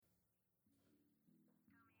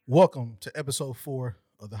Welcome to episode 4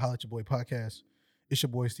 of the Holla at Your Boy podcast. It's your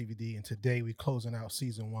boy Stevie D, and today we closing out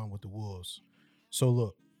season 1 with the Wolves. So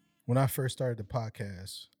look, when I first started the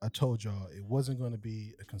podcast, I told y'all it wasn't going to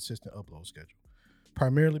be a consistent upload schedule,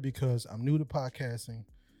 primarily because I'm new to podcasting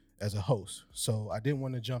as a host. So I didn't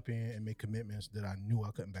want to jump in and make commitments that I knew I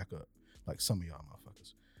couldn't back up, like some of y'all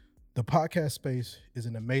motherfuckers. The podcast space is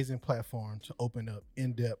an amazing platform to open up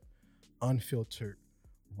in-depth, unfiltered,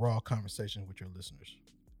 raw conversation with your listeners.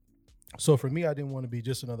 So for me, I didn't want to be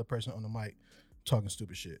just another person on the mic talking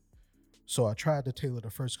stupid shit. So I tried to tailor the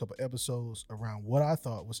first couple episodes around what I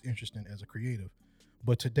thought was interesting as a creative.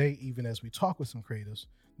 But today, even as we talk with some creatives,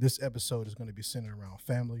 this episode is going to be centered around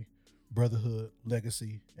family, brotherhood,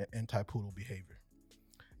 legacy, and anti-poodle behavior.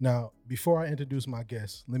 Now, before I introduce my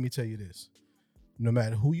guests, let me tell you this. No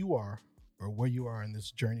matter who you are or where you are in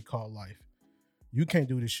this journey called life, you can't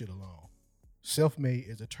do this shit alone. Self-made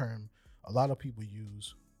is a term a lot of people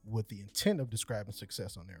use with the intent of describing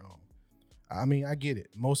success on their own. I mean, I get it.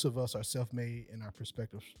 Most of us are self-made in our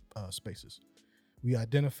respective spaces. We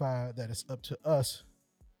identify that it's up to us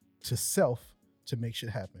to self to make shit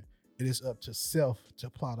happen. It is up to self to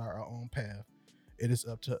plot our own path. It is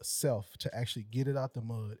up to self to actually get it out the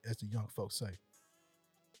mud, as the young folks say.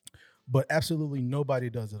 But absolutely nobody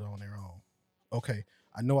does it on their own. Okay,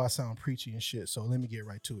 I know I sound preachy and shit, so let me get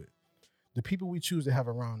right to it. The people we choose to have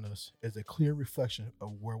around us is a clear reflection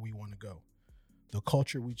of where we want to go. The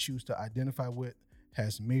culture we choose to identify with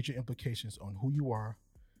has major implications on who you are,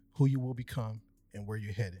 who you will become, and where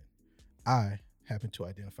you're headed. I happen to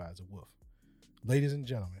identify as a wolf. Ladies and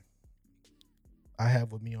gentlemen, I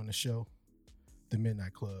have with me on the show, the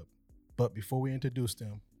Midnight Club. But before we introduce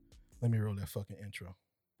them, let me roll that fucking intro.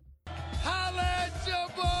 Holla at your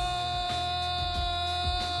boy!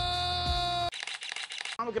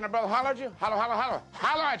 I'm looking at brother, holla at you, holla, holla, holla,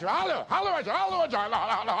 holla at you, holla, holla at you, holla at you, holla,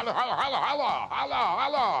 holla, holla, holla, holla, holla,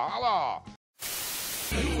 holla, holla.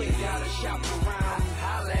 You ain't gotta shop around,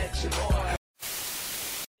 holla at your boy.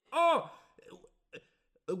 Oh,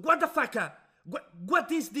 what the fuck?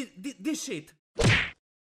 What is this shit?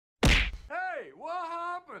 Hey, what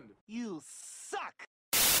happened? You suck.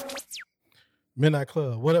 Midnight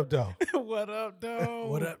Club, what up, dog? What up, dog?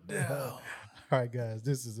 What up, dog? All right, guys,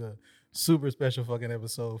 this is a super special fucking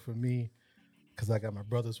episode for me because I got my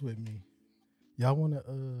brothers with me. Y'all want to,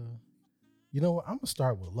 you know what? I'm gonna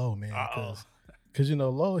start with Lo, man, because you know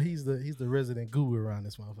Lo, he's the resident guru around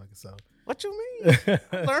this motherfucker. So What you mean?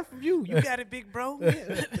 Learn from you. You got it, big bro.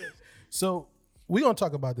 Yeah. So we gonna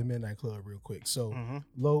talk about the Midnight Club real quick. So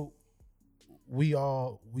Lo,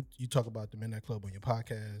 you talk about the Midnight Club on your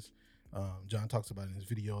podcast. John talks about it in his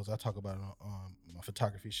videos. I talk about it on my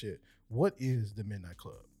photography shit. What is the Midnight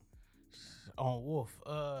Club? On Wolf.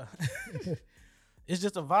 It's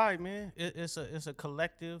just a vibe, man. It's a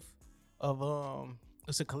collective of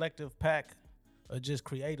it's a collective pack of just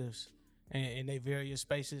creatives in their various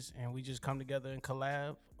spaces, and we just come together and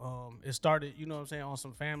collab. It started, you know what I'm saying, on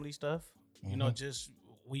some family stuff. You know, just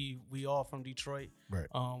we all from Detroit. Right.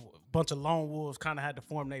 Bunch of lone wolves kind of had to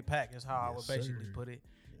form their pack. Is how I would basically sir. put it.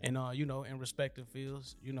 And, you know, in respective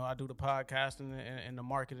fields, you know, I do the podcasting and the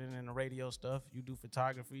marketing and the radio stuff. You do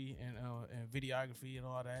photography and videography and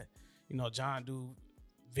all that. You know, John do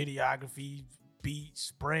videography,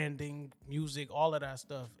 beats, branding, music, all of that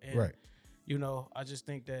stuff. And, Right. you know, I just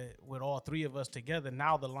think that with all three of us together,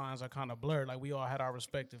 now the lines are kind of blurred. Like, we all had our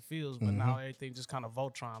respective fields, but now everything just kind of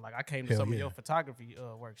Voltron. Like, I came to Hell some of yeah. your photography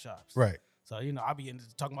workshops. Right. So, you know, I be into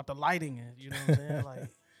talking about the lighting and, you know what I'm saying? Like,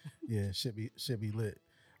 Yeah, should be lit.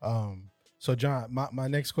 So John, my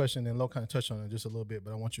next question, and Lo kind of touched on it just a little bit,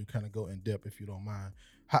 but I want you to kind of go in depth if you don't mind.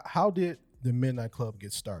 How did the Midnight Club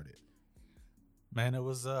get started? Man, it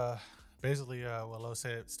was basically what Lo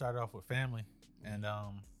said. It started off with family, and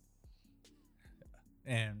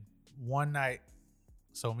one night,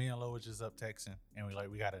 so me and Lo was just up texting, and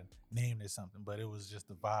we gotta name this something, but it was just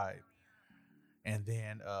the vibe. And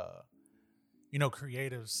then you know,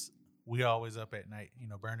 creatives, we always up at night, you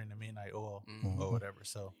know, burning the midnight oil or whatever.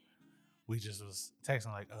 So we just was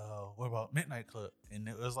texting like, what about Midnight Club? And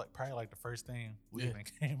it was like probably like the first thing we even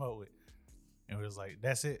came up with. And it was like,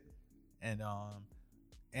 that's it. And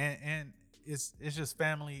it's just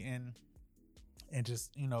family and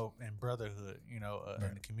just, you know, and brotherhood, you know,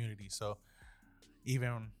 in the community. So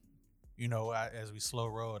even, you know, as we slow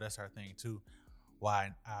roll, that's our thing too.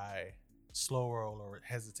 Why I slow roll or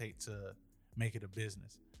hesitate to make it a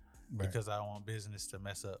business. Right. Because I don't want business to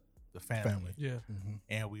mess up the family. yeah.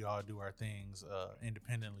 And we all do our things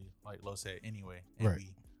independently, like Lo said, anyway. And Right.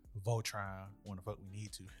 we Voltron when the fuck we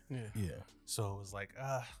need to. Yeah. Yeah. So it was like,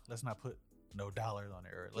 let's not put no dollars on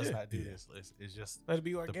it, or let's Yeah. not do this. It's just Let it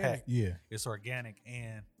be the organic. pack. Yeah. It's organic,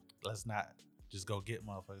 and let's not just go get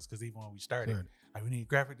motherfuckers. Because even when we started, Right. like, we need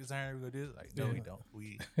graphic designer. We go do this. Like, no, Yeah. we don't.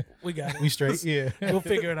 We got it. We straight. Yeah. We'll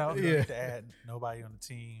figure it out. We don't Yeah. need to add nobody on the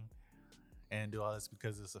team and do all this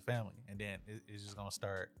because it's a family, and then it's just gonna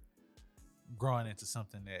start growing into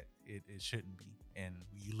something that it shouldn't be, and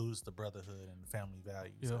you lose the brotherhood and the family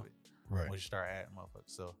values Yeah. of it Right. when you start adding motherfuckers.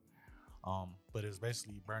 So, but it's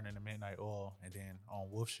basically burning the midnight oil, and then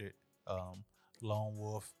on wolf shit, lone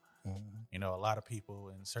wolf. Mhm. You know, a lot of people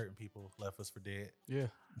and certain people left us for dead Yeah.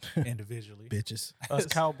 individually. Bitches. Us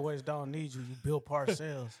cowboys don't need you. You Bill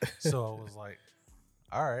Parcells. So I was like,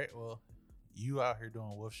 all right, well, you out here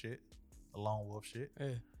doing wolf shit, lone wolf shit.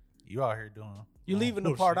 Yeah. You out here doing. You lone leaving the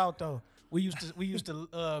wolf part shit. out though. We used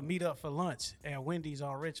to meet up for lunch at Wendy's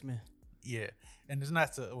on Richmond. Yeah, and it's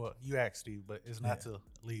not to you asked Steve, but it's not to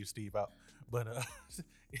leave Steve out. But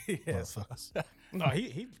yeah, so, Motherfuckers. No,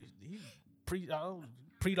 he pre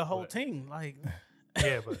the whole But- team. Like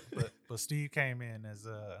yeah, but Steve came in as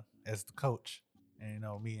the coach, and you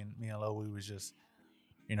know me and Lo, we was just,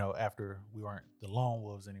 you know, after we weren't the Lone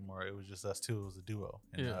Wolves anymore, it was just us two. It was a duo,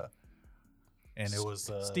 and Yeah. And it was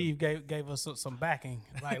Steve gave us some backing.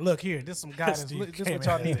 Like, look here, this some guidance. Steve Look, this came what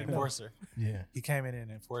y'all in need as to an know. enforcer. Yeah. He came in and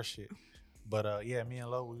enforced shit. But yeah, me and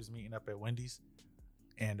Lo, we was meeting up at Wendy's,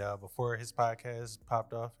 and before his podcast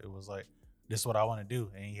popped off, it was like, this is what I want to do,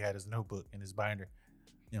 and he had his notebook and his binder.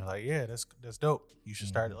 And I was like, yeah, that's dope. You should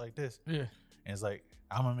start it like this. Yeah. And it's like,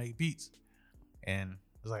 I'm gonna make beats, and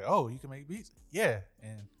it's like, oh, you can make beats, yeah,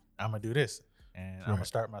 and I'm gonna do this, and I'm gonna Right.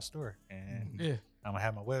 start my store, and Yeah. I'm gonna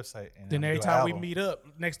have my website. And Then I'm every gonna do an time we album. meet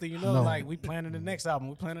up, next thing you know, No. like we planning the next album,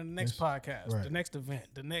 we planning the next podcast, right. the next event,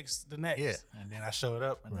 the next. Yeah, and then I showed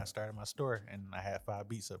up and I Right. started my store, and I had 5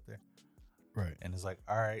 beats up there. Right. And it's like,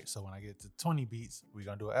 all right, so when I get to 20 beats, we're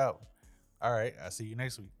gonna do an album. All right, I'll see you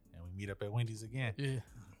next week. And we meet up at Wendy's again. Yeah.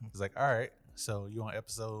 It's like, all right, so you on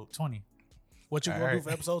episode 20. What you All gonna do right. for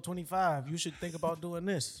episode 25? You should think about doing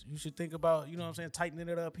this. You should think about, you know what I'm saying, tightening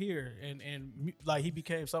it up here. And like he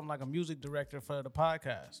became something like a music director for the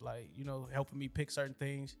podcast, like, you know, helping me pick certain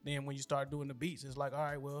things. Then when you start doing the beats, it's like, all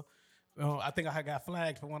right, well, I think I got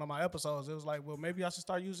flagged for one of my episodes. It was like, well, maybe I should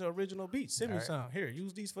start using original beats. Send me All right. some. Here,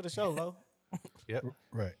 use these for the show, Lo. Yep.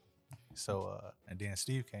 Right. So and then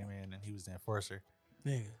Steve came in and he was the enforcer.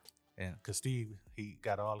 Nigga. And cause Steve, he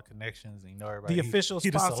got all the connections and you know everybody. The official he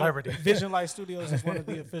the sponsor. celebrity. Vision Light Studios is one of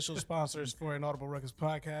the official sponsors for Inaudible Records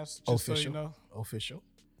podcast. Just so you Official. know. Official.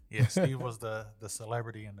 Yeah, Steve was the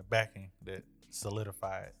celebrity and the backing that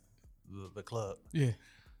solidified the club. Yeah.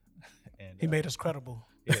 And He made us credible.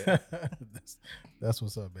 yeah. that's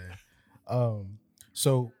what's up, man.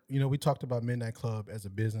 So, you know, we talked about Midnight Club as a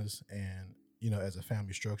business and, you know, as a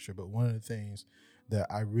family structure. But one of the things that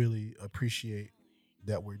I really appreciate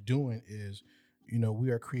that we're doing is, you know, we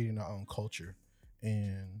are creating our own culture.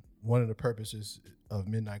 And one of the purposes of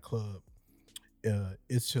Midnight Club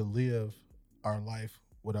is to live our life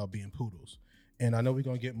without being poodles. And I know we're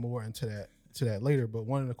going to get more into that later. But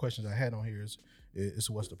one of the questions I had on here is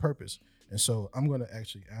what's the purpose? And so I'm going to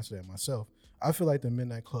actually answer that myself. I feel like the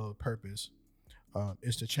Midnight Club purpose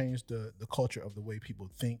is to change the culture of the way people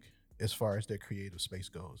think as far as their creative space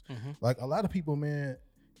goes. Mm-hmm. Like a lot of people, man,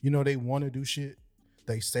 you know, they want to do shit.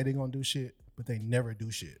 They say they're going to do shit, but they never do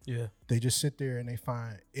shit. Yeah. They just sit there and they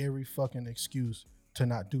find every fucking excuse to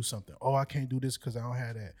not do something. Oh, I can't do this because I don't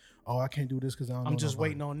have that. Oh, I can't do this because I don't know I'm just nobody.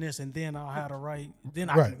 waiting on this, and then I'll have the right. Then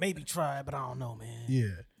I Right. can maybe try it, but I don't know, man. Yeah.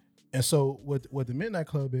 And so what the Midnight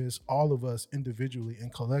Club is, all of us individually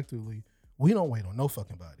and collectively, we don't wait on no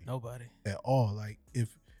fucking body Nobody. at all. Like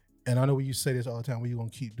and I know you say this all the time, we're going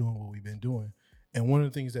to keep doing what we've been doing. And one of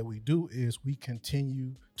the things that we do is we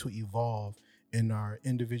continue to evolve in our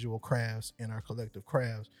individual crafts and our collective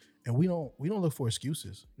crafts. And we don't look for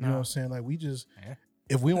excuses. You know what I'm saying? Like we just, Yeah.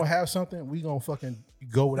 if we don't have something, we gonna fucking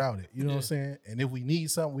go without it. You know what I'm Yeah. saying? And if we need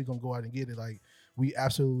something, we gonna go out and get it. Like we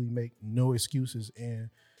absolutely make no excuses. And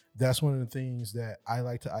that's one of the things that I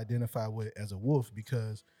like to identify with as a wolf,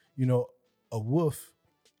 because, you know, a wolf,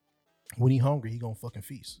 when he hungry, he gonna fucking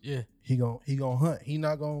feast. Yeah. He gonna hunt. He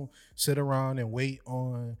not gonna sit around and wait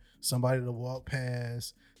on somebody to walk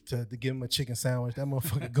past to give him a chicken sandwich. That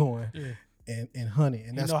motherfucker going Yeah. and hunt it.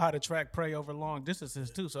 And He that's know how to track prey over long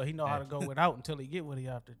distances too, so he know how to go without until he get what he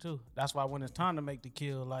after too. That's why when it's time to make the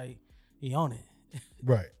kill, like he on it.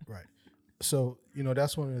 right. So, you know,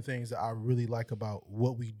 that's one of the things that I really like about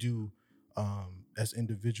what we do as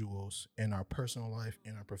individuals in our personal life,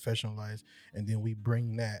 in our professional lives, and then we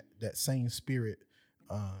bring that same spirit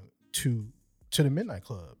to the Midnight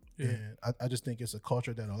Club. Yeah. And I just think it's a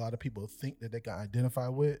culture that a lot of people think that they can identify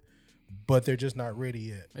with, but they're just not ready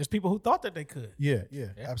yet. There's people who thought that they could. Yeah,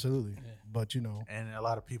 absolutely. Yeah. But you know, And a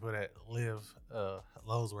lot of people that live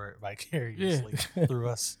Lowe's work vicariously through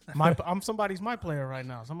us. I'm somebody's my player right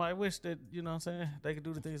now. Somebody wish that, you know what I'm saying, they could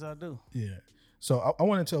do the things I do. yeah. So I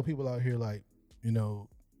want to tell people out here, like, you know,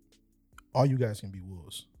 all you guys can be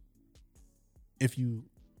wolves. If you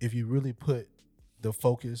really put the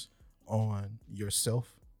focus on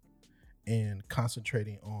yourself and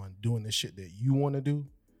concentrating on doing the shit that you want to do,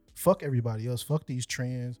 fuck everybody else. Fuck these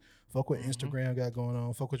trends. Fuck what Instagram got going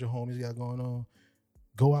on. Fuck what your homies got going on.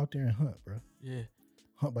 Go out there and hunt, bro. Yeah.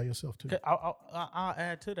 Hunt by yourself too. I'll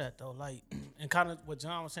add to that though, like, and kind of what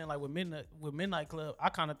John was saying, like with Midnight Club, I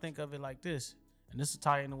kind of think of it like this, and this is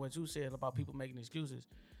tie into what you said about people making excuses.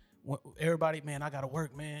 Everybody, man, I gotta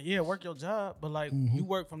work, man. Yeah, work your job, but like you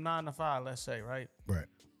work from 9 to 5, let's say, right? Right.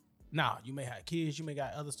 Now, you may have kids, you may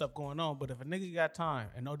got other stuff going on, but if a nigga got time,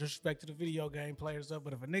 and no disrespect to the video game players up,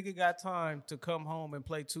 but if a nigga got time to come home and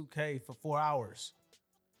play 2K for 4 hours,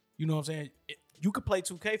 you know what I'm saying? You could play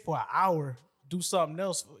 2K for an hour, do something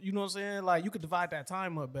else, you know what I'm saying? Like, you could divide that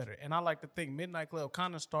time up better. And I like to think Midnight Club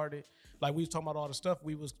kind of started, like we was talking about all the stuff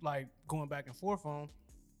we was like going back and forth on.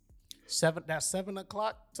 7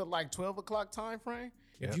 o'clock to like 12 o'clock time frame.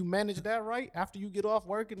 If you manage that right, after you get off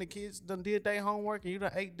work and the kids done did their homework and you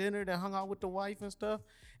done ate dinner, then hung out with the wife and stuff.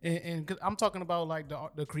 And 'cause I'm talking about like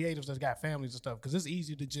the creatives that's got families and stuff, because it's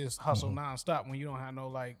easy to just hustle nonstop when you don't have no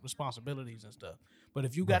like responsibilities and stuff. But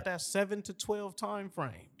if you got that 7 to 12 time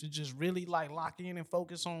frame to just really like lock in and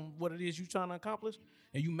focus on what it is you trying to accomplish,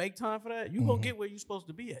 and you make time for that, you gonna get where you supposed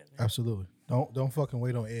to be at. Man. Absolutely. Don't fucking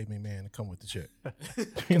wait on Ed McMahon to come with the check.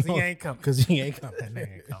 Because he ain't coming. Because he ain't coming. That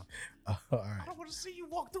nigga ain't coming. All right. I don't want to see you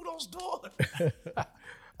walk through those doors. All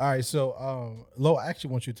right. So, Lo, I actually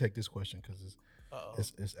want you to take this question because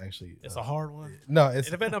it's actually It's a hard one. no. It's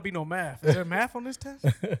It better not be no math. Is there math on this test?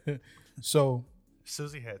 so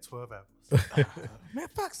Susie had 12 apples. Man,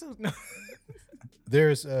 fuck Susan. No.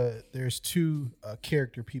 there's two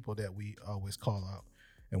character people that we always call out,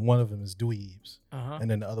 and one of them is dweebs, and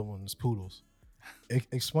then the other one is poodles.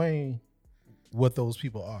 Explain what those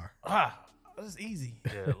people are. That's easy.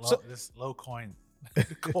 Yeah, this low coin.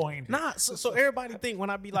 Nah, so everybody think when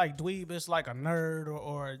I be like dweeb, it's like a nerd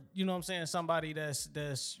or you know what I'm saying, somebody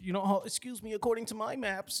that's you know, oh, excuse me, according to my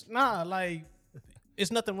maps. Nah, like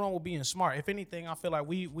it's nothing wrong with being smart. If anything, I feel like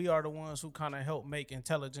we are the ones who kind of help make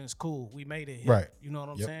intelligence cool. We made it hit. Right. You know what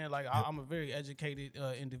I'm saying? Like I'm a very educated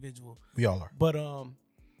individual. We all are. But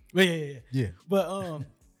yeah. But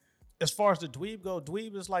as far as the dweeb go,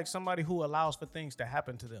 dweeb is like somebody who allows for things to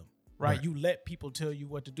happen to them. Right? You let people tell you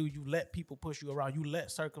what to do. You let people push you around. You let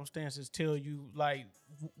circumstances tell you like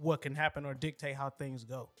what can happen or dictate how things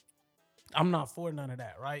go. I'm not for none of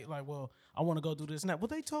that, right? Like, well, I want to go do this and that. Well,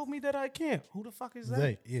 they told me that I can't. Who the fuck is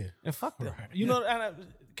that? And fuck them. Right. You know,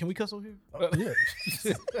 can we cuss over here?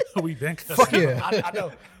 Yeah. We been cussing. Fuck yeah. I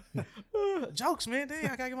know. Jokes, man. Dang,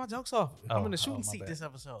 I gotta get my jokes off. I'm in the shooting seat this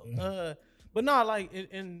episode. But no, like,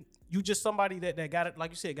 and you just somebody that got it,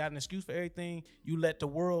 like you said, got an excuse for everything. You let the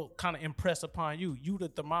world kind of impress upon you. You the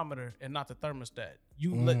thermometer and not the thermostat.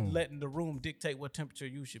 You letting the room dictate what temperature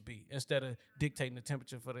you should be instead of dictating the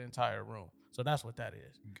temperature for the entire room. So that's what that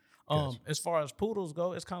is. As far as poodles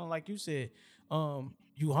go, it's kind of like you said.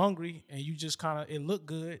 You hungry and you just kind of, it look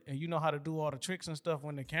good and you know how to do all the tricks and stuff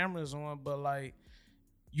when the camera's on, but like,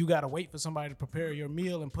 you gotta wait for somebody to prepare your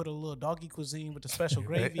meal and put a little doggy cuisine with the special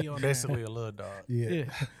gravy on it. Basically a little dog. Yeah.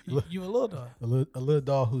 You a little dog. A little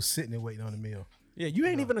dog who's sitting and waiting on the meal. Yeah, you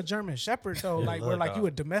ain't even a German Shepherd though. Like where like you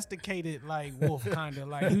a domesticated like wolf kind of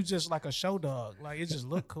like you just like a show dog. Like it just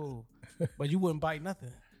look cool, but you wouldn't bite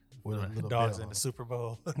nothing. With a little Dogs bell in on. the Super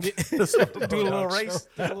Bowl. Do a little race.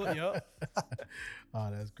 Yup. Oh,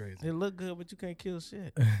 that's crazy. It look good, but you can't kill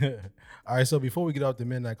shit. All right, so before we get off the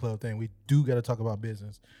Midnight Club thing, we do got to talk about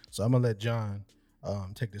business. So I'm gonna let John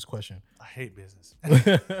take this question. I hate business.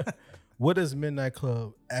 What does Midnight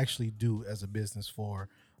Club actually do as a business for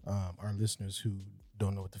our listeners who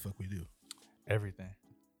don't know what the fuck we do? Everything.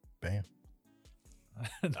 Bam.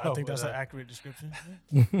 I think that's an accurate description.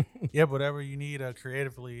 Yeah, whatever you need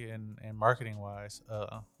creatively and marketing wise.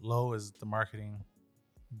 Lo is the marketing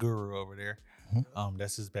guru over there.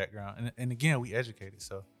 That's his background. And again, we educated,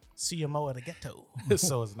 so CMO of the ghetto.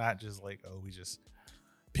 so it's not just like, oh, we just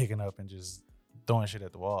picking up and just throwing shit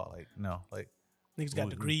at the wall. Like, no, like Niggas got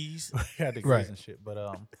degrees. We got degrees and shit.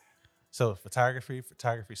 But so photography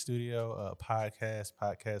studio, podcast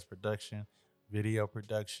production, video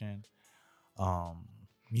production,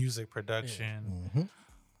 music production,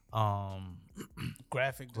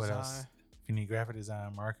 graphic what design. else? If you need graphic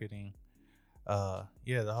design, marketing,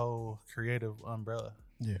 the whole creative umbrella.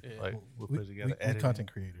 Yeah. Like we'll we, put together we editing.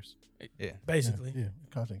 content creators. Yeah. basically. Yeah,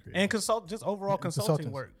 content creators. And just overall And consulting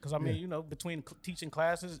consultants. work. Because I mean, Yeah. you know, between teaching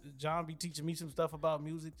classes, John be teaching me some stuff about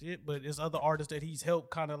music, shit, but there's other artists that he's helped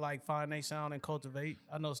kind of like find their sound and cultivate.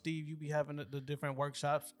 I know Steve, you be having the different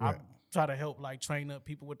workshops. Right. I try to help like train up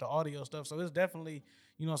people with the audio stuff. So it's definitely,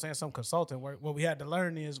 you know what I'm saying, some consulting work. What we had to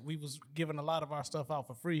learn is we was giving a lot of our stuff out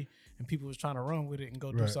for free, and people was trying to run with it and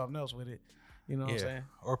go do Right. something else with it. You know what I'm saying?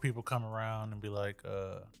 Or people come around and be like,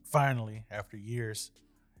 finally, after years,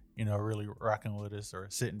 you know, really rocking with us or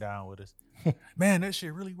sitting down with us. Man, that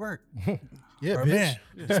shit really worked. Yeah, Or, bitch. man,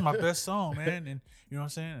 this is my best song, man. And you know what I'm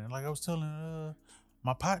saying? And like I was telling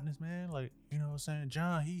my partners, man, like, you know what I'm saying?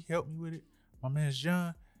 John, he helped me with it. My man's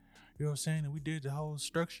John. You know what I'm saying? And we did the whole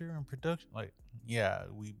structure and production. Like, yeah,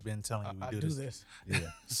 we've been telling you I we do do this. Yeah.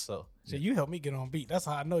 So So you help me get on beat. That's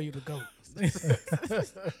how I know you the GOAT.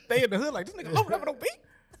 They in the hood like, this nigga loading up on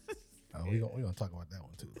beat. Oh, we gonna talk about that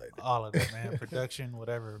one too later. all of that, man. Production,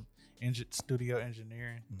 whatever, studio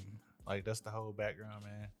engineering. Like that's the whole background,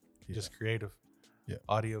 man. Yeah. Just creative. Yeah.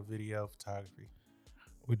 Audio, video, photography.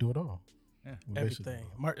 We do it all. Yeah. We basically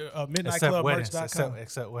Everything. do it all. Except weddings. MidnightClubMerch.com.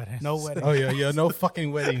 Except weddings. No weddings. Oh yeah, no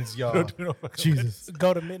fucking weddings, y'all. Don't do no fucking Jesus.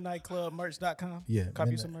 Go to MidnightClubMerch.com. Yeah, Copy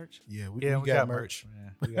midnight. some merch. Yeah, Yeah, we got merch.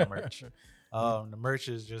 man. We got merch. The merch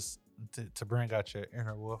is just to bring out your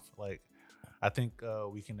inner wolf. Like, I think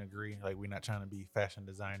we can agree. Like, we're not trying to be fashion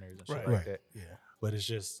designers and shit Right. like Right. that. Yeah. But it's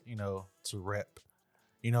just, you know, to rep.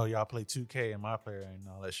 You know, y'all play 2K and my player and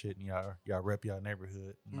all that shit, and y'all rep y'all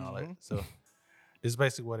neighborhood and all that. So it's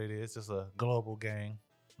basically what it is. It's a global gang.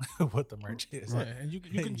 What the merch is. Right. And you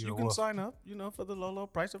can You're you can wolf. sign up, you know, for the low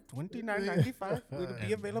price of $29.95. It'll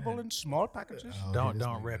be available in small packages. Oh, Don't this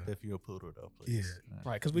don't nigga. rep if you're a poodle though, please.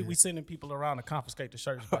 Right, because we sending people around to confiscate the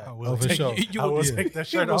shirts back. I Oh, will for take, sure. I will Yeah. take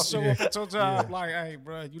that You shirt will off. show up at your job like, hey,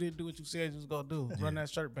 bro, you didn't do what you said you was gonna do. Run that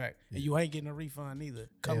shirt back, and you ain't getting a refund either.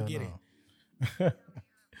 Come Hell get no. it.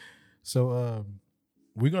 So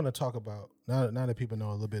we're gonna talk about now that people know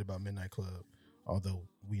a little bit about Midnight Club, although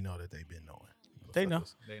we know that they've been knowing. They know.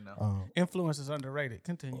 They know. Influence is underrated.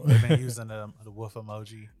 Continue. They've been using the wolf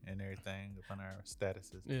emoji and everything up on our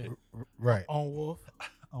statuses. Yeah. Right. On Wolf.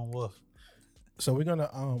 On wolf. So we're gonna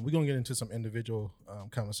get into some individual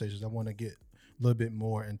conversations. I want to get a little bit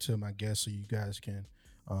more into my guests so you guys can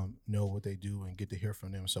know what they do and get to hear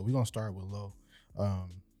from them. So we're gonna start with Lo.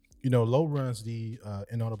 You know, Lo runs the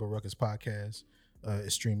Inaudible Ruckus podcast.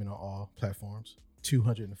 It's streaming on all platforms.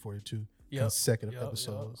 242 Yep. consecutive Yep.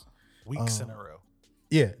 episodes. Weeks in a row.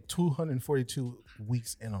 Yeah, 242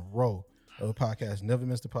 weeks in a row of a podcast. Never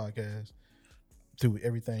missed a podcast. Through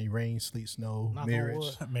everything: rain, sleet, snow, Knock on marriage,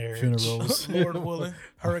 wood. Marriage. funerals. Lord willing.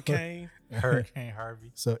 Hurricane. Hurricane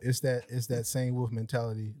Harvey. So it's that same wolf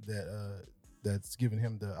mentality that's given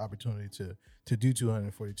him the opportunity to do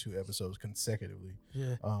 242 episodes consecutively.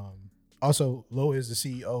 Yeah. Also, Lo is the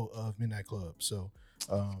CEO of Midnight Club. So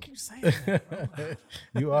Keep saying that, bro.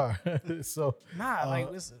 you are. So Nah, like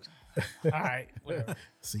listen. All right, whatever.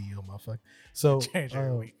 CEO, motherfucker. So Change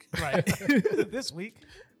every week. Right. This week.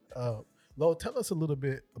 Lo, tell us a little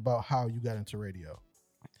bit about how you got into radio.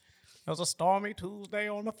 It was a stormy Tuesday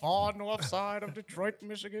on the far north side of Detroit,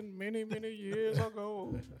 Michigan, many, many years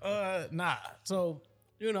ago. So,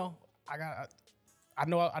 you know, I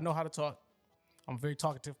know how to talk. I'm a very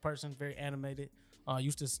talkative person, very animated.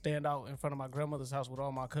 Used to stand out in front of my grandmother's house with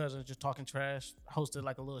all my cousins, just talking trash. Hosted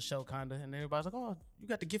like a little show, kinda, and everybody's like, "Oh, you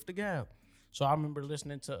got the gift of gab." So I remember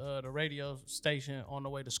listening to the radio station on the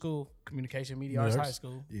way to school, Communication Media Arts Nerds? High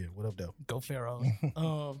School. Yeah, what up, though? Go Pharaohs.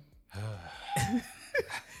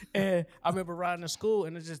 And I remember riding to school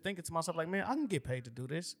and just thinking to myself, like, man, I can get paid to do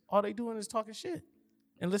this. All they doing is talking shit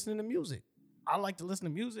and listening to music. I like to listen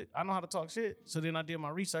to music. I know how to talk shit. So then I did my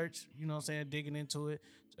research, you know what I'm saying, digging into it.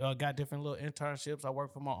 Got different little internships. I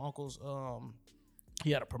worked for my uncle's.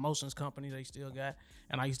 He had a promotions company they still got.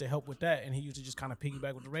 And I used to help with that. And he used to just kind of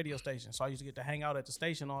piggyback with the radio station. So I used to get to hang out at the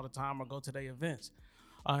station all the time or go to their events.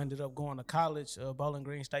 I ended up going to college, Bowling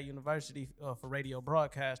Green State University for radio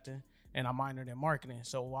broadcasting. And I minored in marketing.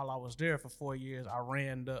 So while I was there for 4 years, I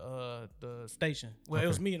ran the station. Well, It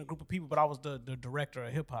was me and a group of people, but I was the director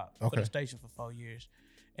of hip hop for the station for 4 years.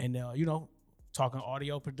 And, you know, talking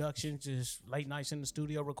audio production, just late nights in the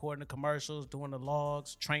studio, recording the commercials, doing the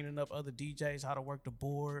logs, training up other DJs how to work the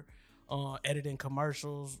board, editing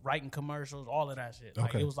commercials, writing commercials, all of that shit.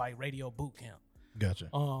 Like, it was like radio boot camp. Gotcha.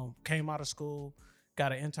 Came out of school,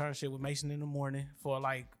 got an internship with Mason in the Morning for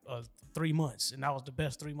like 3 months, and that was the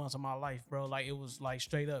best 3 months of my life, bro. Like, it was like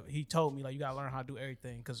straight up. He told me, like, you gotta learn how to do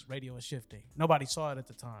everything because radio is shifting. Nobody saw it at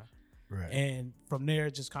the time. Right. And from there,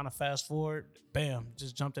 just kind of fast forward, bam,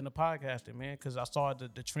 just jumped into podcasting, man, because I saw the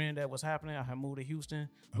trend that was happening. I had moved to Houston,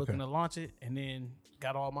 looking to launch it, and then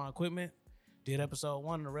got all my equipment, did episode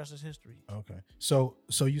 1, and the rest is history. Okay. So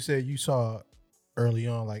you said you saw early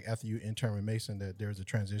on, like after you interned with Mason, that there's a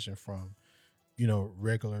transition from,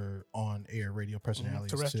 regular on-air radio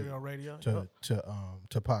personalities Terrestrial radio. to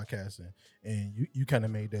podcasting, and you kind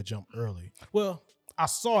of made that jump early. Well, I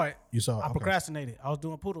saw it. You saw it. I Okay. procrastinated. I was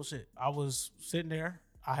doing poodle shit. I was sitting there.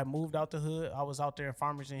 I had moved out the hood. I was out there in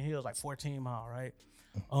Farmington Hills, like 14 mile, right?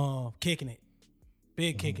 Kicking it.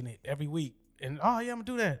 Big kicking it every week. And yeah, I'm gonna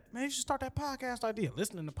do that. Man, you should start that podcast idea.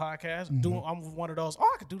 Listening to podcasts. I'm one of those,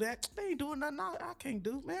 I could do that. They ain't doing nothing I can't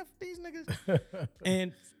do, man, for these niggas.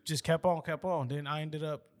 And just kept on. Then I ended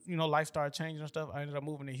up, life started changing and stuff. I ended up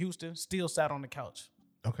moving to Houston. Still sat on the couch.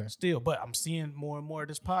 Okay. Still, but I'm seeing more and more of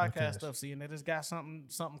this podcast stuff, seeing that it's got something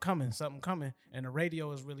coming, and the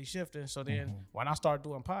radio is really shifting. So then when I started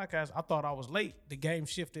doing podcasts, I thought I was late. The game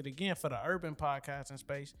shifted again for the urban podcasting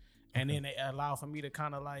space, and then it allowed for me to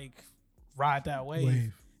kind of like ride that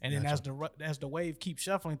wave. And then as the wave keeps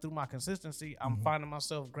shuffling through my consistency, I'm finding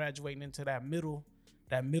myself graduating into that middle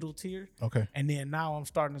tier. Okay. And then now I'm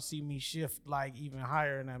starting to see me shift like even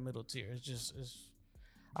higher in that middle tier.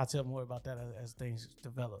 I'll tell more about that as things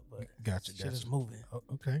develop, but Gotcha. shit is moving.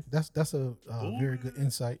 Okay, that's a very good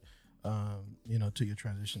insight, to your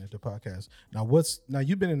transition into podcast. Now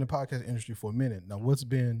you've been in the podcast industry for a minute. Now, what's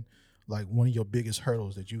been like one of your biggest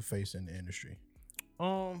hurdles that you face in the industry?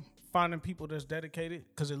 Finding people that's dedicated,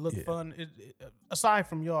 because it looked fun. Aside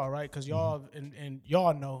from y'all, right? Because y'all and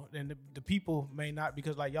y'all know, and the people may not,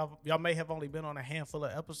 because like y'all may have only been on a handful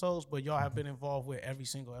of episodes, but y'all have been involved with every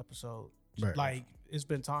single episode. Right. Like it's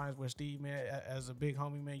been times where Steve, man, as a big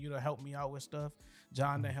homie, man, you done helped me out with stuff.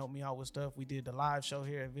 John done helped me out with stuff. We did the live show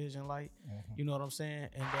here at Vision Light. You know what I'm saying?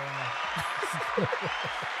 And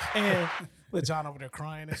and with John over there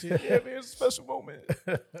crying and shit. Yeah, man, it's a special moment.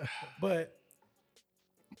 But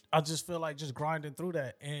I just feel like just grinding through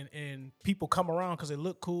that, and people come around because it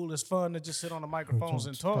look cool. It's fun to just sit on the microphones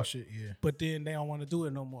and talk. Shit, yeah. But then they don't want to do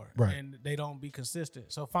it no more, Right. and they don't be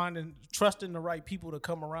consistent. So trusting the right people to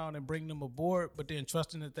come around and bring them aboard, but then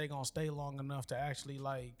trusting that they gonna stay long enough to actually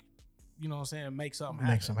like, you know what I'm saying, make something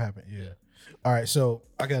happen. Make something happen. Yeah. All right. So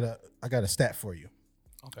I got a stat for you.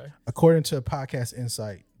 Okay. According to Podcast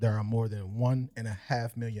Insight, there are more than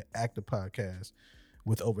 1.5 million active podcasts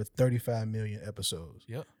with over 35 million episodes.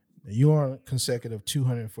 Yep. You are on consecutive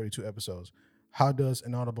 242 episodes. How does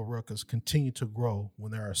Inaudible Ruckus continue to grow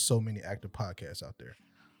when there are so many active podcasts out there?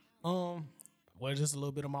 Well, just a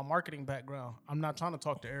little bit of my marketing background. I'm not trying to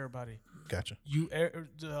talk to everybody. Gotcha.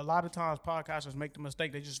 A lot of times podcasters make the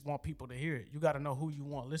mistake. They just want people to hear it. You got to know who you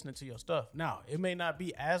want listening to your stuff. Now, it may not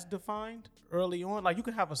be as defined early on. Like you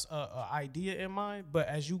can have a idea in mind, but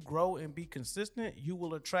as you grow and be consistent, you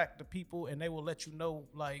will attract the people, and they will let you know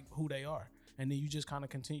like who they are. And then you just kind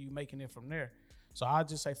of continue making it from there. So I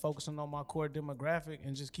just say focusing on my core demographic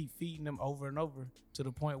and just keep feeding them over and over to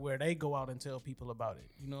the point where they go out and tell people about it.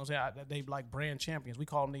 You know what I'm saying? They like brand champions. We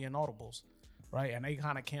call them the Inaudibles, right? And they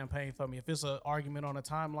kind of campaign for me. If it's an argument on a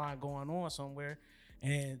timeline going on somewhere,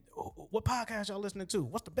 and what podcast y'all listening to?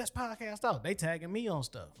 What's the best podcast out? They tagging me on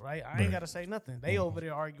stuff, right? I ain't got to say nothing. They over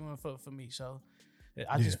there arguing for me. So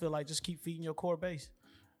I just feel like just keep feeding your core base.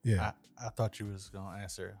 Yeah. I thought you was gonna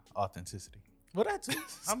answer authenticity. Well, that too.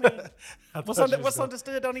 I mean, what's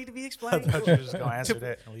understood don't need to be I explained. thought you were just gonna answer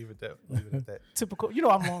that and leave it at that. Typical. You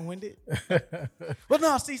know I'm long-winded. But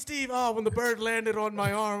no, see, Steve, when the bird landed on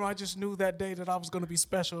my arm, I just knew that day that I was going to be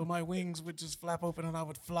special. And my wings would just flap open and I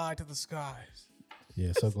would fly to the skies.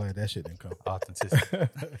 Yeah. So glad that shit didn't come. Authenticity.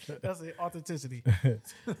 That's it. Authenticity.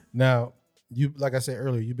 Now, like I said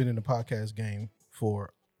earlier, you've been in the podcast game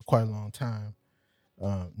for quite a long time.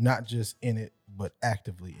 Not just in it, but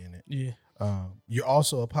actively in it. Yeah. You're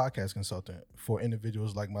also a podcast consultant for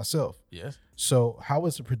individuals like myself. Yes. So how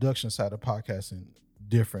is the production side of podcasting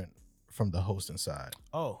different from the hosting side?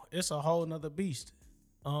 Oh, it's a whole nother beast.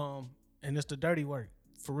 And it's the dirty work.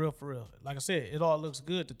 For real, for real. Like I said, it all looks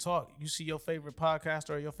good to talk. You see your favorite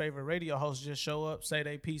podcaster or your favorite radio host just show up, say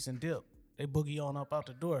they piece and dip. They boogie on up out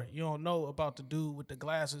the door. You don't know about the dude with the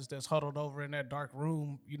glasses that's huddled over in that dark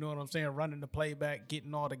room. You know what I'm saying? Running the playback,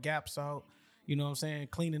 getting all the gaps out. You know what I'm saying?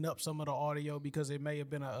 Cleaning up some of the audio because it may have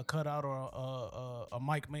been a cutout or a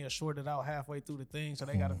mic may have shorted out halfway through the thing. So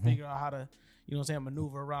they got to figure out how to, you know what I'm saying,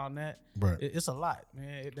 maneuver around that. Right. It's a lot,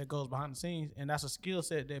 man, that goes behind the scenes. And that's a skill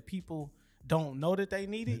set that people don't know that they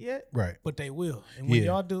need it yet. Right. But they will. And when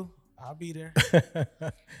y'all do, I'll be there.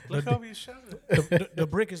 Look over your shoulder. The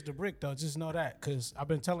brick is the brick, though. Just know that, because I've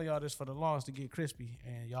been telling y'all this for the longest to get crispy,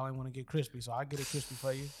 and y'all ain't want to get crispy, so I get it crispy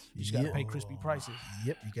for you. You just got to pay crispy prices.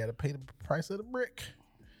 Yep, you got to pay the price of the brick.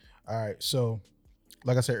 All right, so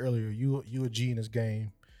like I said earlier, you a G in this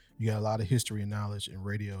game. You got a lot of history and knowledge in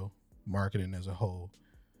radio marketing as a whole.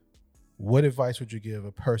 What advice would you give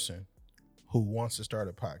a person who wants to start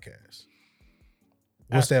a podcast?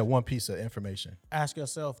 What's that one piece of information? Ask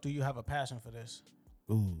yourself, do you have a passion for this?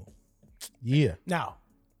 Ooh, yeah. Now,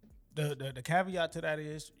 the caveat to that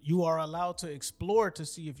is you are allowed to explore to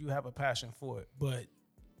see if you have a passion for it. But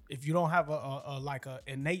if you don't have a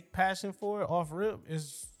innate passion for it off rip,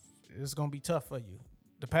 it's gonna be tough for you.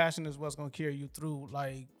 The passion is what's gonna carry you through,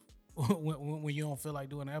 like when you don't feel like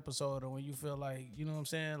doing an episode, or when you feel like, you know what I'm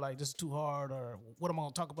saying, like this is too hard, or what am I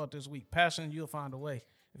gonna talk about this week? Passion, you'll find a way.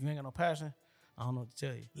 If you ain't got no passion, I don't know what to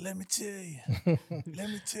tell you. Let me tell you. Let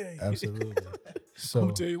me tell you. Absolutely. So I'm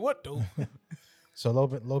gonna tell you what though. So Lo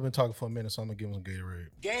been talking for a minute, so I'm gonna give him some Gatorade.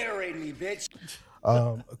 Gatorade me, bitch.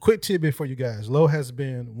 A quick tidbit for you guys. Lo has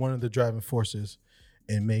been one of the driving forces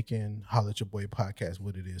in making Holla at Your Boy podcast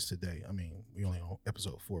what it is today. I mean, we only on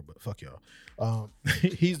episode 4, but fuck y'all.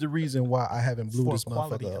 He's the reason why I haven't blew this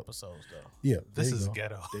quality motherfucker up. episodes though. Yeah, This is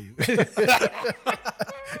ghetto. There you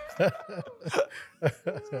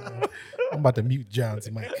I'm about to mute John's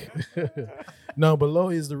mic. No, but Lo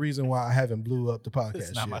is the reason why I haven't blew up the podcast.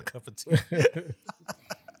 It's not yet. my cup of tea.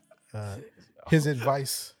 His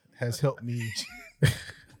advice has helped me.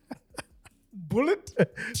 Bullet.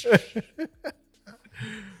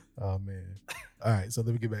 Oh man! All right, so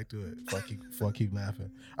let me get back to it before I keep laughing.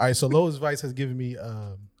 All right, so Lo's advice has given me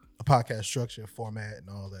a podcast structure, format, and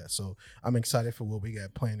all that. So I'm excited for what we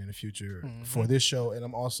got planned in the future for this show, and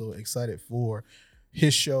I'm also excited for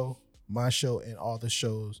his show, my show, and all the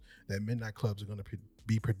shows that Midnight Clubs are going to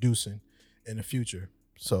be producing in the future.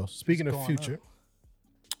 So speaking of future,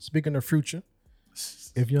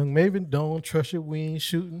 if Young Maven don't trust you, we ain't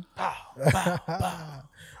shooting.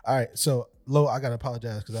 All right, so Lo, I gotta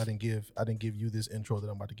apologize because I didn't give you this intro that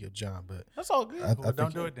I'm about to give John, but That's all good. Well,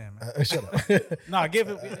 don't do it then, man. shut up. Nah,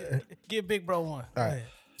 give Big Bro one. All right,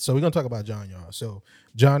 so we're gonna talk about John, y'all. So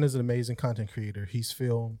John is an amazing content creator. He's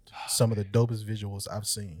filmed some of the dopest visuals I've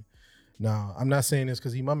seen. Now, I'm not saying this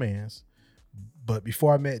because he's my man's, but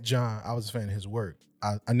before I met John, I was a fan of his work.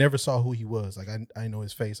 I never saw who he was. Like I know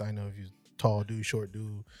his face. I know if he's tall dude, short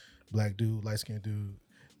dude, black dude, light skinned dude.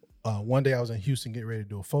 One day I was in Houston getting ready to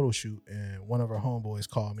do a photo shoot, and one of our homeboys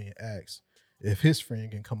called me and asked if his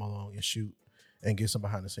friend can come along and shoot and get some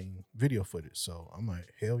behind the scene video footage. So I'm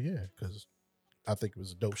like, hell yeah, because I think it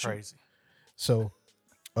was a dope shoot. Crazy. So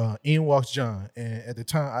in walks John, and at the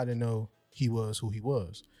time I didn't know he was who he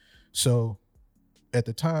was. So at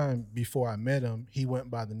the time before I met him, he went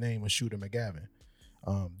by the name of Shooter McGavin.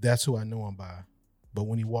 That's who I knew him by. But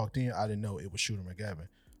when he walked in, I didn't know it was Shooter McGavin.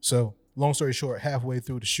 So long story short, halfway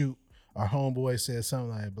through the shoot, our homeboy said something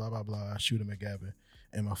like blah, blah, blah, Shooter McGavin.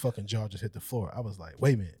 And my fucking jaw just hit the floor. I was like,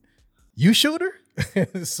 wait a minute, you Shooter?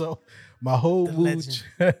 So my whole mood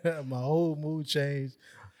changed.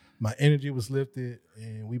 My energy was lifted,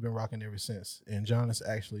 and we've been rocking ever since. And John is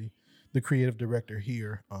actually the creative director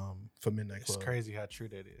here for Midnight Club. It's crazy how true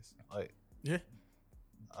that is. Like, Yeah.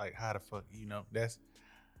 like how the fuck,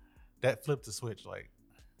 that flipped the switch. Like,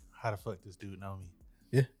 how the fuck this dude know me?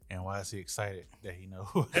 Yeah. And why is he excited that he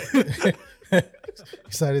know?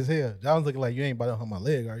 Excited as hell. John's looking like you ain't about to hump my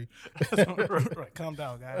leg, are you? Right, calm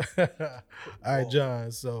down, guys. All right,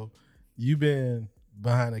 John. So you've been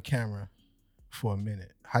behind the camera for a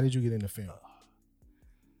minute. How did you get into film?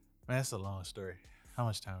 Man, that's a long story. How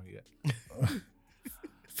much time we got?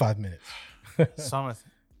 5 minutes. So I'm gonna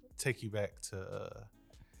take you back to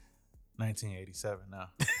 1987 now.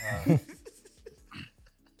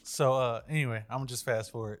 So anyway, I'm gonna just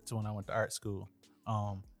fast forward to when I went to art school.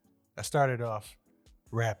 I started off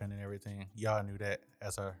rapping and everything. Y'all knew that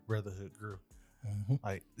as our brotherhood grew. Mm-hmm.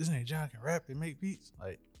 Like, this nigga John can rap and make beats.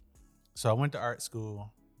 Like, so I went to art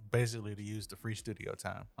school basically to use the free studio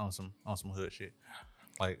time on some hood shit.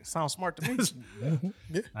 Like, Sounds smart to me.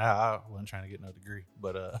 Yeah. I wasn't trying to get no degree,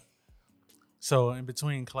 but so in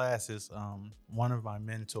between classes, one of my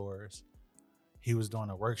mentors, he was doing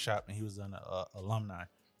a workshop and he was an alumni,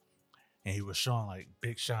 and he was showing like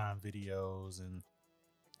Big Sean videos and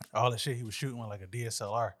all the shit he was shooting with like a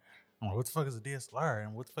DSLR. I'm like, what the fuck is a DSLR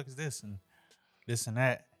and what the fuck is this and this and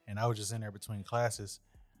that? And I was just in there between classes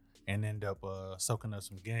and end up soaking up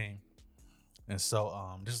some game. And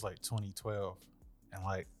so this is like 2012, and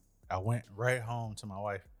like I went right home to my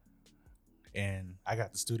wife, and I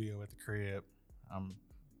got the studio at the crib. I'm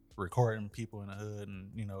recording people in the hood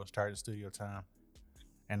and, starting studio time.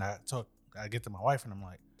 And I get to my wife and I'm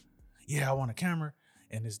like, yeah, I want a camera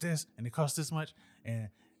and it's this and it costs this much.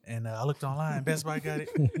 And I looked online, Best Buy got it.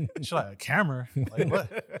 She's like, a camera? Like what?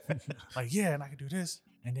 Like, yeah, and I can do this.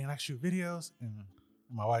 And then I can shoot videos. And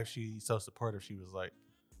my wife, she's so supportive. She was like,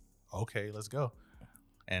 okay, let's go.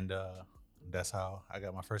 And that's how I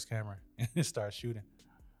got my first camera and started shooting.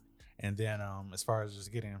 And then as far as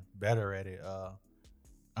just getting better at it,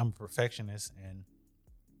 I'm a perfectionist and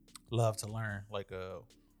love to learn, like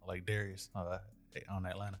Darius on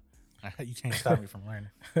Atlanta. You can't stop me from learning.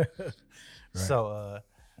 Right. So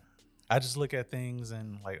I just look at things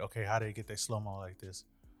and like, okay, how do they get their slow-mo like this?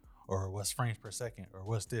 Or what's frames per second? Or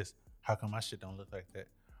what's this? How come my shit don't look like that?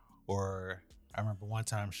 Or I remember one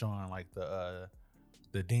time showing like the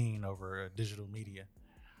dean over digital media.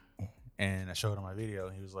 And I showed him my video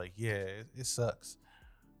and he was like, yeah, it sucks.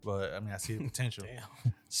 But I mean, I see the potential.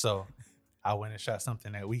 Damn. So I went and shot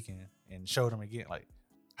something that weekend and showed him again, like,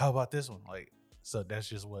 how about this one? Like, so that's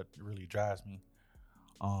just what really drives me.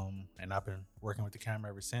 And I've been working with the camera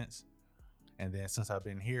ever since. And then since I've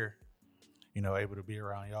been here, able to be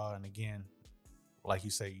around y'all. And again, like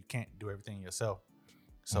you say, you can't do everything yourself.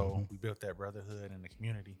 So we built that brotherhood in the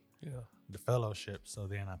community, the fellowship. So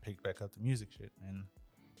then I picked back up the music shit. And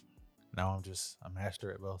now I'm a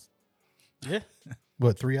master at both. Yeah.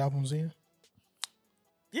 What, 3 albums in?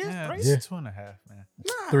 Yeah, 3. It's 2.5, man.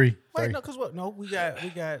 Nah. 3. Wait, 3. no, because what? No, we got.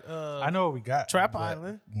 I know what we got. Trap but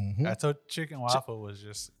Island. I told Chicken Waffle was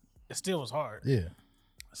just. It still was hard. Yeah.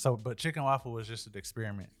 So, but Chicken Waffle was just an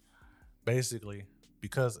experiment, basically,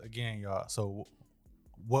 because again, y'all. So,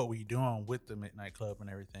 what we doing with the Midnight Club and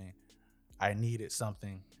everything, I needed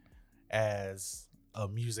something as a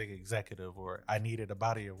music executive, or I needed a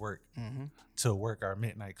body of work to work our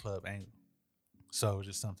Midnight Club angle. So, it was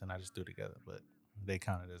just something I just threw together, but they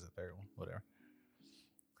counted as a third one, whatever.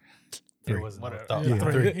 3. It wasn't Whatever. thought Yeah,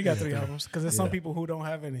 behind 3. it. He got 3 albums because there's some people who don't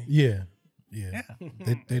have any. Yeah. Yeah,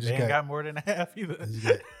 They just ain't got more than a half either. they just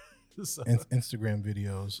got So, Instagram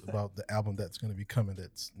videos about the album that's going to be coming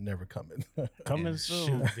that's never coming. Coming and soon.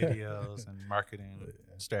 shoot videos and marketing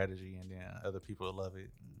strategy, and then other people love it.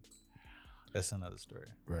 That's another story.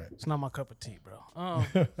 Right. It's not my cup of tea, bro.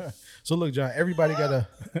 So look, John, everybody got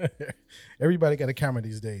a camera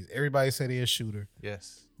these days. Everybody say they're a shooter.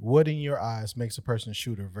 Yes. What in your eyes makes a person a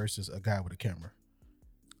shooter versus a guy with a camera?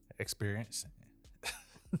 Experience.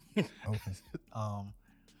 Okay.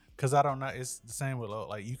 Because I don't know. It's the same with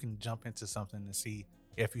like you can jump into something and see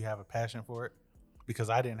if you have a passion for it. Because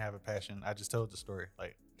I didn't have a passion. I just told the story.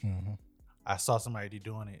 Like I saw somebody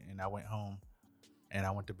doing it, and I went home, and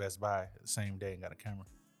I went to Best Buy the same day and got a camera.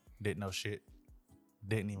 Didn't know shit.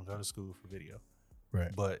 Didn't even go to school for video.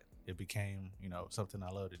 Right. But it became, something I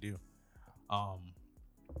love to do.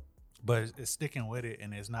 But it's sticking with it,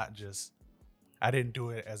 and it's not just. I didn't do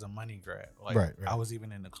it as a money grab. Like right. I was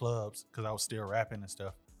even in the clubs because I was still rapping and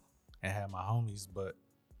stuff, and had my homies, but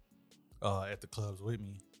at the clubs with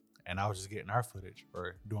me, and I was just getting our footage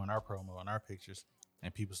or doing our promo and our pictures,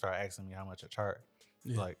 and people started asking me how much I charge.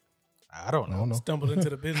 Like, I don't know. Stumbled into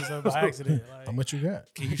the business by accident. Like, How much you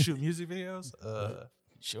got? Can you shoot music videos?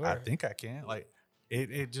 Sure. I think I can. Like,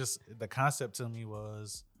 it just the concept to me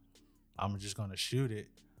was, I'm just gonna shoot it.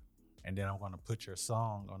 And then I'm going to put your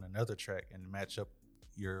song on another track and match up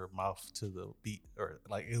your mouth to the beat. Or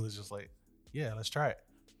like, it was just like, yeah, let's try it.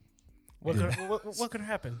 What could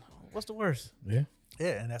happen? What's the worst? Yeah.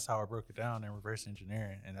 Yeah, and that's how I broke it down in reverse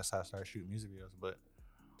engineering. And that's how I started shooting music videos. But,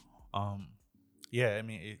 yeah, I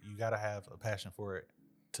mean, you got to have a passion for it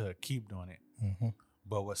to keep doing it.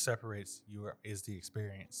 But what separates you is the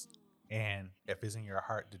experience. And if it's in your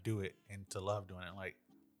heart to do it and to love doing it, like,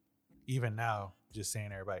 even now, just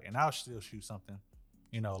saying everybody, and I'll still shoot something,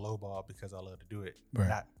 low ball because I love to do it.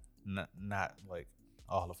 Right. Not like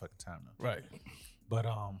all the fucking time though. Right. But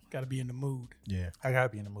Got to be in the mood. Yeah. I gotta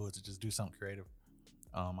be in the mood to just do something creative.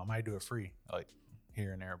 I might do it free, like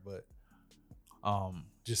here and there, but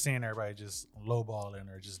just seeing everybody just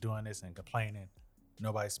lowballing or just doing this and complaining,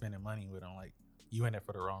 nobody's spending money with them. Like, you in it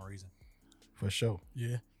for the wrong reason. For sure.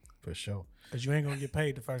 Yeah. For sure. Because you ain't going to get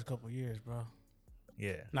paid the first couple of years, bro.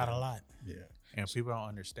 Yeah. Not a lot. Yeah. And people don't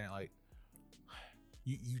understand, like,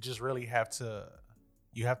 you just really have to,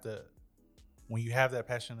 when you have that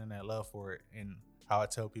passion and that love for it, and how I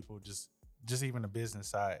tell people, just even the business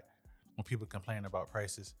side, when people complain about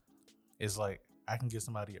prices, it's like, I can give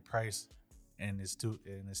somebody a price and it's too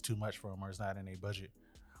much for them, or it's not in their budget.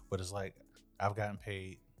 But it's like, I've gotten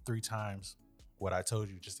paid 3 times what I told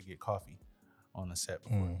you just to get coffee on the set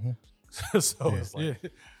before. Mm-hmm. So it's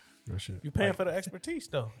like, Real shit. You paying for the expertise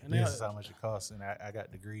though, and This is how much it costs, and I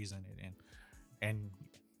got degrees in it, and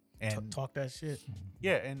talk that shit.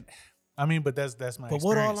 yeah, and I mean, but that's my. But experience.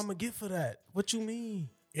 what all I'm gonna get for that? What you mean?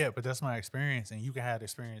 Yeah, but that's my experience, and you can have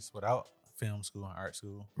experience without film school and art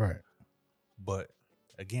school. Right. But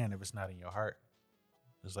again, if it's not in your heart,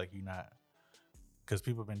 it's like you're not. Because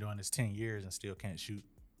people have been doing this 10 years and still can't shoot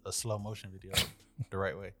a slow motion video the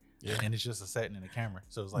right way. Yeah. And it's just a setting in the camera.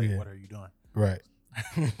 So it's like, what are you doing? Right.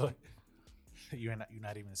 You're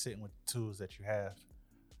not even sitting with the tools that you have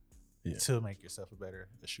Yeah. to make yourself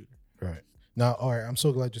a shooter. Right. Now, all right, I'm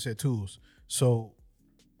so glad you said tools. So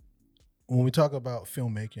when we talk about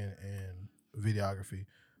filmmaking and videography,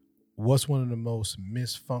 what's one of the most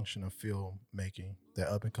misfunction of filmmaking that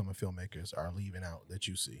up and coming filmmakers are leaving out that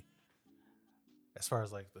you see? As far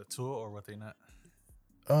as like the tool or what they not?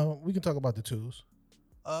 We can talk about the tools.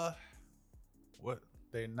 What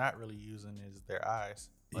they're not really using is their eyes.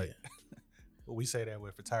 Like we say that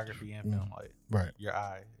with photography and film, like Right. your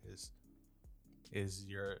eye is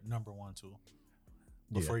your number one tool.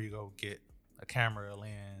 Before you go get a camera, a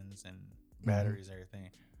lens, and batteries and everything,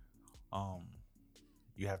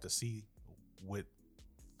 you have to see with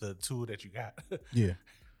the tool that you got. Yeah.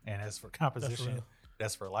 And as for composition,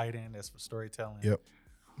 that's for lighting, that's for storytelling. Yep.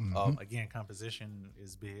 Again, composition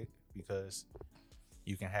is big because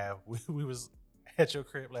you can have. We was at your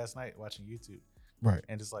crib last night watching YouTube, Right.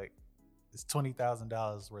 and it's like it's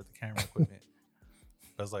 $20,000 worth of camera equipment.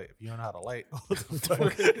 I was like, if you don't know how to light, what the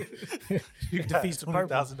fuck? You got Defeats the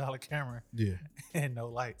purpose. $20,000 camera Yeah. and no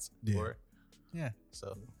lights. Yeah.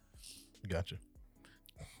 So Gotcha.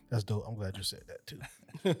 That's dope. I'm glad you said that too.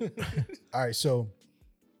 All right. So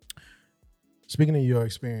speaking of your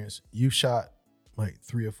experience, you shot like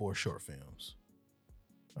 3 or 4 short films.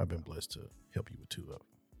 I've been blessed to help you with 2 of them.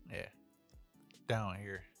 yeah, down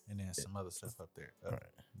here and then some other stuff up there,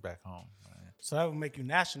 back home. So that would make you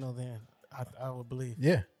national then. I would believe.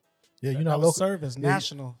 Yeah. Yeah. You're That not would local. serve as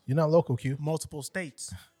national, You're not local, Q. multiple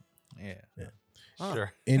states, Yeah. Huh.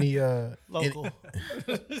 Sure. Any local.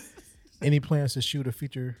 any plans to shoot a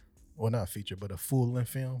feature, well, not feature, but a full length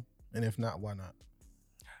film? And if not, why not?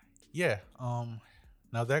 Yeah.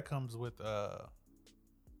 Now that comes with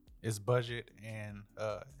its budget, and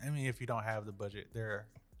I mean, if you don't have the budget, there are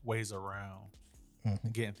ways around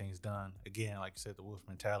getting things done. Again, like you said, the wolf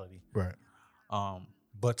mentality. Right.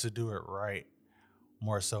 But to do it right,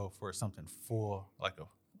 more so for something full, like a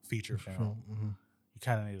feature film, you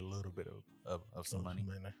kind of need a little bit of some money.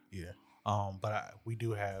 Yeah. But we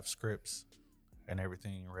do have scripts and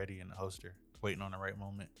everything ready in the holster, waiting on the right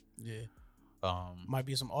moment. Yeah. Might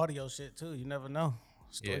be some audio shit too. You never know.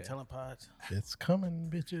 Storytelling pods. It's coming,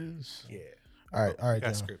 bitches. Yeah. All right, got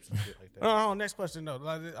John. scripts and shit like that. Oh, next question though.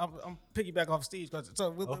 Like, I'm piggyback off Steve's question. So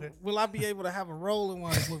will I be able to have a role in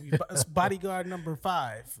one of the movies? Bodyguard number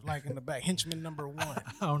 5, like in the back, henchman number 1. I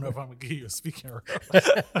don't know if I'm gonna give you a speaking role.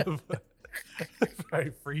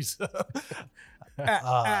 Probably freeze up.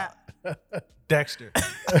 Dexter.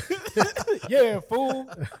 Yeah, fool.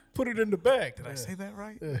 Put it in the bag. Did I say that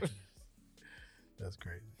right? That's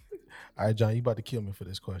crazy. All right, John, you about to kill me for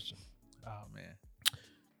this question. Oh man.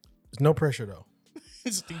 There's no pressure though.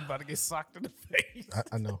 Steve about to get socked in the face.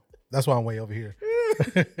 I know. That's why I'm way over here.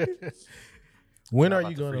 When are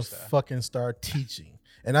you going to fucking start teaching?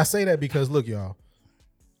 And I say that because look, y'all,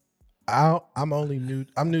 I'm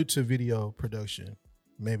new to video production,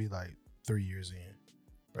 maybe like 3 years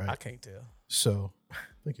in. Right. I can't tell. So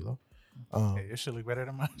thank you, Lo. Hey, your shit look better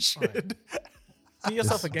than my shit. Give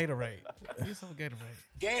yourself a Gatorade. Give yourself a Gatorade.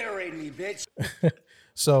 Gatorade me, bitch.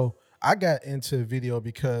 So I got into video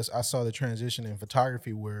because I saw the transition in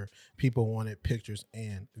photography where people wanted pictures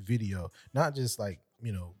and video, not just like,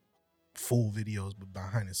 full videos, but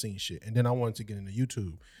behind the scenes shit. And then I wanted to get into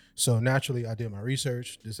YouTube. So naturally I did my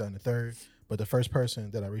research, this, that, and the third. But the first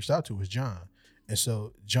person that I reached out to was John. And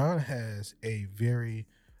so John has a very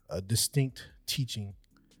distinct teaching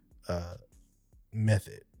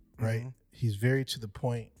method, right? He's very to the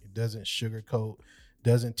point. He doesn't sugarcoat,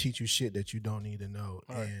 doesn't teach you shit that you don't need to know.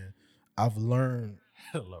 Right. And I've learned.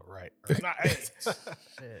 Right.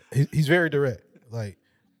 He's very direct. Like,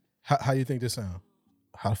 how you think this sound?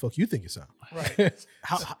 How the fuck you think it sound? Right.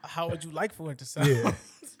 How would you like for it to sound? Yeah.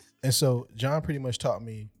 And so John pretty much taught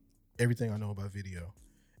me everything I know about video.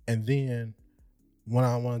 And then when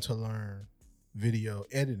I wanted to learn video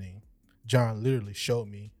editing, John literally showed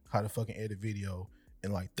me how to fucking edit video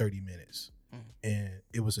in like 30 minutes. And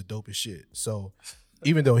it was a dope as shit. So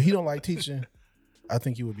even though he don't like teaching, I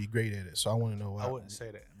think he would be great at it. So I want to know I wouldn't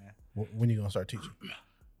say that, man. When you gonna start teaching?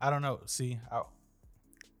 I don't know. See,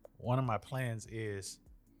 one of my plans is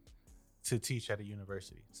to teach at a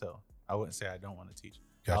university. So I wouldn't say I don't want to teach.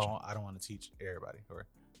 Gotcha. I don't want to teach everybody, or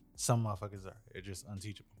some motherfuckers are just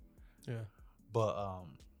unteachable. Yeah. But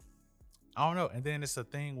I don't know. And then it's a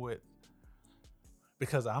thing with,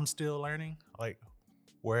 because I'm still learning, like,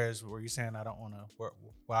 whereas where you're saying I don't want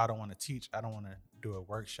to teach, I don't want to do a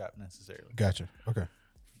workshop necessarily. Gotcha. Okay.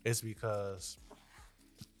 It's because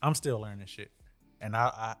I'm still learning shit, and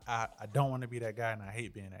I don't want to be that guy, and I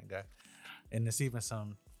hate being that guy. And there's even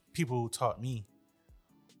some people who taught me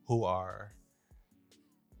who are,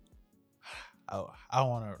 I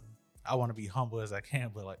want to be humble as I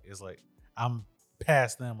can, but like it's like I'm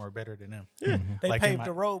past them or better than them. Yeah. They Like paved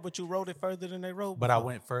the road, but you rode it further than they rode. But I before.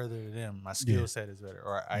 went further than them. My skill set is better.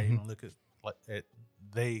 Or I even look at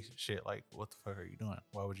they shit like, what the fuck are you doing?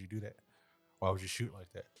 Why would you do that? Why would you shoot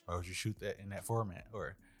like that? Why would you shoot that in that format?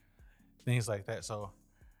 Or things like that. So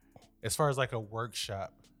as far as like a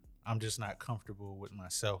workshop, I'm just not comfortable with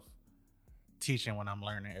myself teaching when I'm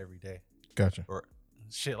learning every day. Gotcha. Or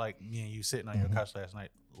shit like me and you sitting on your couch last night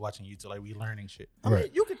watching YouTube, like we learning shit. I mean,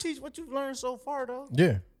 Right. you can teach what you've learned so far, though.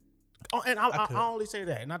 Yeah. Oh, and I could. only say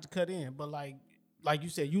that, not to cut in, but like you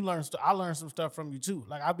said, you learned. I learned some stuff from you too.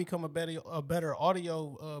 Like I become a better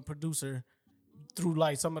audio producer through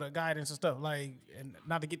like some of the guidance and stuff. Like, and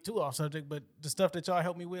not to get too off subject, but the stuff that y'all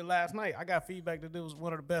helped me with last night, I got feedback that it was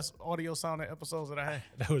one of the best audio sounding episodes that I had.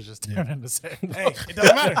 That was just turning to say, Hey, it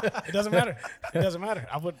doesn't matter. It doesn't matter. It doesn't matter.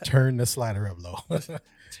 I would. Turn the slider up low.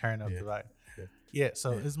 turn up the light. Yeah,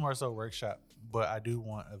 so it's more so workshop, but I do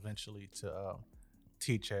want eventually to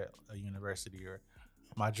teach at a university, or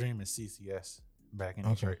my dream is CCS back in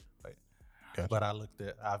Detroit. Like, Gotcha. but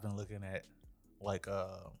I've been looking at like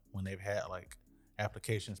when they've had like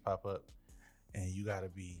applications pop up, and you got to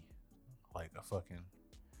be like a fucking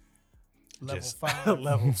Level just 5.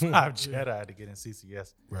 level 5 Jedi to get in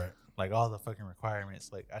CCS. Right. Like all the fucking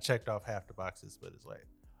requirements. Like I checked off half the boxes, but it's like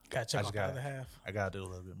Got to check I out just the gotta- other half. I gotta do a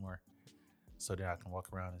little bit more, so then I can walk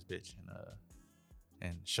around this bitch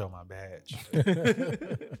and show my badge.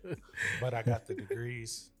 But I got the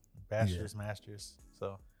degrees, bachelor's, master's,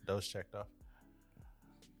 so those checked off.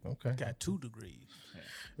 Okay. Got 2 degrees.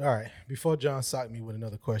 All right. Before John socked me with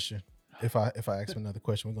another question, if I ask him another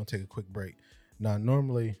question, we're gonna take a quick break. Now,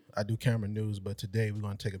 normally I do camera news, but today we're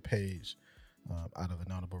gonna take a page out of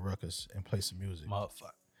Inaudible Ruckus and play some music.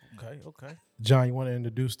 Motherfucker. Okay. John, you want to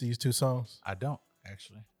introduce these 2 songs? I don't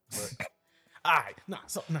actually. But All right. Nah.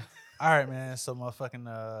 all right, man. So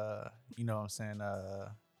motherfucking you know what I'm saying?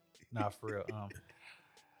 Nah, for real.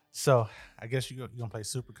 So I guess you're gonna play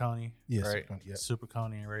Super Coney, Yeah, right? Super Coney, yeah. Super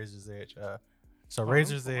Coney and Razor's Edge. So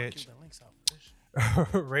Razor's Edge.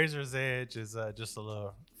 Razor's Edge is just a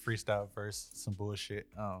little freestyle verse, some bullshit,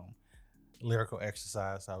 lyrical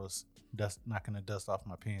exercise. I was knocking the dust off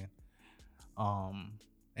my pen,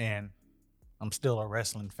 and I'm still a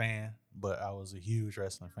wrestling fan, but I was a huge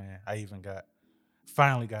wrestling fan. I even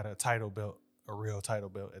finally got a title belt, a real title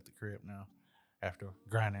belt at the crib now, after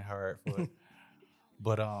grinding hard for it.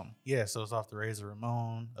 But yeah, so it's off the Razor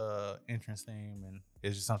Ramon entrance theme, and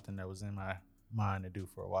it's just something that was in my mind to do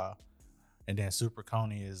for a while. And then Super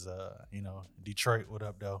Coney is Detroit, what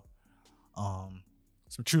up though?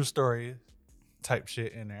 Some true story type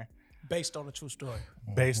shit in there. Based on a true story.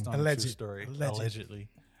 Based on a Alleged. true story. Alleged. Allegedly.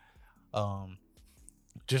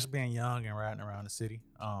 Just being young and riding around the city.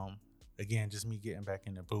 Again, just me getting back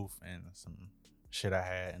in the booth and some shit I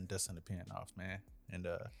had and dusting the pen off, man. And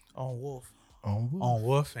On Wolf. on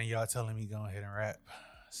Wolf, and y'all telling me go ahead and rap.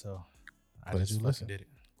 So I Glad just you fucking listened. did it.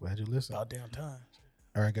 Glad you listened. About damn time.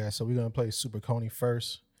 All right, guys. So we're gonna play Super Coney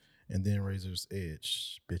first, and then Razor's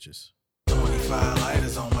Edge, bitches. 25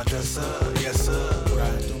 lighters on my dresser, yes sir.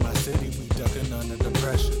 Riding through my city, we ducking under the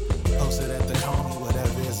pressure. Posted at the Coney,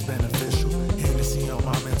 whatever is beneficial. Hennessy on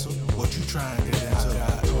my mental, what you trying to get into? I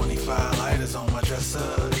got 25 lighters on my dresser,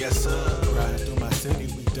 yes sir. Riding through my city,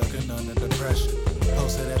 we ducking under the pressure.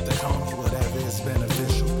 Posted at the Coney, whatever is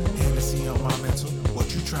beneficial. Hennessy on my mental,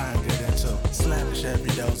 what you trying to get into? Slavish every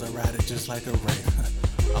dose, I ride it just like a rain.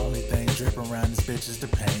 Only thing dripping around this bitch is the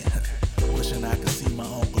paint. Wishing I could see my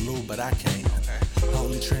Uncle Lou, but I can't.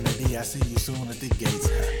 Holy Trinity, I see you soon at the gates.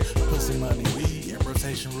 Pussy, money, weed, in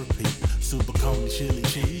rotation, repeat. Super Coney, chili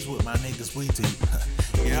cheese with my niggas, we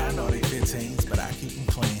deep. Yeah, I know they 15s, but I keep them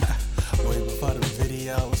clean. Way before the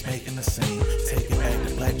videos, making the scene. Taking back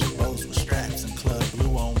the black boats with straps and Club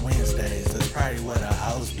Blue on Wednesdays. That's probably where the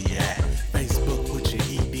hoes be at. Facebook with your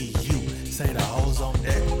EDU. Say the hoes on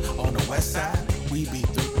deck. On the west side, we be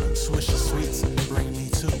through. Swisher Sweets, bring me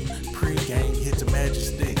two. Pre-game, hit the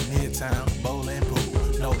Majestic, Midtown, bowling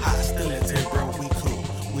pool. No hostility, bro, we cool.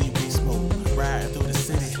 We be smooth. Ride through the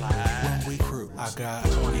city when we cruise. I got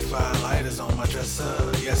 25 lights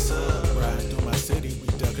dresser, yes sir. Riding through my city, we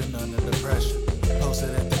ducking under the pressure. Posted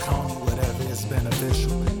at the corner, whatever is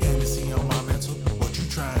beneficial. Hennessy on my mental, what you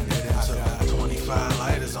trying to get into? I got 25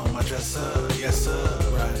 lighters on my dresser, yes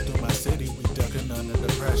sir. Riding through my city, we ducking under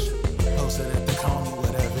the pressure. Posted at the corner,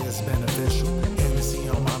 whatever is beneficial. Hennessy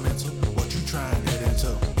on my mental, what you trying to get into?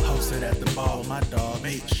 Posted at the bar with my dog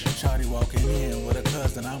H. Shawty walking in with a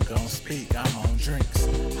cousin, I'm gon' speak. I'm on drinks.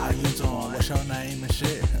 How you doing? What's your name and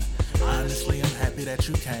shit? Honestly, I'm happy that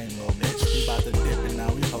you came, little bitch. We bout to dip and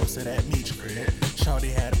now we posted at Meech crib.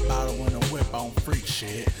 Shawty had a bottle and a whip on freak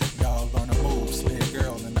shit. Dog on the move, slid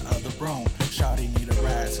girl in the other room. Shawty need a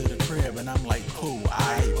ride to the crib and I'm like, cool,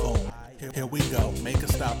 aight, boom. Here we go, make a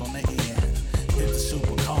stop on the end. Hit the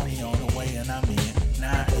Super Coney on the way and I'm in.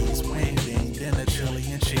 9 East, wing ding, dinner, chili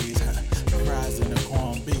and cheese. Fries and the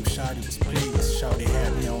corned beef, Shawty was pleased. Shawty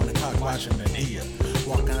had me on the cock watching the Nia.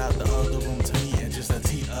 Walking out the other room to me and just a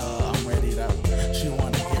tea, I'm ready to. She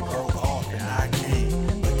wanna get broke off and I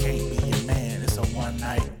can't, but can't be your man, it's a one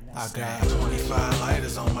night. I got 25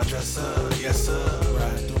 lighters on my dresser, yes sir.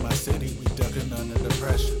 Riding through my city, we ducking under the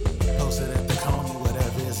pressure. Posted at the corner,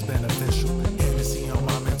 whatever is beneficial. Hennessy on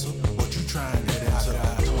my mental, what you trying to get into?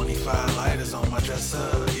 I got 25 lighters on my dresser,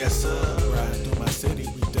 yes sir. Riding through my city,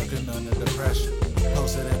 we ducking under the pressure.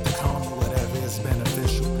 Posted at the corner, whatever is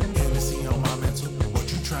beneficial. Hennessy on my mental,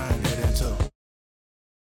 what you trying to get into?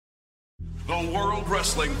 The World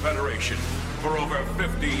Wrestling Federation, for over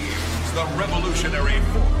 50 years, the revolutionary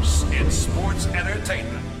force in sports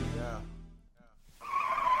entertainment.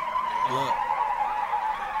 Look.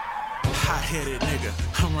 Hot-headed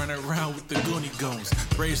nigga, I'm running around with the Goonie Goons.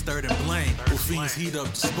 Braves third and blame, with fiends heat up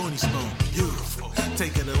the spoony spoon. Beautiful,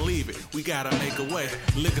 take it or leave it, we gotta make a way.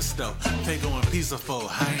 Liquor store, Fago and pizza foe,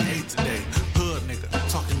 I ain't ate today. Hood nigga,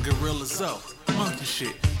 talking gorillas up. Monkey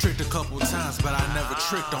shit, tricked a couple times, but I never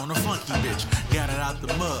tricked on a funky bitch. Got it out the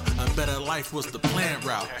mud, a better life was the planned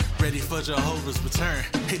route. Ready for Jehovah's return,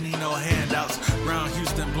 ain't need no handouts. Round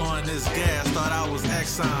Houston blowing this gas, thought I was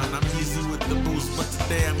Exxon. I'm easy with the boost, but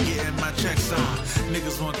today I'm getting my checks on.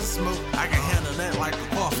 Niggas want to smoke, I can handle that like a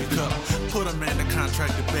coffee cup. Put them in the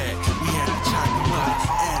contractor bag, we had to chop him up.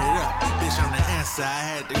 Add it up, bitch on the answer, I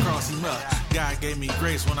had to cross him up. God gave me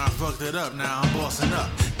grace when I fucked it up, now I'm bossing up.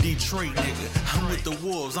 Detroit nigga, I'm with the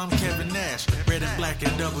Wolves, I'm Kevin Nash. Red and black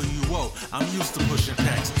and WO, I'm used to pushing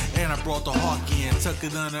packs. And I brought the Hawkey and tucked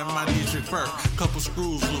it under my Dietrich fur. Couple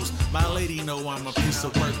screws loose, my lady know I'm a piece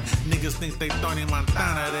of work. Niggas think they Tony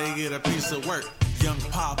Montana, they get a piece of work. Young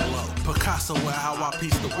Pablo, Picasso with how I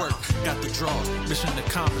piece the work. Got the draws, mission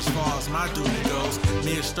accomplished far as my duty goes.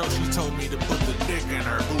 Mia Stroh, she told me to put the dick in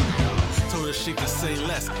her booty. Told her she could say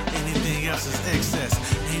less, anything else is excess.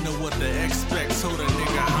 Ain't know what to expect, told her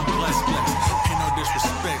nigga I'm blessed. Ain't no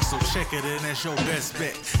disrespect, so check it and that's your best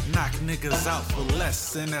bet. Knock niggas out for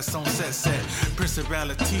less, and that's on set.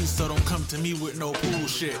 Principalities, so don't come to me with no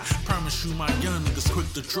bullshit. Promise you my young niggas quick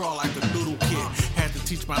to draw like a doodle kid. Had to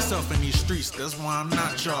teach myself in these streets, that's why I'm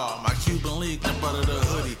not y'all. My Cuban league, the butt of the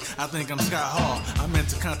hoodie. I think I'm Scott Hall. I'm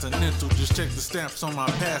intercontinental, just check the stamps on my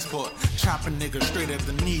passport. Chopping niggas straight at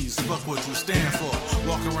the knees, fuck what you stand for.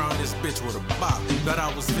 Walk around this bitch with a bop. Bet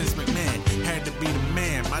I was Vince McMahon, had to be the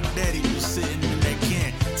man. My daddy was sitting in that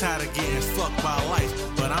can, tired of getting fucked by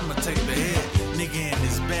life. But I'ma take the head, nigga in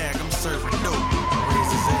his bag, I'm serving dope.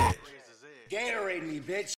 Raise his head. Gatorade me,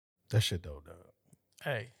 bitch. That shit dope, dog.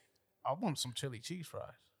 Hey, I want some chili cheese fries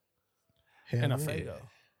Hell and a yeah. Fago.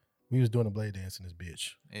 We was doing a blade dance in this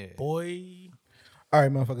bitch. Yeah. Boy, All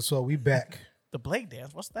right, motherfucker. So we back. the Blake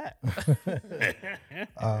dance, what's that?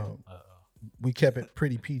 We kept it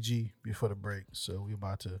pretty PG before the break, so we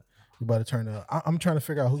about to turn the. I'm trying to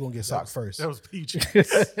figure out who's gonna get socked first. That was PG.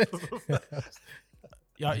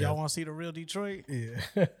 Y'all want to see the real Detroit?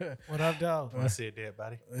 Yeah. What up, dog? I said that,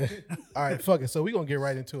 buddy. All right, fuck it. So we gonna get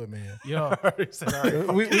right into it, man. Yo,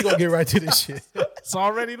 we gonna get right to this shit. it's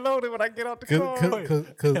already loaded when I get out the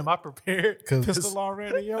car. Am I prepared? Pistol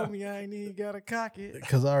already on me. I ain't even got to cock it.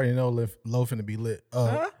 Because I already know Lo finna be lit.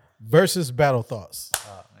 Versus battle thoughts.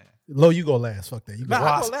 Oh, man. Lo, you go last. Fuck that. You go Nah,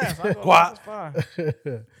 I last. go last. I go last. It's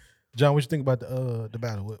fine. John, what you think about the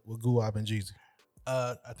battle with Guwap and Jeezy?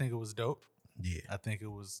 I think it was dope. Yeah. I think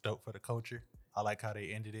it was dope for the culture. I like how they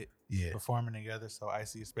ended it. Yeah. Performing together. So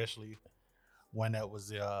Icy, especially when that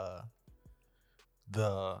was all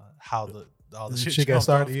the shit got jumped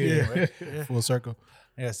started. off. Yeah. Right? Yeah. Full circle.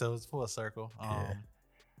 Yeah, so it was full circle. Yeah.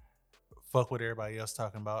 Fuck what everybody else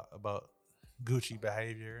talking about Gucci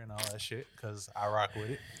behavior and all that shit, because I rock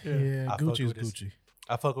with it. Yeah. I fuck Gucci is with his- Gucci.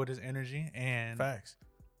 I fuck with his energy and Facts.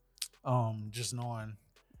 just knowing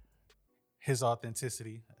his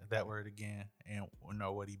authenticity. that word again, and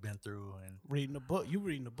know what he been through, and Reading the book. You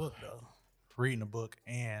reading the book though. reading the book,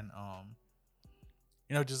 and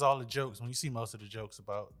just all the jokes. When you see most of the jokes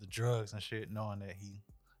about the drugs and shit, knowing that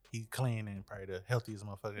he clean and probably the healthiest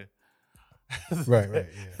motherfucker Right,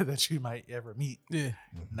 yeah. that you might ever meet. Yeah.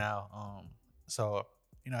 Now, so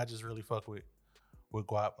I just really fuck with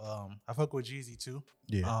Guap. I fuck with Jeezy too.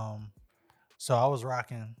 Yeah. So I was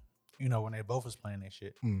rocking, when they both was playing that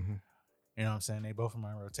shit. Mm-hmm. You know what I'm saying? They both in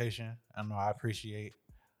my rotation. I know I appreciate,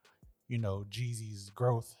 Jeezy's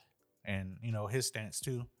growth and, his stance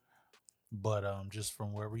too. But just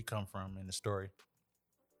from where we come from in the story,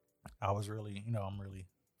 I was really, I'm really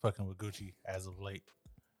fucking with Gucci as of late.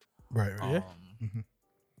 Right. Yeah.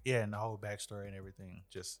 Yeah, and the whole backstory and everything,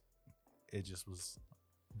 it just was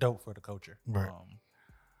dope for the culture. Right.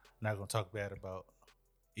 Not gonna talk bad about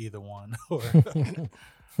either one or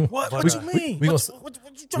What But, you mean? we What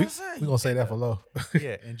gonna- you trying to say? We're gonna say that for low.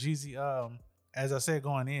 yeah, and Jeezy, as I said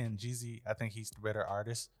going in, Jeezy, I think he's the better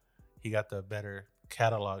artist. He got the better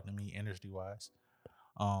catalog to me industry wise.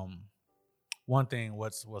 One thing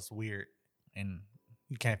what's weird, and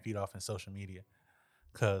you can't feed off in social media,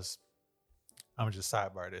 cause I'm gonna just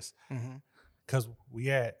sidebar this. Mm-hmm. Cause we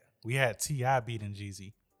had T.I. beating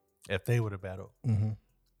Jeezy if they would have battled. Mm-hmm.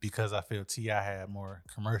 Because I feel T.I. had more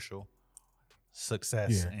commercial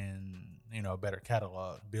success Yeah. and a better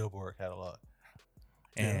catalog, Billboard catalog.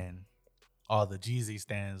 Yeah. And all the Jeezy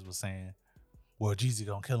stands was saying, well, Jeezy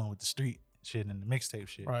gonna kill him with the street shit and the mixtape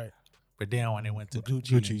shit. Right. But then when they went to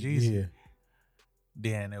Gucci and Jeezy, yeah.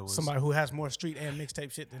 then it was Somebody who has more street and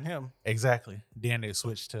mixtape shit than him. exactly. Then they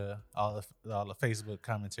switched to all the Facebook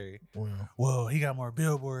commentary. Well, He got more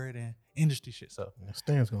Billboard and industry shit. So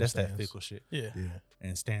Stan's gonna that's Stans. that fickle shit. Yeah. Yeah.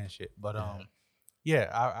 And stand shit. But Yeah.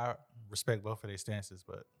 I respect both of their stances,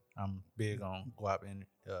 but I'm big on Guap and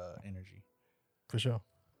energy. For sure.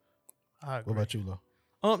 I What about you,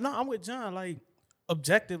 Lo? No, I'm with John. Like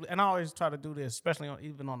objectively, and I always try to do this, especially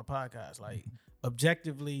even on the podcast. Like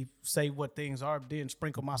objectively say what things are, then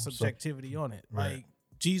sprinkle my subjectivity on it. Right. Like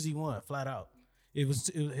Jeezy won flat out.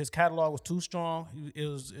 His catalog was too strong. It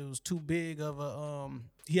was too big of a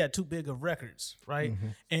he had too big of records, right?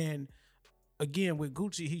 And again with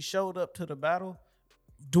Gucci, he showed up to the battle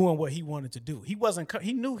doing what he wanted to do. He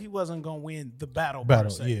knew he wasn't gonna win the battle per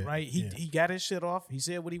se, yeah, right? yeah. He got his shit off. He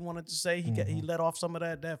said what he wanted to say. He let off some of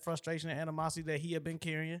that frustration and animosity that he had been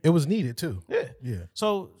carrying. It was needed too. Yeah. Yeah.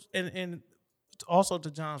 So and also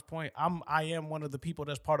to John's point, I am one of the people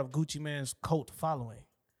that's part of Gucci Mane's cult following.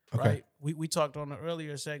 Okay. Right? We talked on the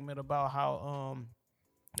earlier segment about how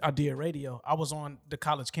I did radio. I was on the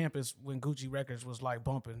college campus when Gucci Records was like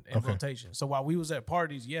bumping in rotation. So while we was at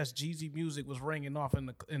parties, yes, Jeezy music was ringing off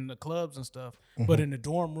in the clubs and stuff. But in the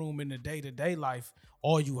dorm room, in the day-to-day life,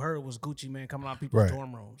 all you heard was Gucci Mane coming out of people's Right.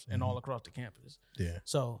 dorm rooms and all across the campus. Yeah.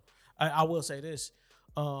 So I will say this.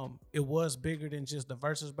 It was bigger than just the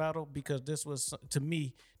versus battle because this was, to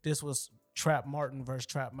me, this was Trap Martin versus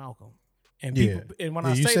Trap Malcolm. And people, and when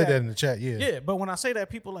I you say said that in the chat. Yeah. yeah, but when I say that,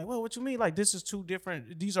 people are like, well, what you mean? Like, this is two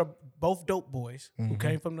different. These are both dope boys who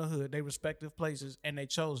came from the hood, they respective places, and they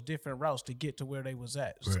chose different routes to get to where they was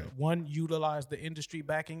at. So Right. one utilized the industry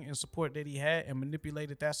backing and support that he had and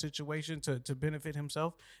manipulated that situation to benefit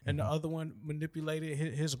himself, and the other one manipulated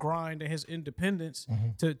his grind and his independence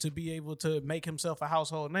to be able to make himself a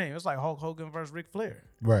household name. It's like Hulk Hogan versus Ric Flair.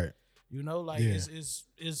 Right. You know, like Yeah.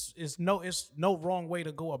 it's no wrong way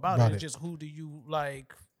to go about About it. it. It's just who do you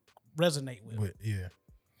like resonate with?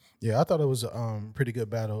 Yeah, I thought it was a pretty good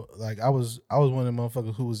battle. Like I was one of the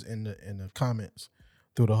motherfuckers who was in the comments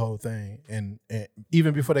through the whole thing, and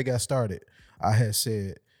even before they got started, I had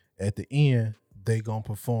said at the end they gonna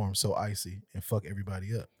perform so icy and fuck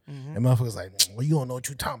everybody up. And motherfuckers like, well, you don't know what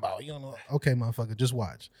you talking about. You don't know. Okay, motherfucker, just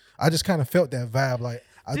watch. I just kind of felt that vibe. Like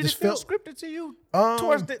I Did just it feel felt scripted to you?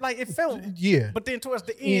 Towards the, like it felt, yeah. but then towards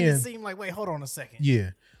the end, it End. seemed like, wait, hold on a second. Yeah.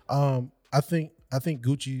 I think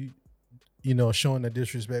Gucci, showing that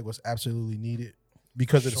disrespect was absolutely needed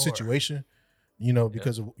because of the Sure. situation.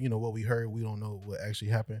 Because of what we heard, we don't know what actually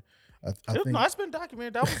happened. I think No, it's been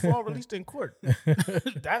documented. That was all released in court.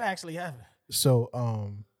 That actually happened. so.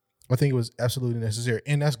 I think it was absolutely necessary,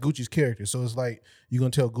 and that's Gucci's character. So it's like you're gonna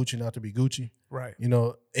tell Gucci not to be Gucci, Right.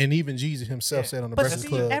 And even Jeezy himself said on the But Breakfast see,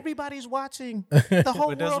 Club, everybody's watching. The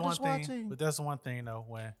whole But that's world one is thing. watching. But that's one thing though.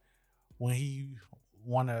 When he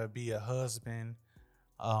wanna be a husband,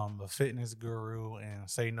 a fitness guru, and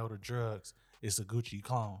say no to drugs, it's a Gucci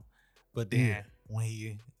clone. But then when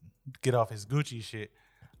he get off his Gucci shit,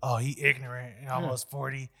 oh, he ignorant and almost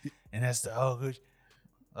 40, and that's the old Gucci.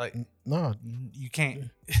 Like no, you can't.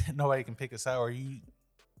 Nobody can pick a side, or you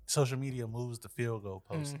social media moves the field goal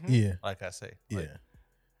post. Yeah, Like I say, yeah, like,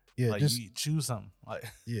 yeah. like Just you choose something. Like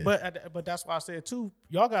yeah, But that's why I said too.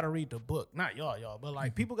 Y'all got to read the book, not y'all, but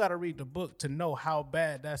like people got to read the book to know how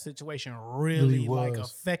bad that situation really like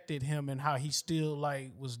was. affected him and how he still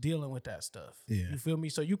like was dealing with that stuff. Yeah. You feel me?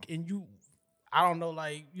 So I don't know,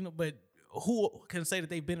 like but who can say that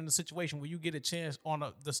they've been in a situation where you get a chance on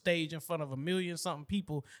the stage in front of 1 million something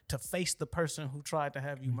people to face the person who tried to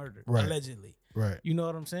have you murdered Right. allegedly? right. You know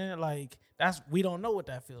what I'm saying? Like we don't know what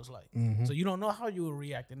that feels like. So you don't know how you would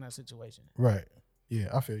react in that situation. Right. Yeah,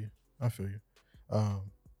 I feel you.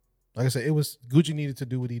 Like I said, it was Gucci needed to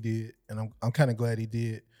do what he did, and I'm kind of glad he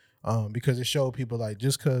did, because it showed people like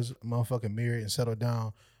just because motherfucking married and settled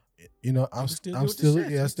down, you know, I'm still I'm with the still shits.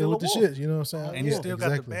 yeah, He's still still with a the wolf. shits. You know what I'm saying? and yeah, you still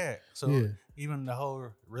got the bag. So Yeah. even the whole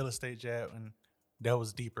real estate jab, and that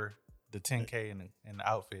was deeper. The 10K and the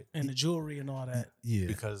outfit, And the jewelry and all that. Yeah,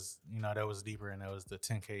 because that was deeper, and that was the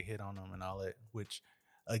 10K hit on them and all that. Which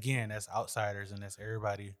again, that's outsiders, and that's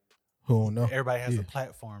everybody. who don't know? Everybody has Yeah. a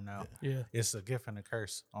platform now. Yeah. It's a gift and a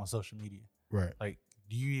curse on social media. Right. Like,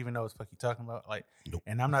 do you even know what the fuck you talking about? Like, Nope.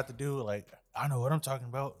 and I'm not the dude. Like, I know what I'm talking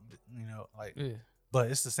about. Like, Yeah. but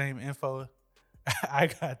it's the same info I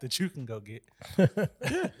got that you can go get.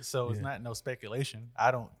 So it's not no speculation. I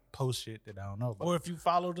don't post shit that I don't know about. Or if you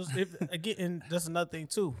follow this, again, and that's another thing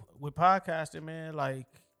too with podcasting, man. Like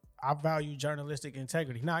I value journalistic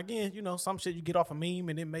integrity. Now, again, some shit you get off a meme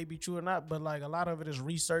and it may be true or not, but like a lot of it is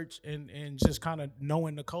research and just kind of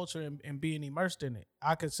knowing the culture and being immersed in it.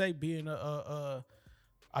 I could say being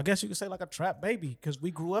I guess you could say like a trap baby, because we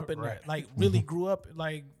grew up in that, like really grew up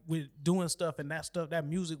like with doing stuff, and that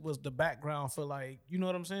music was the background for like, you know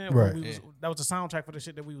what I'm saying? Right. That was the soundtrack for the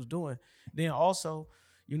shit that we was doing. Then also,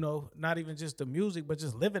 not even just the music, but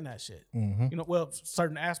just living that shit.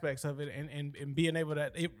 Certain aspects of it and being able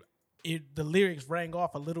to the lyrics rang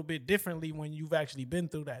off a little bit differently when you've actually been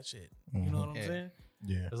through that shit. You know what I'm saying?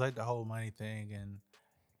 Yeah. It's like the whole money thing, and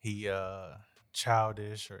he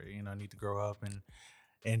childish, or need to grow up,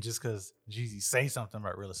 and just because Jeezy say something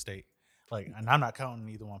about real estate, like, and I'm not counting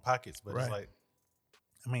either one pockets, but it's like,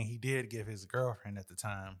 I mean, he did give his girlfriend at the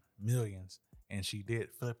time millions, and she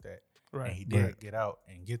did flip that, Right. and he did get out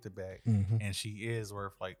and get the bag, and she is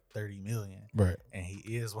worth like 30 million, Right. and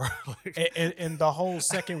he is worth like And the whole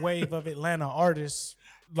second wave of Atlanta artists,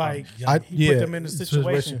 like he yeah, put them in a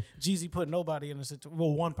situation. situation. Jeezy put nobody in a situation.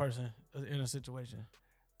 Well, one person in a situation.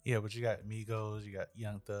 yeah, but you got Migos, you got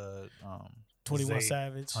Young Thug, 21 Zay,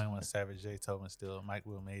 Savage, 21 Savage, Jay Tobin still, Mike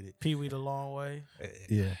Will made it. Pee Wee the Long Way.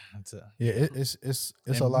 Yeah. It's a, Yeah. It's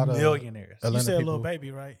and a lot of millionaires. Atlanta You said people. Lil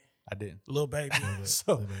Baby, right? I didn't. Lil Baby.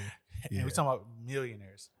 So, Lil Baby. and Yeah. we talking about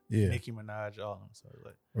millionaires. Yeah. Nicki Minaj, all of them. So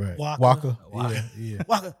like, Right. Waka. Yeah. Yeah.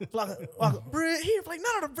 Waka. Brick. He like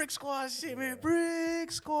none of the Brick Squad shit, man.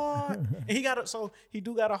 Brick Squad. And he got he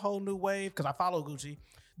got a whole new wave, because I follow Gucci.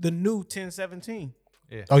 The new 1017.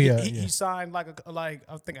 yeah. Oh yeah. He signed like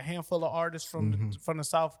I think a handful of artists from the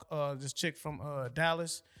South. This chick from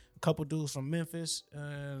Dallas, a couple dudes from Memphis,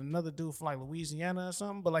 another dude from like Louisiana or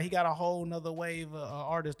something. But like he got a whole nother wave of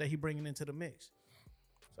artists that he bringing into the mix.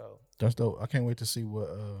 So That's dope. I can't wait to see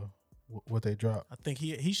what they drop. I think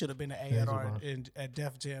he should have been an A&R at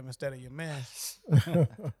Def Jam instead of your man.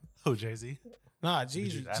 Who, Jay-Z? Nah,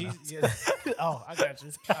 Jeezy. Yeah. Oh, I got you.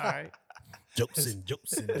 All right. Jokes and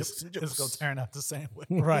jokes and jokes and It's going to turn out the same way.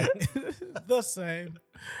 Right. The same.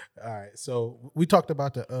 All right. So we talked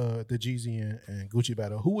about the Jeezy and Gucci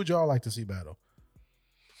battle. Who would y'all like to see battle?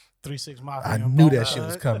 3-6 Mafia. I and knew Bone that shit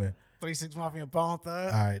was Thug. coming. 3-6 Mafia and Bone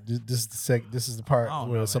Thug. All right. This is the part I don't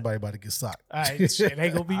where know, man. somebody about to get socked. All right, shit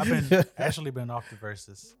ain't gonna be I've actually been off the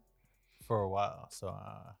verses for a while. So,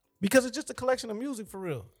 because it's just a collection of music for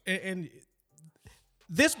real. And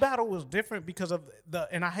this battle was different because of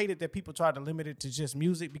and I hated that people tried to limit it to just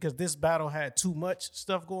music, because this battle had too much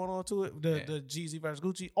stuff going on to it. The Jeezy versus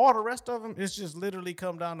Gucci. All the rest of them, it's just literally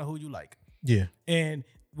come down to who you like. Yeah. And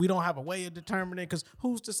we don't have a way of determining, because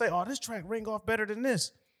who's to say, oh, this track ring off better than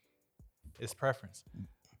this? it's preference.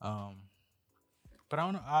 But I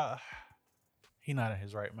don't know. He not in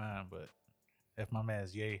his right mind, but if my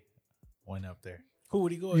man's Ye went up there, Who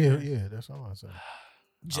would he go Yeah. against? Yeah. That's all I'm saying.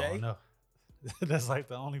 I Jay? don't know. That's like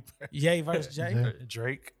the only person. Ye versus Jay? Jay.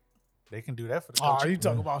 Drake. They can do that for the Oh, culture. you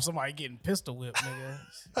talking about somebody getting pistol whipped, nigga.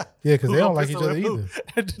 Yeah, because Who they don't gonna like each pistol other whip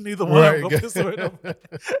either. who? Neither one of them Right. go pistol whip them.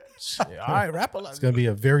 Shit, all right, rap a lot. It's gonna be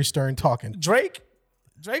a very stern talking. Drake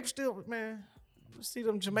still, man. You see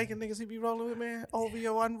them Jamaican niggas he be rolling with, man?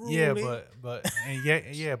 OVO unruly.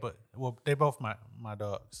 Yeah, but well, they both my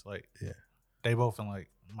dogs. Like, Yeah. they both in like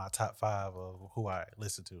my top 5 of who I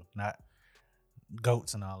listen to, not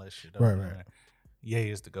goats and all that shit. Right. Ye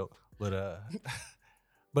is the GOAT.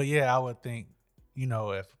 But yeah, I would think,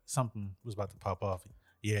 if something was about to pop off,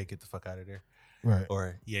 yeah, get the fuck out of there. Right.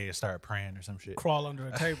 Or yeah, start praying or some shit. Crawl under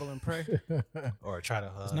a table and pray. Or try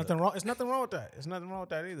to There's nothing wrong. It's nothing wrong with that. It's nothing wrong with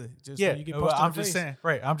that either. Just yeah, when you get well, punched in I'm the just face. saying,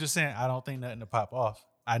 right. I'm just saying I don't think nothing to pop off.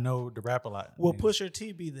 I know the rap a lot. Will niggas. Pusha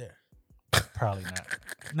T be there? Probably not.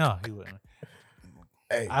 No, he wouldn't.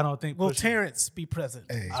 Hey. I don't think Will Pusha- Terrence be present?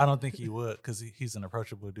 Hey. I don't think he would because he's an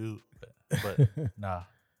approachable dude. But nah,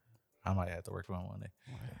 I might have to work with him one day.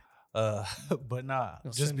 But nah,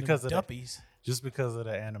 They'll just send them because of duppies. just because of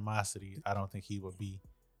the animosity, I don't think he would be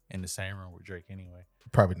in the same room with Drake anyway.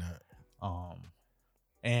 Probably not.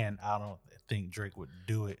 And I don't think Drake would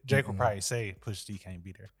do it. Drake would probably say Push T can't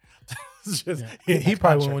be there. It's just He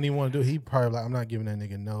probably when he want to do it, he probably like, I'm not giving that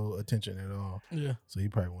nigga no attention at all. Yeah. So he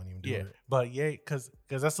probably wouldn't even do it. But yeah, because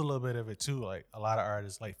that's a little bit of it too. Like a lot of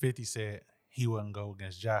artists, like 50 said he wouldn't go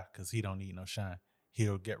against Ja because he don't need no shine.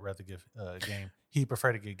 He'll rather give Game. He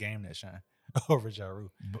prefer to give Game that shine over Ja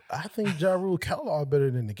Rule. But I think Ja Rule catalog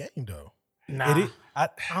better than the Game though. Nah, It is, I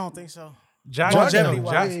don't think so. Ja Longevity got-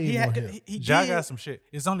 wise, way he more had hit. he Ja did. got some shit.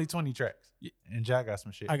 It's only 20 tracks, and Ja got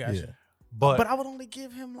some shit. I got Yeah. you. but I would only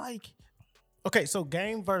give him like, okay, so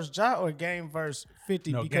Game versus Ja or Game versus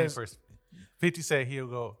 50 no, Game because first. 50 said he'll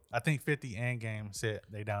go. I think 50 and Game said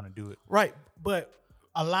they down to do it. right, but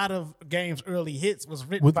a lot of Game's early hits was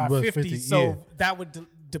written Was by 50, 50, so yeah. that would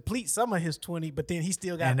deplete some of his 20, but then he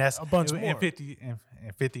still got And that's a bunch and more. 50 and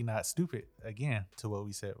 50 not stupid again to what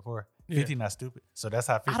we said before. Yeah. 50 not stupid. So that's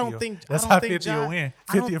how 50 don't think- that's I how don't think 50 Ja- will win.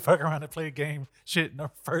 I don't- 50 will fuck around and play a game shit in the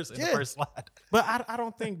first slide. But I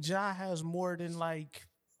don't think Ja has more than like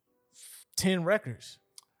 10 records.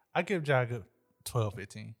 I give Ja a good 12,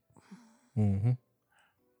 15. Mm-hmm.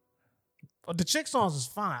 The Chick songs is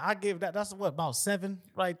fine. I give that. That's what, about 7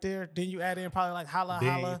 right there. Then you add in probably like Holla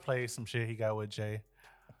Then he Holla. plays some shit he got with Jay.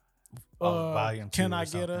 Uh, Can or I Get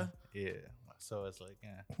something. Her? Yeah. So it's like,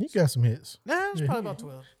 yeah. He got some hits. Nah, it's Yeah, probably he- about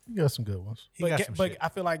 12. He got some good ones. He got But, some but shit. I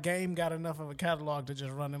feel like Game got enough of a catalog to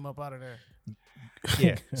just run him up out of there.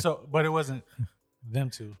 Yeah. So, but it wasn't them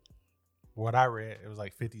two. What I read, it was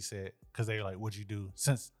like 50 said, because they were like, what'd you do?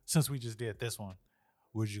 Since we just did this one,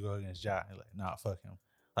 would you go against Ja? He's like, nah, fuck him.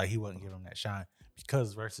 Like, he wouldn't give him that shine.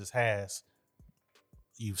 Because versus has,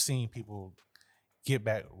 you've seen people get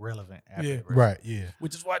back relevant after Yeah. the verse. Right, yeah.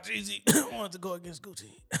 Which is why Jeezy wanted to go against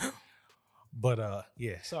Gucci. But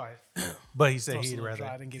yeah. Sorry. But he said Toast a he'd little rather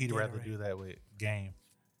dry, didn't get he'd rather Gatorade. do that with Game.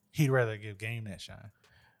 He'd rather give Game that shine.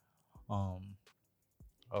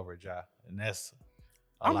 Over Ja. And that's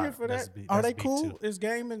a I'm lot. here for That's that. big- Are that's they big cool? too. Is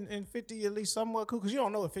Game and 50 at least somewhat cool? Because you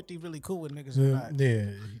don't know if 50 really cool with niggas or Yeah, not.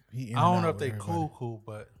 he in I and don't know out if they with cool,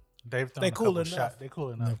 but they've done They a cool couple enough. shots. They cool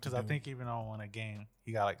enough Enough to because I do. think even on one Game,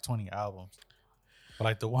 he got like 20 albums. But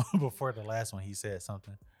like the one before the last one, he said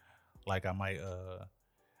something like, "I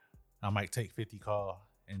might take 50 call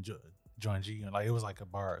and join G." And like it was like a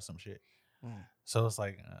bar or some shit. So it's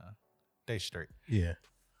like they straight. Yeah.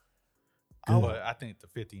 But I think the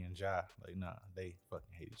 50 and Ja, like nah, they fucking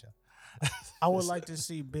hate each other. I would like to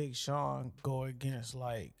see Big Sean go against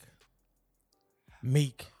like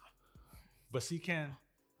Meek. But see, can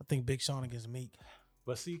I think Big Sean against Meek.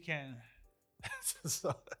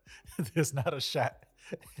 so, there's not a shot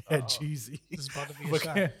at Jeezy. This is about to be a But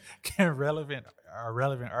shot. can relevant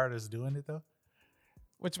artists doing it though?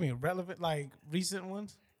 What you mean, relevant, like recent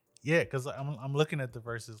ones? Yeah, because I'm looking at the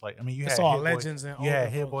verses. Like, I mean, you It's had all Hit Boy- legends and you had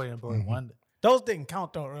older Hit folks. Boy and Boy Mhm. Wonder. Those didn't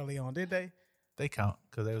count though early on, did they? They count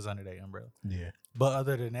because they was under their umbrella. Yeah. But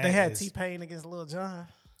other than that, They had it's- T-Pain against Lil Jon.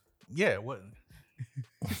 Yeah, what?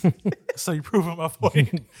 So you prove my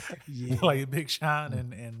point. Yeah. Like Big Sean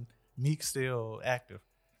and Meek still active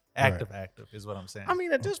is what I'm saying. I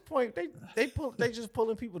mean, at this point, they just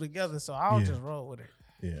pulling people together, so I'll Yeah. just roll with it.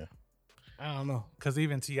 Yeah. I don't know. Because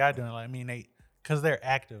even T.I. doing it, like, I mean, because they're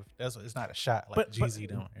active. It's not a shot like But- Jeezy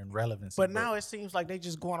doing in relevancy. But now it seems like they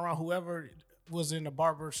just going around. Whoever was in the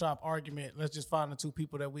barbershop argument, let's just find the two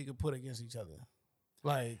people that we could put against each other.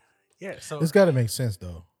 Like, yeah, so It's got to make sense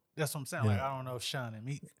though. that's what I'm saying. Like, Yeah. I don't know if Sean and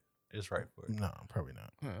Meek is right for it. No, probably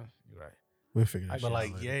not. you're right. We'll figure that shit But out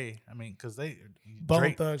like, later. yay, I mean, because they Bone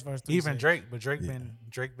Drake, Thugs versus 3 even Six. Drake, but Drake Yeah.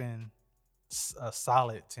 been a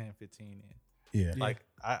solid 10, 15 in. Yeah. Like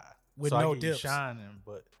I With so no I give you dips. Sean and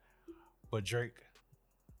but Drake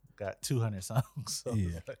got 200 songs. So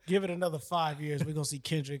Yeah. it's like, Give it another 5 years, we're gonna see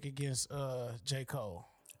Kendrick against J. Cole.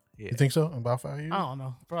 yeah. You think so? In about 5 years? I don't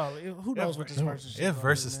know. Probably. Who knows what this versus? If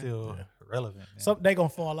verse is still relevant, man. So they gonna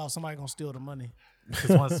fall out. Somebody gonna steal the money.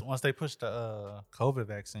 Because once they push the COVID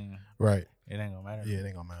vaccine, Right. it ain't gonna matter. Yeah, it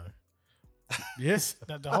ain't gonna matter. Yes.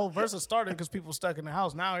 The whole versus started because people stuck in the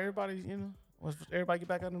house. Now everybody, Once everybody get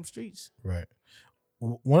back out in them streets. Right.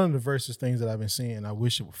 One of the versus things that I've been seeing, and I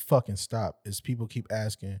wish it would fucking stop, is people keep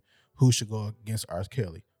asking who should go against R.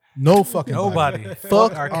 Kelly. No fucking Nobody. body.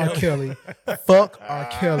 Fuck R. Kelly. Fuck R.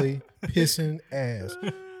 Kelly. Pissing ass.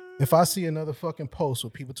 If I see another fucking post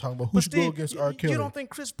with people talking about who should go against R. Kelly, You don't think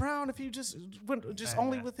Chris Brown, if you just went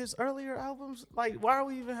only with his earlier albums, like why are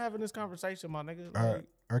we even having this conversation, my nigga? Like,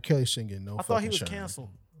 R. Kelly shouldn't get no I fucking thought he was shine canceled.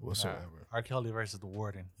 whatsoever. R. Kelly versus the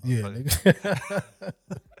Warden. Yeah, Motherfucker. nigga.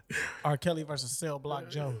 R. Kelly versus Cell Block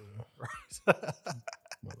Joe.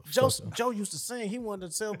 Motherfucker. Joe used to sing. He won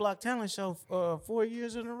the Cell Block Talent Show 4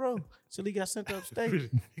 years in a row till he got sent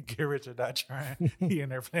upstate. Get rich or die trying. He in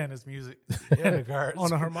there playing his music. Yeah, the guards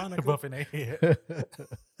On a harmonica. bumping their head.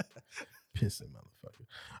 Pissing motherfucker.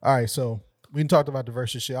 All right, so we talked about the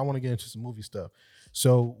versus shit. I want to get into some movie stuff.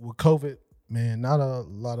 So with COVID, man, not a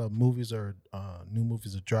lot of movies or new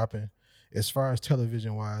movies are dropping. As far as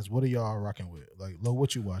television wise, what are y'all rocking with? Like, Lo,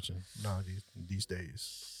 what you watching now these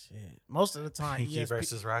days? Shit. Most of the time, Pinky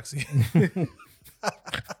versus Roxy.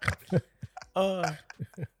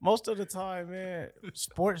 most of the time, man,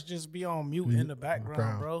 sports just be on mute in the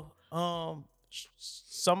background, bro.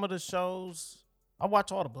 Some of the shows, I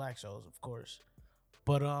watch all the black shows, of course,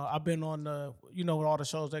 but I've been on the, all the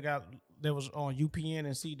shows that was on UPN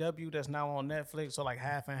and CW that's now on Netflix. So like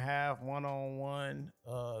Half and Half, One-on-One,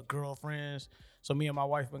 Girlfriends. So me and my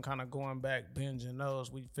wife been kind of going back binging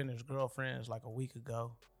those. We finished Girlfriends like a week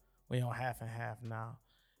ago. We on Half and Half now,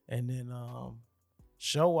 and then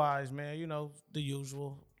show wise, man, the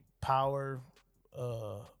usual Power,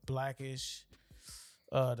 Blackish,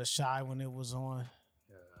 The Shy when it was on.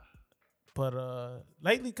 But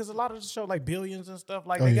lately, because a lot of the show like Billions and stuff,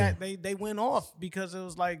 like they went off because it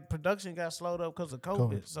was like production got slowed up because of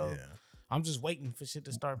COVID. So yeah. I'm just waiting for shit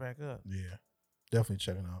to start back up. Yeah, definitely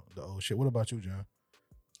checking out the old shit. What about you, John?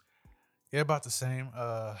 Yeah, about the same.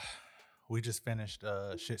 We just finished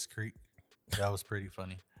Schitt's Creek. That was pretty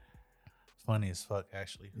funny. Funny as fuck,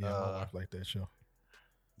 actually. Yeah, my wife liked that show.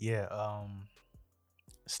 Yeah,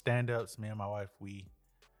 stand-ups. Me and my wife, we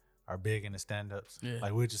are big into stand-ups. Yeah.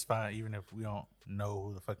 Like we just find, even if we don't know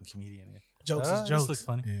who the fucking comedian is, jokes is jokes. This looks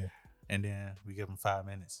funny. Yeah, and then we give them 5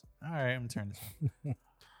 minutes. All right, I'm gonna turn this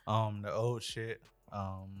on. The old shit.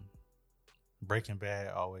 Breaking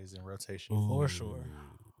Bad always in rotation. Ooh. For sure.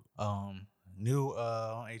 New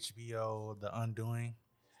on HBO, The Undoing.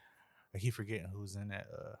 I keep forgetting who's in that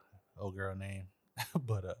old girl name,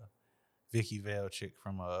 but Vicky Vale chick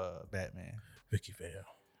from Batman. Vicky Vale,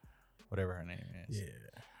 whatever her name is.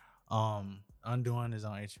 Yeah. Undoing is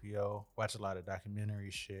on HBO. Watch a lot of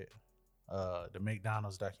documentary shit. The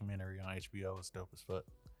McDonald's documentary on HBO is dope as fuck.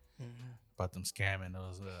 Mm-hmm. About them scamming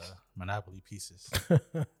those Monopoly pieces.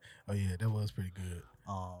 Oh yeah, that was pretty good.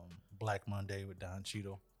 Black Monday with Don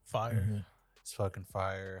Cheadle. Fire. Mm-hmm. It's fucking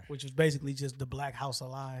fire. Which was basically just the Black House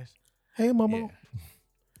of Lies. Hey, mama.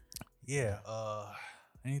 Yeah.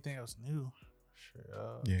 Anything else new?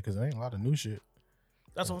 Sure. Yeah, because there ain't a lot of new shit.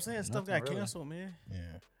 That's what I'm saying. Stuff got really canceled, man.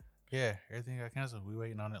 Yeah. Yeah, everything got canceled. We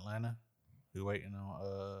waiting on Atlanta. We waiting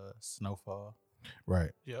on Snowfall.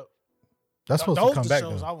 Right. Yep. That's supposed to come back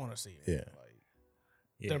shows though. I want to see.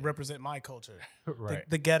 Yeah. That represent my culture. Right.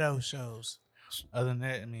 The ghetto shows. Other than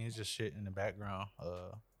that, I mean, it's just shit in the background.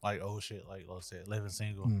 Like old shit, like Lo said, Living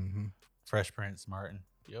Single, Mm-hmm. Fresh Prince, Martin.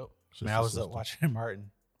 Yep. Man, I was up watching Martin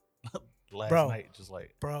last night, just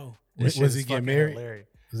like, bro. Was shit he is getting fucking married? hilarious.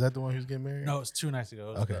 Is that the one who's getting married? No, it's 2 nights ago.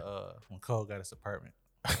 It was Okay. when Cole got his apartment.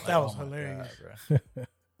 That was oh my hilarious. God, bro.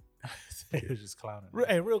 He was just clowning.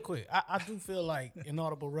 Hey, real quick, I do feel like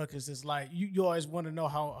Inaudible Ruckus is like you always want to know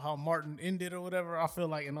how Martin ended or whatever. I feel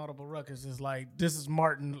like Inaudible Ruckus is like this is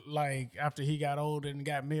Martin like after he got older and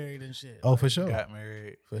got married and shit. Oh, for sure. Got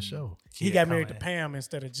married. For sure. He got married to Pam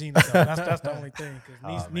instead of Gina. Though. That's the only thing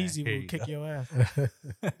because Neezy will kick your ass.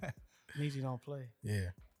 Neezy don't play.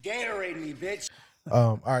 Yeah. Gatorade me, bitch.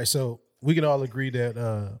 All right, so we can all agree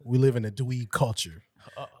that we live in a dweeb culture.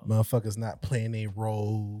 Motherfuckers not playing a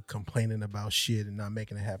role, complaining about shit and not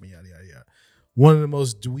making it happen, yada, yada, yada. One of the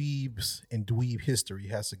most dweebs in dweeb history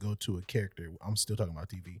has to go to a character, I'm still talking about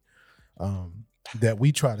TV, that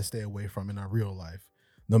we try to stay away from in our real life.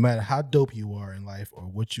 No matter how dope you are in life or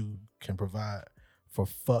what you can provide, for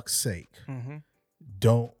fuck's sake,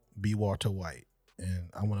 don't be Walter White. And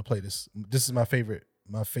I want to play this. This is my favorite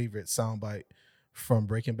soundbite from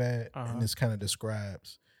Breaking Bad, and this kind of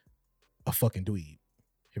describes a fucking dweeb.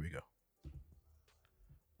 Here we go.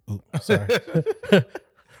 Oops, sorry.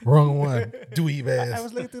 Wrong one. Dweeb ass. I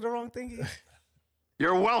was looking through the wrong thingy.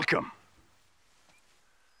 You're welcome.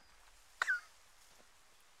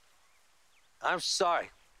 I'm sorry.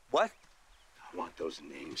 What? I want those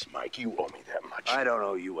names, Mike. You owe me that much. I don't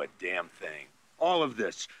owe you a damn thing. All of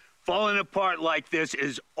this, falling apart like this,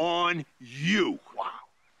 is on you.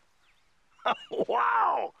 Wow.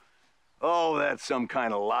 Wow. Oh, that's some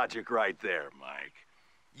kind of logic right there, Mike.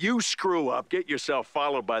 You screw up, get yourself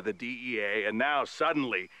followed by the DEA, and now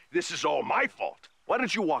suddenly this is all my fault. Why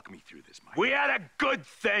don't you walk me through this, Mike? We had a good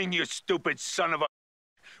thing, you stupid son of a...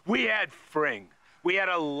 We had Fring. We had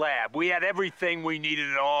a lab. We had everything we needed.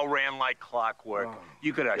 It all ran like clockwork. Oh,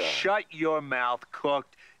 you could have shut your mouth,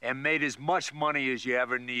 cooked, and made as much money as you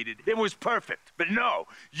ever needed. It was perfect. But no,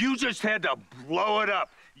 you just had to blow it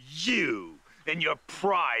up. You and your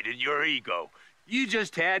pride and your ego. You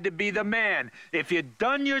just had to be the man. If you'd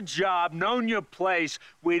done your job, known your place,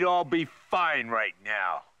 we'd all be fine right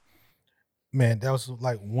now. Man, that was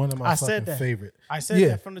like one of my fucking favorite. I said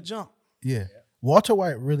that from the jump. Yeah. Walter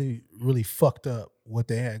White really, really fucked up what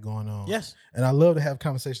they had going on. Yes. And I love to have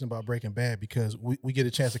conversation about Breaking Bad because we get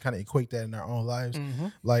a chance to kind of equate that in our own lives. Mm-hmm.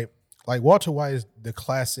 Like Walter White is the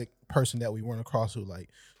classic person that we run across who like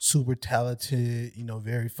super talented, you know,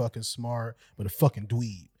 very fucking smart, but a fucking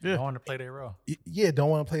dweeb. Yeah. Don't want to play their role. Yeah, don't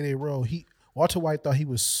want to play their role. Walter White thought he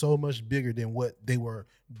was so much bigger than what they were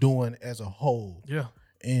doing as a whole. Yeah.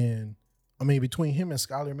 And I mean, between him and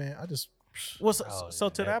Skyler, man, I just... Well, so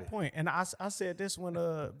to that point, and I said this when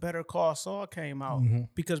Better Call Saul came out,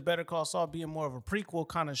 because Better Call Saul being more of a prequel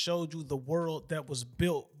kind of showed you the world that was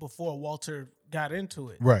built before Walter got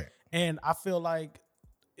into it. Right. And I feel like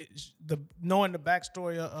knowing the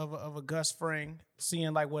backstory of a Gus Fring,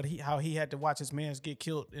 seeing like how he had to watch his mans get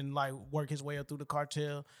killed and like work his way up through the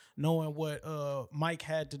cartel, knowing what Mike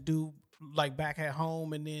had to do like back at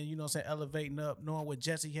home and then, you know what I'm saying, elevating up, knowing what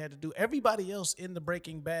Jesse had to do. Everybody else in the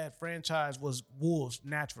Breaking Bad franchise was wolves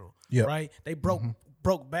natural, right? They broke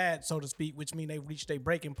bad, so to speak, which means they reached their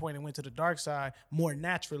breaking point and went to the dark side more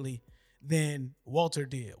naturally than Walter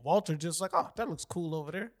did. Walter just like, oh, that looks cool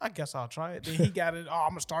over there. I guess I'll try it. Then he got it, I'm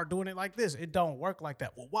going to start doing it like this. It don't work like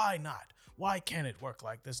that. Well, why not? Why can't it work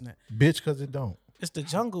like this? And Bitch, because it don't. It's the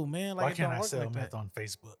jungle, man. Like, why it can't don't I work sell like meth that. on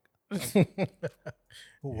Facebook?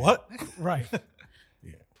 What? Right.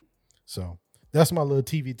 Yeah. So that's my little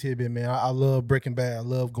TV tidbit, man. I love Breaking Bad. I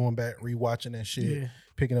love going back, rewatching that shit,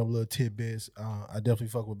 picking up little tidbits. I definitely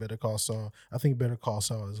fuck with Better Call Saul. I think Better Call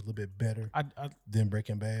Saul is a little bit better than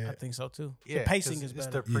Breaking Bad. I think so too. Yeah, the pacing is it's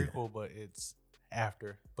better. the prequel, but it's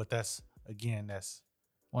after. But that's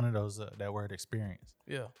one of those that word experience.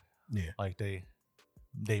 Yeah. Yeah. Like they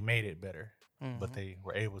made it better, but they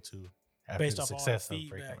were able to after Based the off success all of the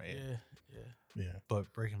Breaking feedback. Bad. Yeah.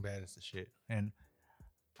 But Breaking Bad is the shit. And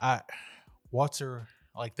Walter,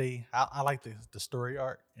 like I like the story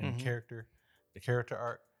arc and the character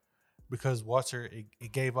arc, because Walter,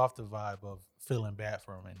 it gave off the vibe of feeling bad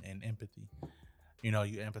for him and empathy. You know,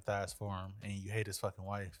 you empathize for him and you hate his fucking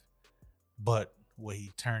wife. But what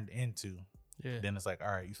he turned into, then it's like,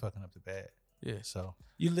 all right, you fucking up the bad. Yeah. So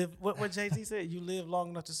you live what Jay-Z said, you live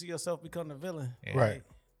long enough to see yourself become the villain. Yeah. Right.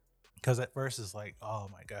 Because at first it's like, oh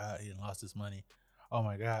my God, he lost his money. Oh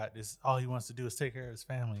my God, this all he wants to do is take care of his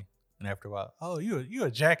family. And after a while, oh, you a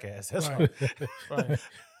jackass. That's right. Right.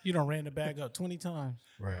 You done ran the bag up 20 times.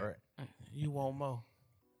 Right. You want more.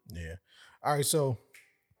 Yeah. All right. So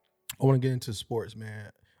I want to get into sports,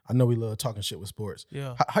 man. I know we love talking shit with sports.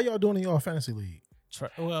 Yeah. How y'all doing in y'all fantasy league?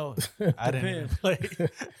 Well, I didn't even play.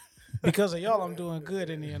 Because of y'all, I'm doing good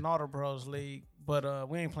in the Auto Bros League, but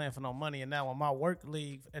we ain't playing for no money. And now in my work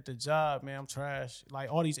league at the job, man, I'm trash.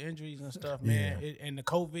 Like all these injuries and stuff, man, and the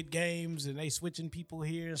COVID games, and they switching people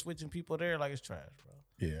here and switching people there, like it's trash, bro.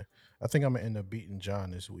 Yeah. I think I'm going to end up beating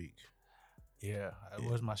John this week. Yeah.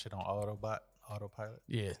 Was my shit on autopilot?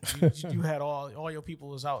 Yeah. You had all your people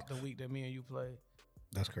was out the week that me and you played.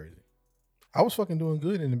 That's crazy. I was fucking doing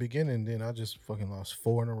good in the beginning, then I just fucking lost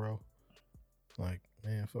 4 in a row. Like,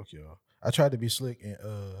 man, fuck y'all. I tried to be slick and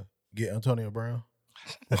get Antonio Brown.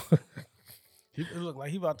 It looked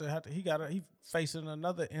like he about to have to. He facing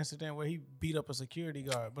another incident where he beat up a security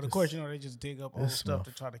guard. But of course, you know they just dig up old stuff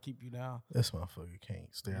to try to keep you down. This motherfucker can't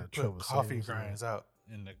stay out of Put trouble. coffee grinds out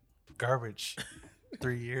in the garbage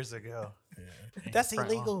 3 years ago. Yeah. That's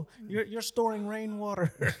illegal. You're storing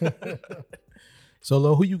rainwater. So,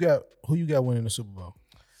 Lo, who you got winning the Super Bowl?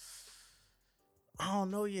 I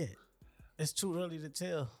don't know yet. It's too early to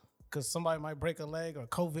tell because somebody might break a leg or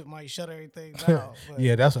COVID might shut everything down. But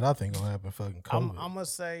Yeah, that's what I think gonna happen. Fucking COVID. I'm gonna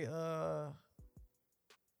say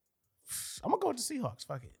I'm gonna go with the Seahawks.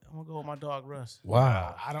 Fuck it. I'm gonna go with my dog Russ.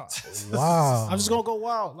 Wow. I don't. Wow. I'm just gonna go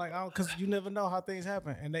wild, like, because you never know how things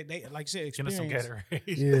happen, and they like you said, Give us some experience. Gatorade.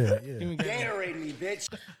 Yeah. Give me Gatorade. Gatorade me, bitch.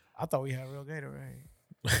 I thought we had real Gatorade.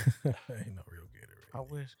 Ain't no real Gatorade. I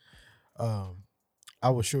wish. I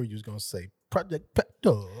was sure you was gonna say Project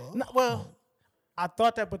Pepto. No, well, I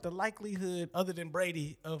thought that, but the likelihood, other than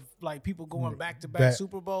Brady, of like people going back to back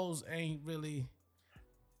Super Bowls ain't really.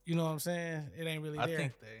 You know what I'm saying? It ain't really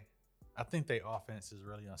there. I think their offense is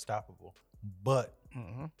really unstoppable, but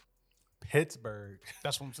Pittsburgh.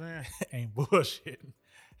 That's what I'm saying. Ain't bullshit.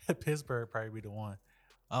 Pittsburgh probably be the one.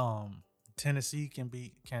 Tennessee can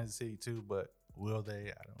beat Kansas City too, but will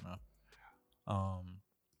they? I don't know.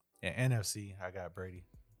 And NFC, I got Brady,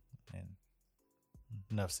 and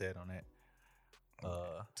enough said on that.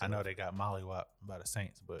 I know they got mollywopped by the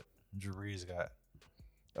Saints, but Drew Brees got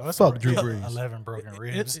fuck Drew Brees. 11 broken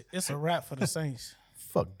ribs. It's a wrap for the Saints.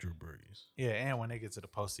 Fuck Drew Brees. Yeah, and when they get to the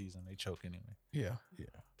postseason, they choke anyway. Yeah.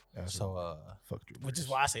 So fuck Drew Brees. Which is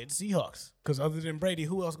why I said the Seahawks. Because other than Brady,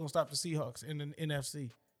 who else gonna stop the Seahawks in the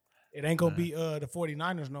NFC? It ain't gonna be the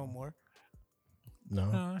 49ers no more.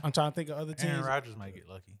 No. I'm trying to think of other teams. Aaron Rodgers might get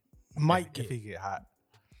lucky. If he get hot.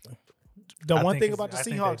 The one thing about the I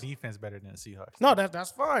think Seahawks, their defense better than the Seahawks. No,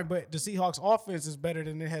 that's fine. But the Seahawks offense is better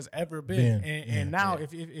than it has ever been. And now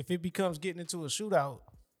if it becomes getting into a shootout,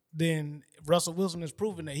 then Russell Wilson has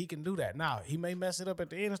proven that he can do that. Now he may mess it up at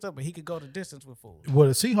the end and stuff, but he could go the distance with fools. Well,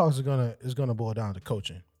 the Seahawks is gonna boil down to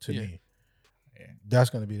coaching to me. Yeah. That's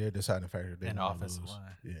gonna be their deciding factor. And the offensive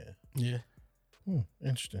line. Yeah.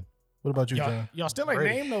 Interesting. What about you, John? Y'all still ain't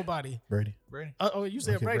named nobody. Brady. You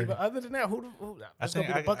said Okay, Brady, but other than that, who that's gonna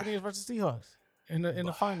be the Buccaneers versus Seahawks in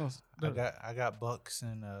the finals. I got Bucks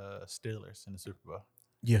and Steelers in the Super Bowl.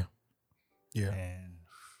 Yeah. And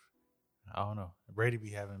I don't know. Brady be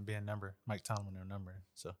having Ben number, Mike Tomlin their number.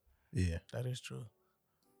 So yeah, that is true.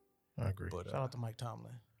 I agree. But, shout out to Mike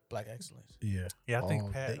Tomlin, Black Excellence. Yeah. I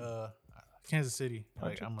think Kansas City.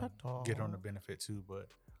 Like I'm gonna get on the benefit too, but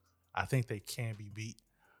I think they can be beat.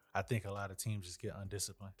 I think a lot of teams just get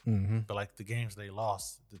undisciplined. Mm-hmm. But like the games they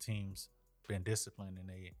lost, the teams been disciplined and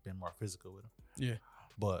they been more physical with them. Yeah.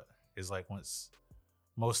 But it's like once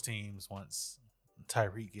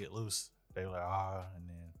Tyreek get loose, they like and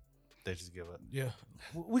then they just give up. Yeah.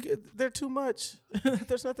 They're too much.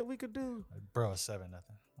 There's nothing we could do. Bro, it's 7-0.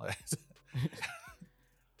 Like,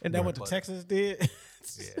 and then what the Texans did.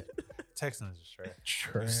 Yeah. Texans is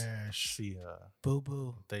trash. See,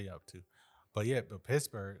 boo. They up to. But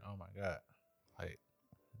Pittsburgh, oh my God. Like,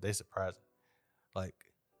 they surprising. Like,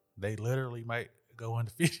 they literally might go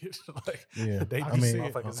undefeated. Like, they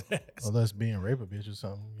motherfuckers ass. Unless being rape a bitch or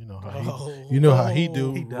something. You know how he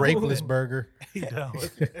do. Rapeless burger. He done.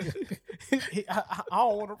 I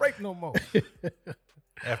don't want to rape no more.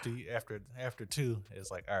 After 2,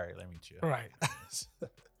 it's like, all right, let me chill. Right.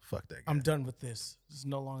 Fuck that guy. I'm done with this. This is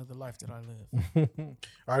no longer the life that I live. All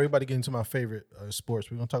right, we about to get into my favorite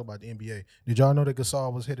sports. We're going to talk about the NBA. Did y'all know that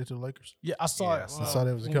Gasol was headed to the Lakers? Yeah, I saw it. I saw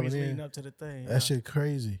that was coming in. Up to the thing. That shit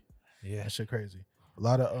crazy. Yeah. That shit crazy. A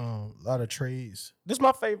lot of trades. This is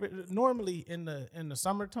my favorite. Normally in the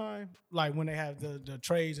summertime, like when they have the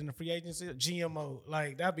trades and the free agency, GMO,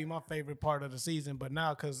 like that'd be my favorite part of the season. But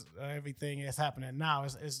now, because everything is happening now,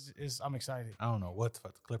 it's I'm excited. I don't know what the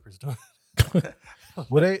fuck the Clippers doing.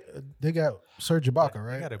 Well, they got Serge Ibaka,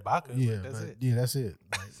 right? They got Ibaka. Yeah, that's it. Yeah, that's it.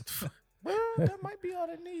 Like, well, that might be all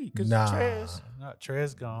they need. Because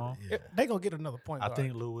Trez gone. Yeah. They gonna get another point guard. I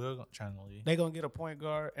think Lou Will trying to leave. They gonna get a point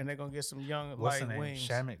guard and they gonna get some young wings.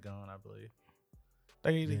 Shamet gone, I believe.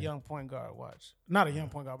 They need a young point guard. Watch, not a young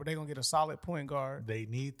point guard, but they gonna get a solid point guard. They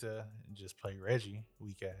need to just play Reggie,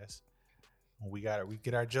 weak ass. We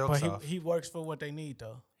get our jokes off. He works for what they need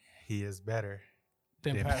though. He is better.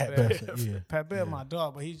 Then Pat Bev. Pat Bev, my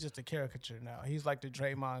dog, but he's just a caricature now. He's like the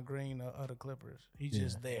Draymond Green of the Clippers. He's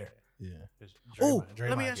just there. Yeah. Oh,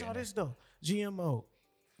 let me ask y'all this though. GMO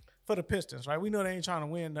for the Pistons, right? We know they ain't trying to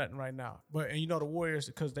win nothing right now, but and you know the Warriors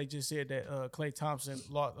because they just said that Klay Thompson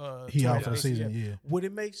lost. He out for the season. Yeah. Would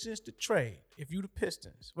it make sense to trade if you the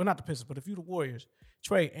Pistons? Well, not the Pistons, but if you the Warriors,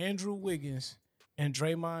 trade Andrew Wiggins and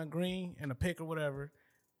Draymond Green and a pick or whatever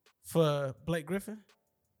for Blake Griffin?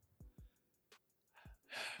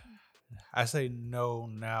 I say no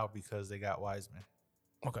now because they got Wiseman.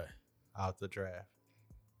 Okay. Out the draft.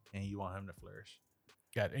 And you want him to flourish.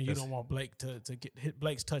 Got it. And you don't want Blake to hit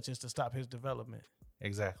Blake's touches to stop his development.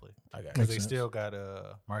 Exactly. I got it. Because they still got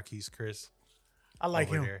Marquise Chris. I like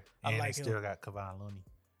him. There, and they still got Kevon Looney.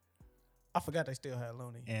 I forgot they still had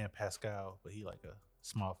Looney. And Pascal, but he like a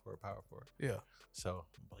small forward, power forward. Yeah. So,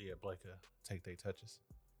 Blake take their touches.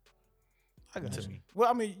 I got you. Well,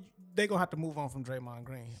 I mean, they going to have to move on from Draymond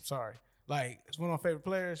Green. Sorry. Like, it's one of my favorite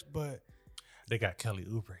players, but... They got Kelly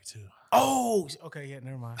Oubre, too. Oh! Okay, yeah,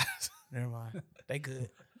 never mind. Never mind. They good.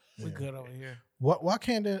 We good over here. Why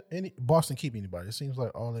can't Boston keep anybody? It seems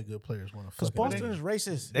like all their good players want to. Because Boston is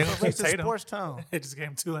racist. They It's a gonna keep racist Tatum. sports town. They just gave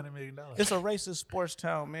him $200 million. It's a racist sports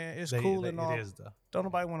town, man. It's cool and all. It is, though. Don't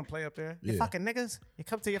nobody want to play up there. You Yeah. fucking niggas. You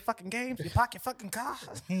come to your fucking games. You park your fucking car.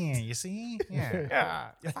 Yeah, you see? Yeah.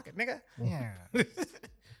 Yeah, you fucking nigga. Yeah.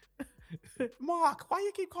 Mark, why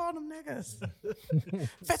you keep calling them niggas?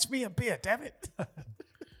 Fetch me a beer, damn it.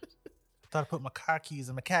 Thought I put my car keys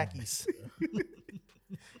in my khakis.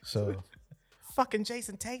 So, Fucking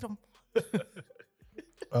Jason Tatum.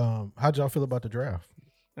 how'd y'all feel about the draft?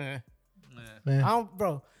 Man. Man, I don't,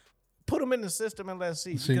 bro. Put them in the system and let's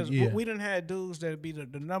see. See, Because yeah. we done had dudes that be the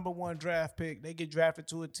number one draft pick. They get drafted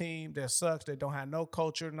to a team that sucks. They don't have no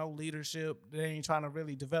culture, no leadership. They ain't trying to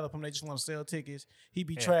really develop them. They just want to sell tickets. He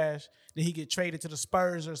be trash. Then he get traded to the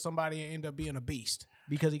Spurs or somebody and end up being a beast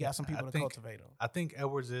because he got some people to cultivate him. I think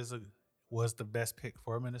Edwards was the best pick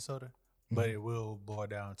for Minnesota, but it will boil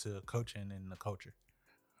down to coaching and the culture.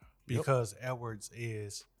 Because Edwards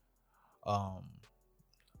is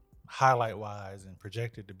highlight wise and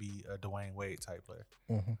projected to be a Dwayne Wade type player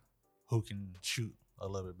who can shoot a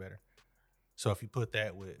little bit better. So if you put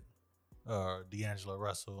that with D'Angelo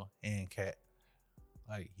Russell and Cat,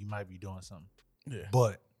 like you might be doing something. Yeah.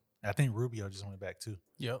 But I think Rubio just went back too.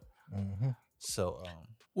 Yep. So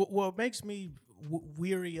What makes me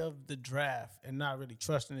weary of the draft and not really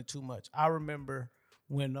trusting it too much. I remember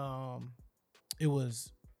when it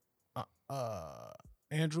was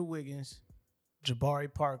Andrew Wiggins,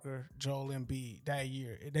 Jabari Parker, Joel Embiid that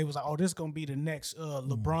year. They was like, oh, this is going to be the next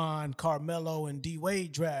LeBron, Carmelo, and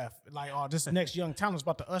D-Wade draft. Like, oh, this next young talent's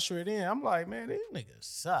about to usher it in. I'm like, man, these niggas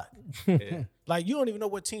suck. Like, you don't even know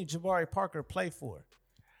what team Jabari Parker played for.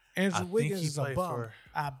 Andrew Wiggins is a bum.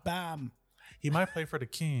 I buy him. he might play for the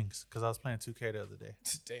Kings because I was playing 2K the other day.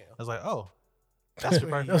 Damn. I was like, oh, That's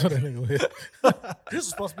where That's what that nigga was. this is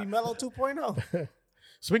supposed to be Melo 2.0.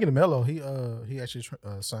 Speaking of Melo, he actually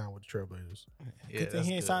signed with the Trailblazers. Good thing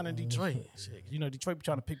he ain't signed in Detroit. Shit. You know, Detroit be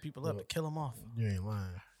trying to pick people up to kill them off. You ain't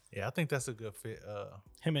lying. Yeah, I think that's a good fit.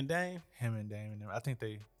 Him and Dame. Him and Dame and them. I think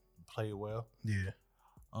they played well. Yeah.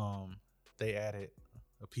 They added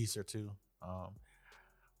a piece or two.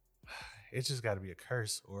 It's just got to be a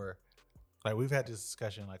curse, or like we've had this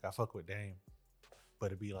discussion. Like I fuck with Dame, but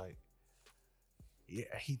it'd be like, yeah,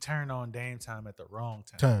 he turned on Dame time at the wrong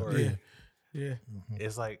time. Or Yeah.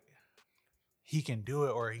 it's like he can do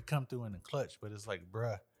it, or he come through in the clutch. But it's like,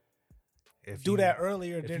 bruh, if Do you, that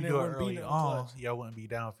earlier, if then you it do it wouldn't be early no on, clutch. y'all wouldn't be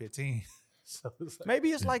down 15. So it's like, Maybe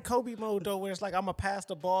it's like Kobe mode though, where it's like I'm gonna pass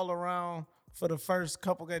the ball around for the first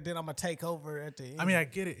couple games, then I'm gonna take over at the end. I mean, I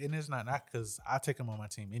get it, and it's not because I take him on my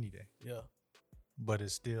team any day. yeah. But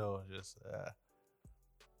it's still just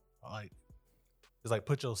like it's like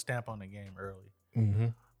put your stamp on the game early. Mm-hmm.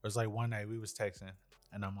 Or it's like one night we was texting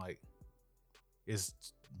and I'm like, it's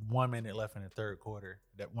 1 minute left in the third quarter,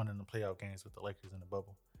 that one of the playoff games with the Lakers in the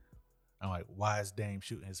bubble. I'm like, why is Dame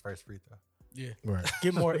shooting his first free throw? Yeah. Right.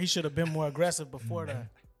 Get more. He should have been more aggressive before that.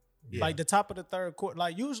 Yeah. Like the top of the third quarter.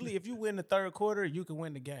 Like usually, if you win the third quarter, you can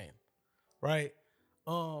win the game, right?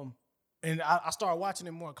 And I started watching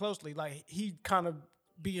it more closely. Like he kind of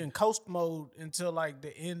be in coast mode until like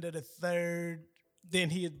the end of the third.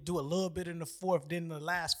 Then he'd do a little bit in the fourth. Then the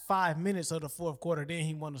last 5 minutes of the fourth quarter, then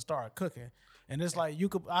he want to start cooking. And it's like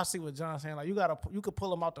I see what John's saying. Like you could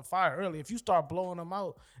pull him out the fire early. If you start blowing them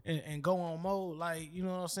out and go on mode, like you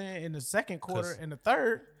know what I'm saying, in the second quarter and the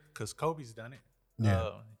third. Because Kobe's done it.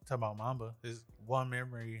 Yeah. Talking about Mamba, there's one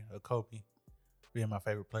memory of Kobe being my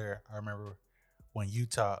favorite player. I remember when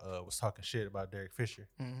Utah was talking shit about Derek Fisher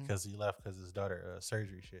because he left because his daughter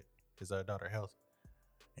surgery shit, his daughter health.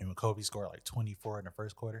 And when Kobe scored like 24 in the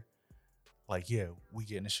first quarter, like, yeah, we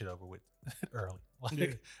getting this shit over with early.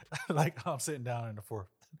 Like, like I'm sitting down in the fourth.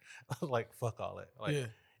 Like, fuck all that. Like,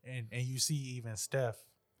 and you see even Steph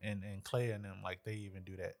and Clay and them, like, they even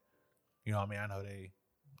do that. You know what I mean? I know they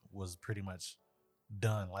was pretty much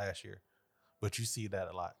done last year, but you see that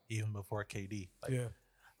a lot, even before KD. Like,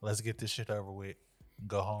 let's get this shit over with.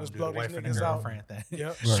 Go home, Let's do blow the wife these and the niggas out. girlfriend thing.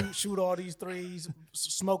 Yep. Right. Shoot all these threes,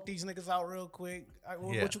 smoke these niggas out real quick.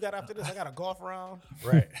 What you got after this? I got a golf round.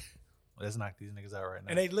 Right. Let's knock these niggas out right now.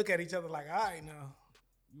 And they look at each other like, all right now.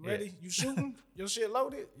 You ready? Yeah. You shooting? Your shit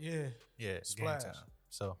loaded? Yeah. Yeah, it's game Splash. time.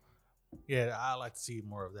 So, yeah, I like to see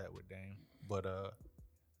more of that with Dame. But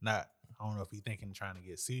I don't know if he's thinking trying to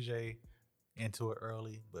get CJ into it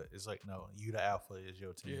early, but it's like, no, you the alpha is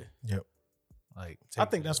your team. Yeah. Yep. Like, I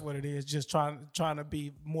think that's what it is. Just trying to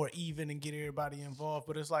be more even and get everybody involved.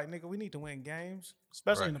 But it's like, nigga, we need to win games,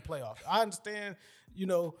 especially in the playoffs. I understand,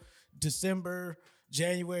 December,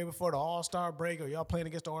 January before the All-Star break, or y'all playing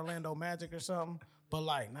against the Orlando Magic or something. But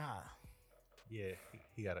like, nah. Yeah,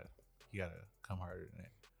 he gotta come harder than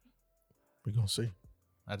that. We're gonna see.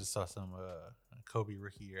 I just saw some Kobe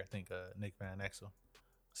rookie year. I think Nick Van Exel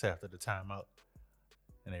said after the timeout,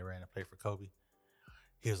 and they ran a play for Kobe.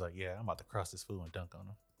 He was like, "Yeah, I'm about to cross this fool and dunk on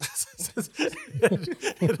him." That's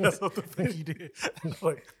what the fuck he did. I'm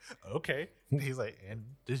like, okay. He's like, and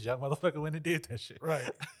this young motherfucker went and did that shit. Right.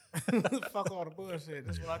 Fuck all the bullshit.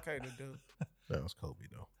 That's what I came to do. That was Kobe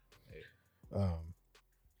though.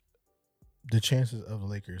 The chances of the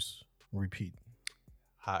Lakers repeat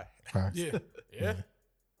High. Yeah. Yeah.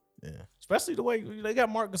 Yeah. Especially the way they got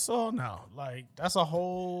Marc Gasol now. Like, that's a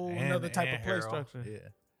whole another type of play Harrell. structure. Yeah.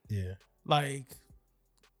 Yeah. Like,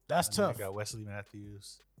 that's And then tough. They got Wesley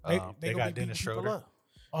Matthews. They They gonna got be Dennis beating people Schroeder. up.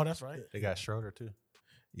 Oh, that's right. They got Schroeder too.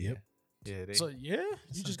 Yep. Yeah. They, So yeah, you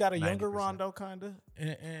That's just got a younger 90%. Rondo kind of,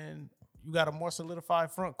 and you got a more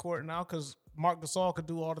solidified front court now because Marc Gasol could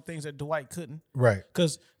do all the things that Dwight couldn't. Right.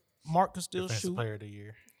 Because Marc could still Defensive shoot. Player of the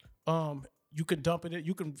Year. You can dump it.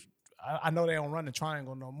 You can. I know they don't run the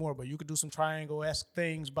triangle no more, but you could do some triangle-esque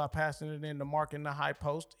things by passing it into Marc in the high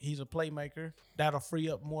post. He's a playmaker. That'll free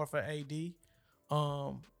up more for AD.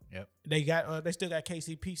 Yep. They still got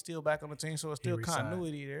KCP still back on the team, so it's still re-signed.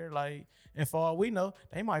 continuity there. Like, and for all we know,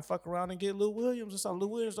 they might fuck around and get Lou Williams or something. Lou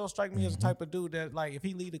Williams don't strike me as the type of dude that, like, if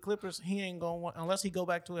he lead the Clippers, he ain't gonna want, unless he go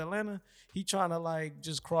back to Atlanta. He trying to like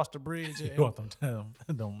just cross the bridge. You And, want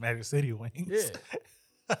them Magic City wings?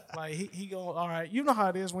 yeah. Like he going, all right. You know how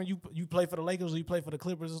it is when you play for the Lakers or you play for the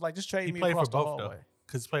Clippers. It's like, just trade He me played across for the both though, hallway.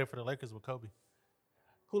 because he played for the Lakers with Kobe.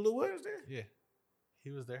 Who, Lou Williams there? Yeah,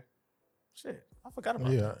 he was there. Shit, I forgot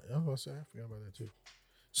about Yeah, that. I was gonna say I forgot about that too.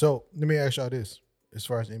 So let me ask y'all this: as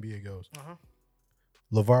far as NBA goes,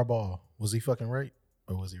 LeVar Ball, was he fucking right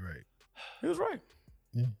or was he right? He was right.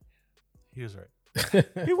 He was right.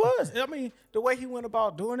 He was. I mean, the way he went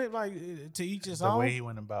about doing it, like to each his The own. way he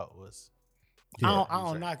went about was I he don't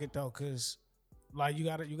was right. knock it though, cause like you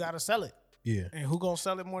gotta sell it, Yeah. and who gonna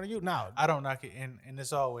sell it more than you? Now, I don't knock it, and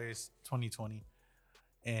it's always 2020,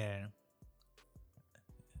 and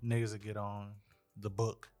niggas that get on the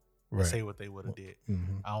book and Right. say what they would have did.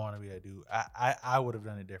 Mm-hmm. I don't want to be that dude. I would have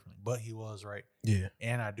done it differently, but he was right, Yeah.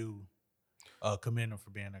 and I do commend him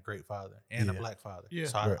for being a great father and a Yeah. black father. Yeah.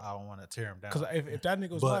 So Right. I don't want to tear him down. cause if that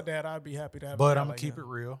nigga was But- my dad, I'd be happy to have. But a guy I'm gonna like keep him. it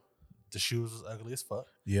real. The shoes was ugly as fuck.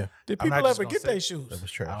 Yeah. Did I'm not people just ever gonna get say- their That shoes? was I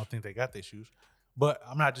trash. don't think they got their shoes, but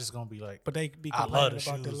I'm not just gonna be like, But they be I love complaining the about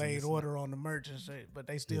shoes and delayed this and order on the merch and shit. But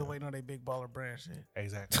they still waiting on their big baller brand shit.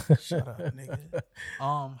 exactly. Shut up, nigga.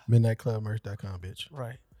 MidnightClubMerch.com, bitch.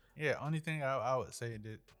 Right. Yeah, only thing I would say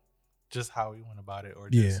that just how he went about it, or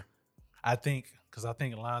Yeah. just I think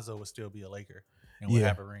Lonzo would still be a Laker and would Yeah.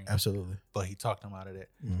 have a ring, Absolutely. but he talked him out of that,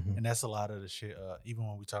 Mm-hmm. and that's a lot of the shit. Even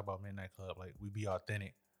when we talk about Midnight Club, like we be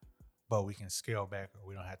authentic, but we can scale back, or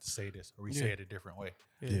we don't have to say this, or we say Yeah. it a different way,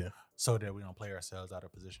 Yeah. so that we don't play ourselves out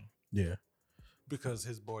of position. Yeah. Because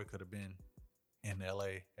his boy could have been in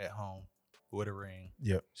LA at home with a ring,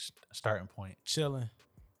 Yep. starting point. Chilling.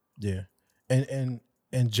 Yeah.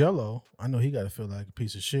 And Jello, I know he got to feel like a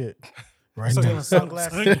piece of shit right So now. giving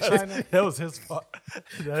sunglasses to China. That was his fault.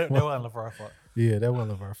 that wasn't LeVar's fault. Yeah, that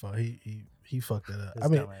wasn't our fault. He fucked that up. His I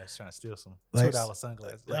mean, dumbass trying to steal some like- $2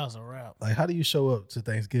 sunglasses. That was a wrap. like, how do you show up to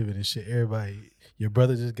Thanksgiving and shit? Everybody, your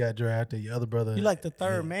brother just got drafted. Your other brother, You like the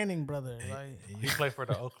third Manning brother, like He played for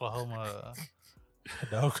the Oklahoma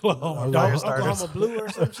Oh, Fire yeah. Starters. Oklahoma Blue or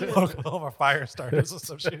some shit. Oklahoma Fire Starters or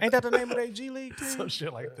some shit. Ain't that the name of their G League team? Some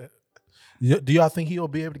shit like that. Do y'all think he'll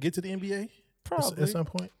be able to get to the NBA Probably. at some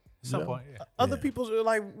point? Some Yeah. point, yeah. Other people's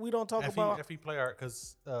like we don't talk If about. he play art,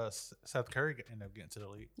 because Seth Curry ended up getting to the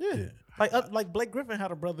league. Yeah, like Blake Griffin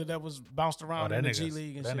had a brother that was bounced around in the G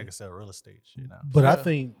League and that shit. nigga sell real estate shit now. But I Yeah.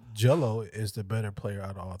 think Jello is the better player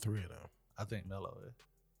out of all three of them. I think Melo is.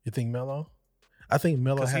 You think Melo? I think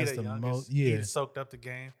Melo Because he has the the youngest. most. Yeah, He soaked up the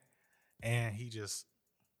game, and he just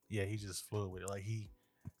flew with it. Like he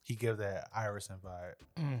give that Iverson vibe.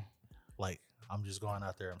 Mm. Like I'm just going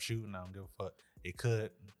out there, I'm shooting, I don't give a fuck. It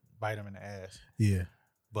could bite him in the ass, yeah,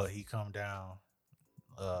 but he come down,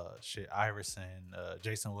 Iverson,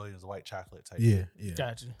 Jason Williams, white chocolate type. yeah, shit. yeah,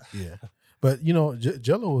 Gotcha. yeah. But you know,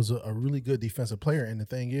 Jello was a really good defensive player, and the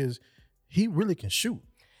thing is, he really can shoot,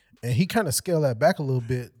 and he kind of scaled that back a little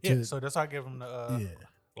bit. Yeah, To, so that's why I give him the yeah,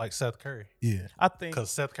 like Seth Curry, yeah, I think,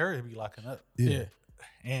 because Seth Curry be locking up, yeah, yeah.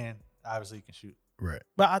 and obviously he can shoot. right,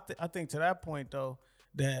 But I think to that point though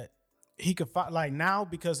that he could find like now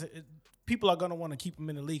because people are gonna want to keep him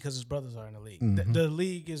in the league because his brothers are in the league. Mhm. The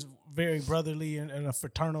league is very brotherly and a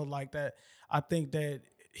fraternal like that. I think that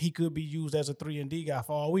he could be used as a 3-and-D guy.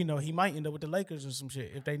 For all we know, he might end up with the Lakers or some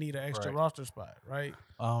shit if they need an extra roster spot, right?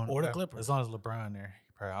 Or the Clippers. As long as LeBron there,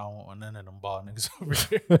 I don't want none of them ball niggas over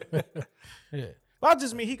here. Yeah. But I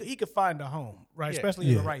just mean he could find a home, right? Yeah. Especially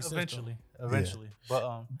in the right system. Eventually.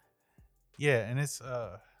 But yeah, and it's you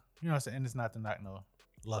know what I'm saying, and it's not to knock no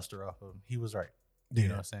luster off of him. He was right. You know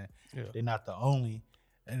what I'm saying? Yeah. They're not the only,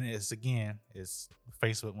 and it's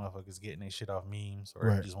Facebook motherfuckers getting their shit off memes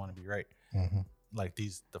or just want to be right. Mm-hmm. Like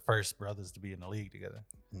the first brothers to be in the league together.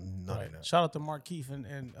 No, Right. Shout out to Markeith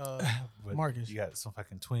and Marcus. You got some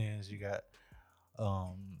fucking twins. You got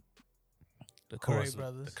The Curry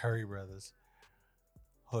brothers. The Curry brothers.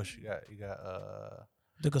 Hush, you got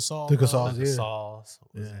The Gasol. The brothers. Gasols, the yeah. Gasols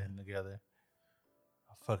was in together.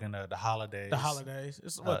 Fucking the Holidays. The Holidays.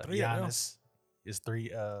 It's what, 3 of them? Giannis is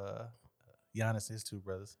 3. Giannis, his 2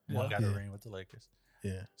 brothers. One got a ring with the Lakers.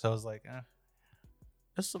 Yeah. So it's like,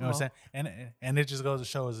 That's you know what I'm saying? And it just goes to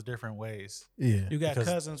show us different ways. Yeah. You got Because-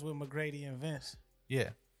 cousins with McGrady and Vince.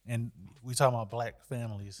 Yeah. And we talking about black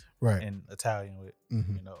families Right. and Italian with,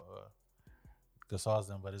 Mhm. you know, Gasol's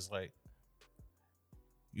them, but it's like,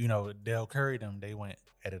 you know, Del Curry them, they went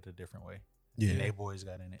at it a different way. Yeah. And they boys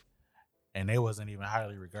got in it. And they wasn't even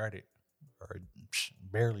highly regarded or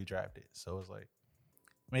barely drafted. So it's like,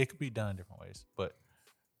 I mean, it could be done different ways. But,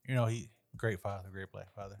 you know, he great father, great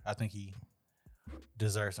black father. I think he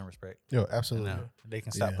deserves some respect. Yo, And absolutely. now they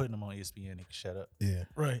can stop Yeah. putting him on ESPN. He can shut up. Yeah.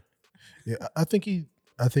 Right. Yeah. I think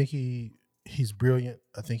he's brilliant.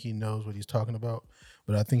 I think he knows what he's talking about,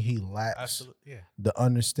 but I think he lacks Absolutely. Yeah. the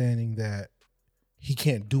understanding that he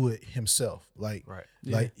can't do it himself. Like, Right.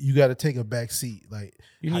 like you got to take a back seat. Like,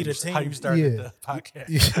 You need a team. How you started Yeah. the podcast.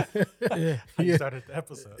 yeah, How you Yeah. started the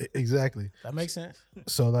episode. exactly. That makes sense.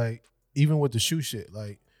 So like, even with the shoe shit,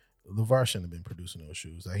 like LeVar shouldn't have been producing those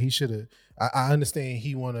shoes. Like he should have. I understand he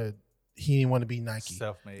didn't want to be Nike.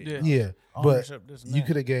 Self-made. Yeah. Yeah, but Ownership, this and you that.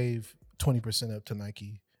 could have gave 20% up to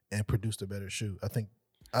Nike and produced a better shoe. I think.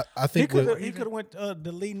 I He think could with- have went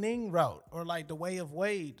the Li Ning route or like the way of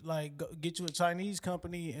Wade, like get you a Chinese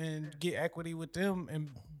company and get equity with them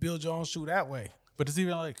and build your own shoe that way. But it's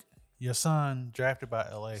even like your son drafted by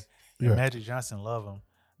LA. And Yeah. Magic Johnson love him.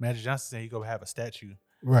 Magic Johnson said he go have a statue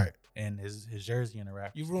right. and his jersey in the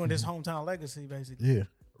rack. You ruined his hometown legacy, basically. Yeah.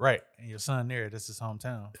 Right. And your son there, this is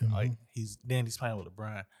hometown. Mhm. Like he's playing with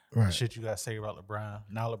LeBron. The Right. shit you gotta say about LeBron.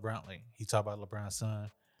 Now LeBron, like he talk about LeBron's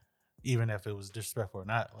son, even if it was disrespectful or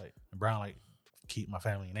not, like LeBron like keep my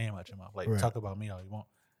family name out your mouth. Like Right. talk about me all you want.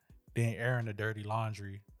 Then airing the dirty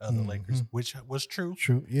laundry of the Mhm. Lakers, which was true.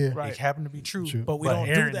 True. Yeah. Right. It happened to be true. True. But we don't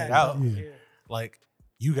do airing that. it out, though. Yeah. like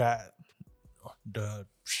you got the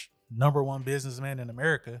number one businessman in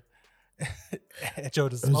America at your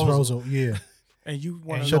It's disposal. Rosa. Yeah. And you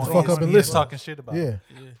want And Shut you the on fuck up and ESPN listen. talking shit about Yeah.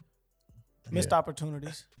 it. missed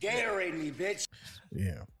opportunities. Gatorade me, bitch.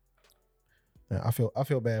 Yeah. Yeah, I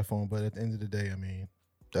feel bad for him, but at the end of the day, I mean,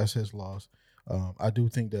 that's his loss. I do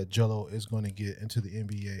think that Jello is going to get into the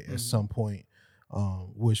NBA at some point,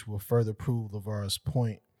 which will further prove LeVar's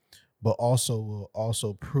point, but will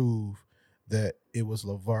also prove that it was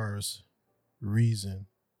LeVar's reason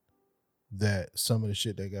that some of the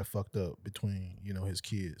shit that got fucked up between his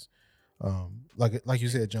kids. Like you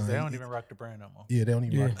said, John. They don't even rock the brand no more. Yeah, they don't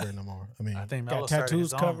even Yeah. rock the brand no more. I mean, I think Got Melo started tattoos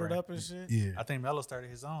his own covered brand. up and shit. yeah. I think Melo started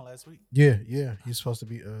his own last week. Yeah. He's supposed to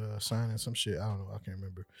be signing some shit. I don't know. I can't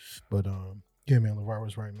remember. But yeah, man, LeVar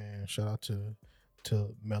was right, man. Shout out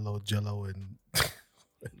to Melo, Jello, and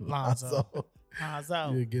Lonzo. Yeah,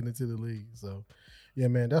 getting into the league. So yeah,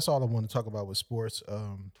 man, that's all I want to talk about with sports.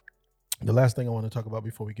 The last thing I want to talk about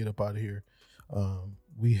before we get up out of here,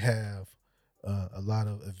 we have a lot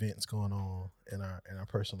of events going on in our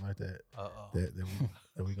personal life that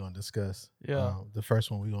we're gonna discuss. Yeah. The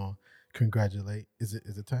first one we're gonna congratulate. Is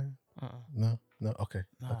it time? No. Okay.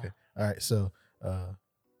 Nah. Okay. All right. So,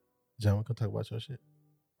 John, we're gonna talk about your shit.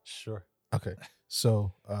 Sure. Okay.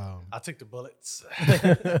 So, I took the bullets.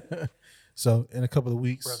 so in a couple of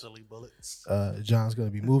weeks, Brotherly bullets. John's gonna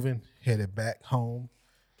be moving, headed back home.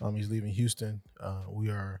 He's leaving Houston. We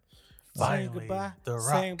are. Saying Finally, goodbye. The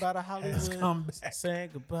Saying Rock bye to has Hollywood. come back. Saying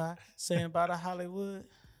goodbye. Saying bye to Hollywood.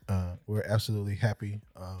 We're absolutely happy.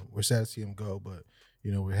 We're sad to see him go, but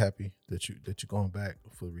we're happy that you're going back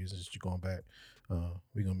for the reasons that you're going back.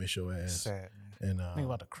 We're gonna miss your ass. Sad, man. And I'm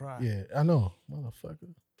about to cry. yeah, I know,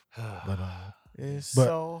 motherfucker. But It's But-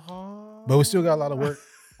 so hard. but we still got a lot of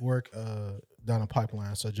work down the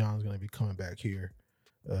pipeline. So John's gonna be coming back here,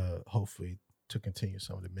 hopefully to continue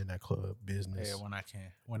some of the midnight club business. Yeah,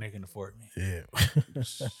 when they can afford me. Yeah.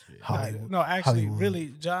 Hollywood. No, actually, Hollywood.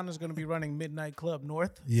 really, John is going to be running Midnight Club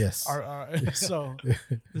North. Yes. So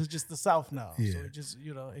it's just the South now. Yeah. So it's just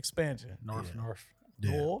expansion. North.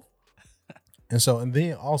 Yeah. North. And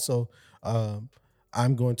then also,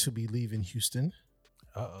 I'm going to be leaving Houston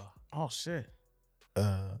Oh shit.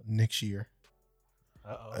 next year,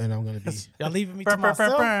 Uh-oh. and I'm going to be. Y'all leaving me to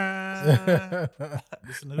myself?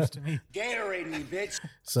 This news to me. Gatorade me, bitch.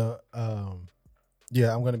 So,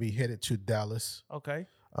 yeah, I'm going to be headed to Dallas. Okay.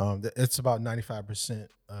 It's about 95%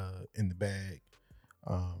 in the bag,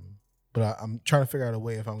 but I'm trying to figure out a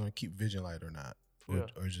way if I'm going to keep Vision Light or not,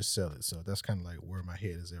 or just sell it. So that's kind of like where my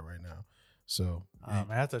head is at right now. So, Man,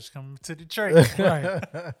 I thought you were coming to Detroit. Right.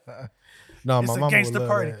 no, It's my a mama gangster would love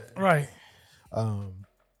party. that. Right.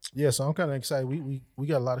 Yeah, so I'm kind of excited. We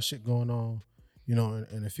got a lot of shit going on,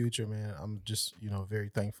 in the future, man. I'm just, very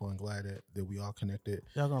thankful and glad that we all connected.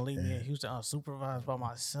 Y'all gonna leave me in Houston unsupervised by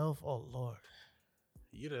myself? Oh Lord.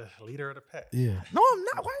 You the leader of the pack. Yeah. No, I'm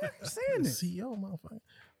not. Why are you saying this? CEO, motherfucker.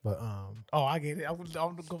 But Oh, I get it. I'm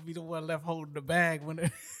gonna be the one left holding the bag when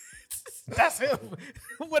it, that's him.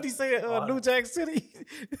 What he said, New Jack City.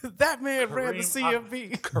 That man ran the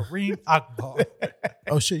CMB. Kareem Akbar.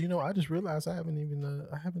 oh shit, I just realized I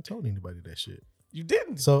haven't told anybody that shit. You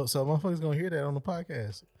didn't. So motherfuckers gonna hear that on the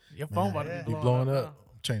podcast. Your phone about to Be be blowing up. up.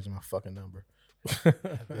 I'm changing my fucking number.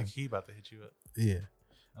 Big he about to hit you up. Yeah.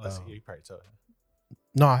 Unless you probably told him.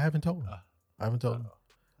 No, I haven't told him. I haven't told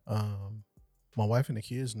him. My wife and the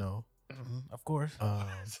kids know. Of course. My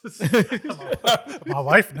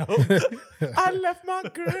wife knows. I left my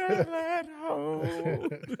girl at home.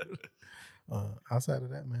 Outside of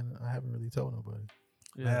that, man, I haven't really told nobody.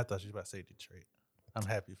 Man, I thought you were about to say Detroit. I'm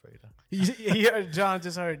happy for you though. He heard, John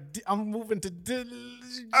just heard, I'm moving to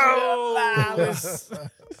Dallas.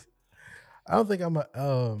 I don't think I ain't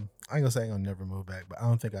gonna say I'm gonna never move back, but I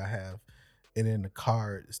don't think I have it in the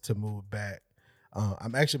cards to move back.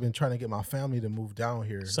 I'm actually been trying to get my family to move down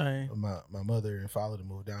here. Same. My mother and father to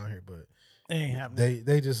move down here, but It ain't happening.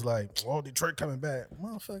 they just like, oh, Detroit coming back.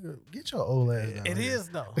 Motherfucker, get your old ass down It here. is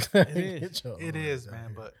though. It is. Get your It old is, ass down man.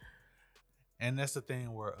 here. But and that's the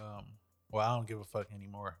thing where I don't give a fuck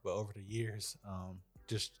anymore. But over the years,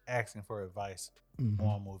 just asking for advice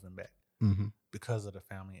on moving back because of the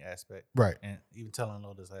family aspect. Right. And even telling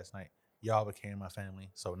Lotus last night, y'all became my family.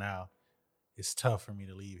 So now it's tough for me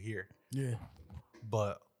to leave here. Yeah.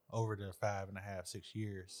 But over the 5.5, 6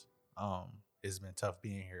 years, it's been tough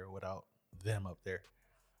being here without them up there,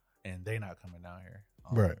 and they not coming down here.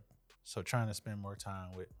 Right. So trying to spend more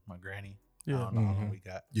time with my granny. Yeah. I don't know how long we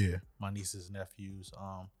got. Yeah. My nieces, nephews.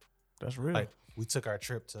 That's real. Like we took our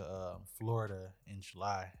trip to Florida in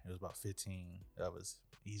July. It was about 15. That was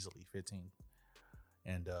easily 15,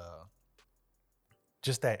 and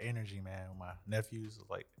just that energy, man. With my nephews was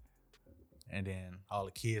like, and then all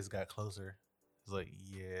the kids got closer. It's like,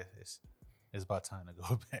 yeah, it's about time to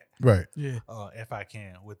go back. Right. Yeah. If I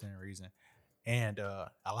can, within reason. And a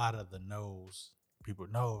lot of the no's, people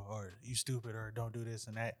know, or you stupid, or don't do this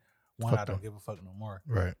and that. One, Fuck I don't them. give a fuck no more.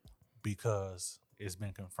 Right. Because it's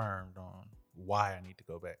been confirmed on why I need to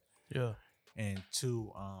go back. Yeah. And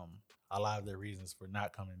two, a lot of the reasons for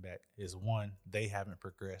not coming back is one, they haven't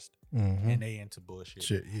progressed and they into bullshit.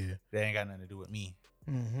 Shit. Yeah. They ain't got nothing to do with me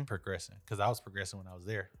progressing, because I was progressing when I was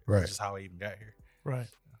there. Right. Which is how I even got here. Right.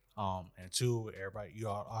 And two, everybody, you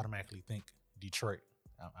all automatically think Detroit.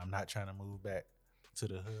 I'm not trying to move back to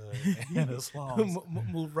the hood and the slums.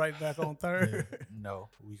 Move right back on third. No,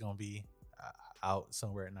 we gonna be out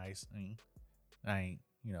somewhere nice. I ain't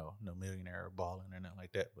no millionaire or balling or nothing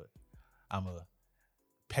like that, but I'm a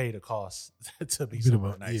pay the cost to be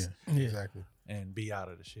somewhere nice. Yeah. Exactly. And be out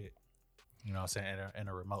of the shit. You know what I'm saying? In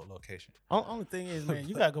a remote location. Only thing is, man,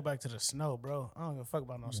 you gotta go back to the snow, bro. I don't give a fuck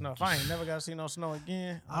about no snow. If I ain't never gotta see no snow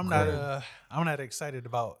again, I'm not excited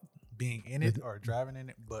about being in it or driving in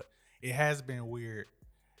it, but it has been weird.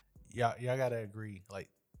 Y'all gotta agree, like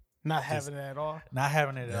not having it at all. not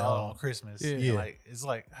having it at all on Christmas. Yeah. Like it's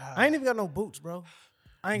like I ain't even got no boots, bro.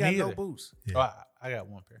 I ain't got no Neither. boots. Yeah. Oh, I got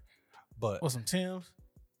one pair, but Or some Timbs.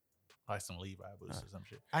 like some Levi boots or some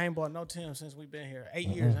shit. I ain't bought no Timbs since we've been here. 8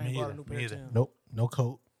 years. I ain't Me bought a either. new pair Me of either. Timbs. Nope. No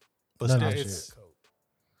coat. But None still, of that it's shit.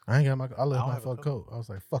 I ain't got my. I left don't my have a fuck coat. I was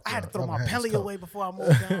like, fuck. I had to y'all. throw Y'all my can have this pelly coat. away before I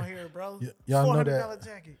moved down here, bro. Y'all know $400 that.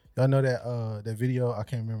 jacket. Y'all know that video. I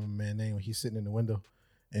can't remember my man's name. When he's sitting in the window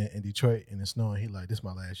in Detroit and it's snowing. He like, this is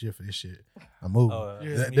my last year for this shit. I'm moving. Oh,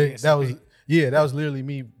 Yeah. that was literally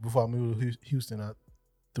me before I moved to Houston.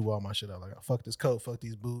 threw all my shit out. Like, fuck this coat, fuck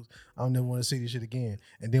these boots. I don't never want to see this shit again.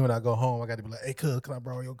 And then when I go home, I got to be like, hey, cuz, can I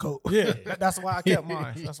borrow your coat? Yeah, that's why I kept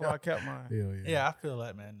mine. That's why I kept mine. Hell yeah. Yeah, I feel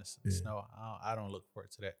that, man. The Yeah. snow. I don't look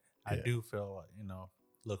forward to that. I Yeah. do feel like,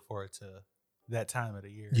 look forward to that time of the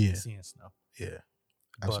year, Yeah. seeing snow. Yeah.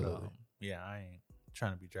 But Absolutely. yeah, I ain't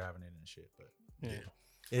trying to be driving it and shit, but Yeah.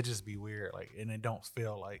 it just be weird, like, and it don't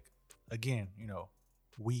feel like, again,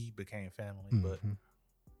 we became family, but Mhm.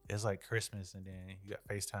 it's like Christmas, and then you got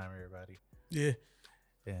FaceTime everybody, Yeah.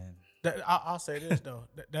 and I'll say this though,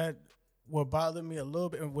 that what bothered me a little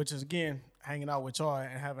bit, which is again hanging out with y'all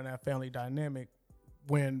and having that family dynamic.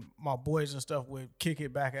 When my boys and stuff would kick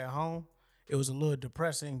it back at home, it was a little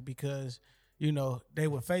depressing because they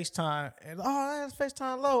would FaceTime and that's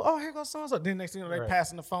FaceTime low. Oh, here goes so and so. Then next thing they Right.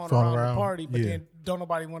 passing the phone Phone around around, the party, but yeah. then don't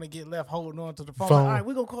nobody want to get left holding on to the phone. Phone. Like, all right,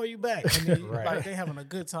 we're gonna call you back. And then Right. like they having a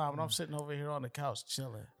good time, and I'm sitting over here on the couch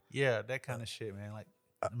chilling. yeah, that kind of shit, man. Like,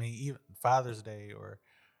 I mean, even Father's Day, or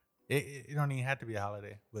it don't even have to be a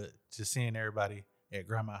holiday, but just seeing everybody at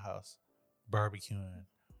grandma's house barbecuing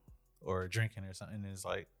or drinking or something is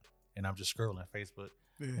like, and I'm just scrolling Facebook.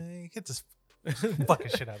 Hey, get this fucking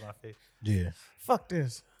shit out of my face. Yeah. Fuck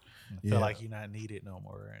this. I feel Yeah. like you're not needed no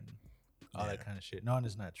more and all that kind of shit. Knowing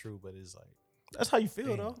it's not true, but it's like, That's how you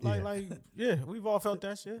feel though. Yeah. Like we've all felt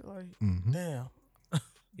that shit. Like Mhm. damn.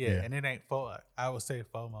 yeah, and it ain't I would say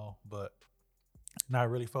FOMO, but not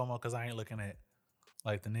really FOMO, because I ain't looking at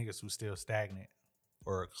like the niggas who still stagnant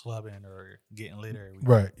or clubbing or getting lit every week.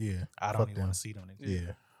 Right. Yeah. I don't Fuck even them. want to see them niggas.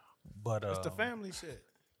 Yeah. But It's the family shit.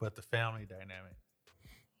 But the family dynamic.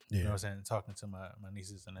 Yeah. You know what I'm saying? Talking to my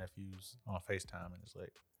nieces and nephews on FaceTime, and it's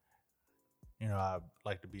like, I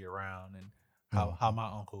like to be around, and how my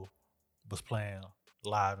uncle was playing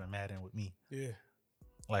live and Madden with me. Yeah.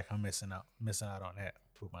 Like, I'm missing out on that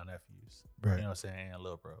with my nephews. Right. You know what I'm saying? And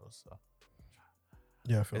little bros. So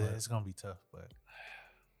Yeah, I feel like it's gonna be tough, but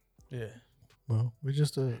Yeah. well, we're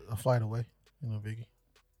just a flight away, Biggie.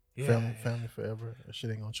 yeah. Family forever. That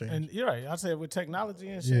shit ain't gonna change. And you're right. I said with technology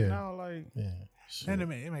and shit Yeah. now, like yeah. And it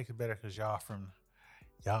makes it better because y'all from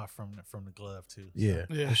the glove too. So. Yeah,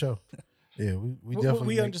 Yeah. for sure. Yeah, we we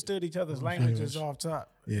definitely understood each other's Mhm. languages off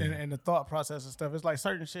top, Yeah. and the thought process and stuff. It's like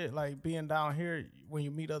certain shit, like being down here when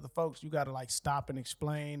you meet other folks, you got to like stop and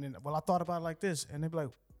explain. And well, I thought about it like this, and they be like,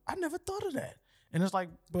 I never thought of that. And it's like,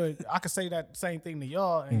 but I could say that same thing to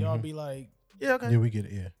y'all, and y'all be like, yeah, okay, Yeah, we get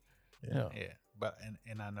it. Yeah. yeah. Yeah, but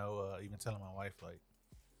and I know even telling my wife, like,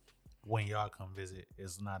 when y'all come visit,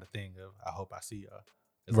 it's not a thing of I hope I see y'all.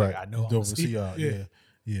 It's Right. like I know I'm Don't gonna see y'all. Yeah.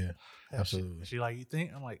 Yeah. Absolutely. She like, you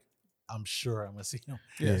think? I'm like, I'm sure I'm gonna see them.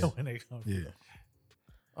 Yeah. when they come. Yeah.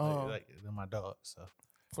 Like they're my dogs. So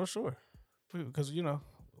For sure, because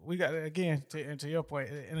we got again to your point.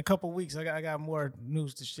 In a couple weeks, I got more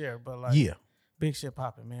news to share. But like, Yeah. big shit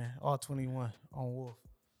popping, man. All 21 on Wolf.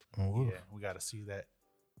 Oh, yeah, we got to see that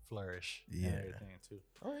flourish Yeah. and everything too.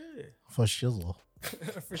 Oh yeah, For shizzle.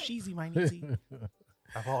 for Sheezy, my niecey.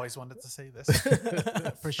 I've always wanted to say this.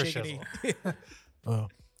 for Shiggity.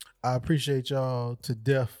 I appreciate y'all to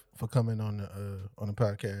death for coming on the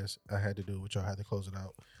podcast. I had to do it with y'all. I had to close it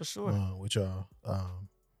out For sure. with y'all.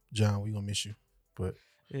 John, we gonna miss you, but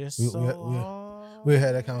It's we- so we- hard we'll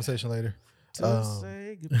have that conversation later. to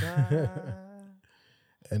say goodbye.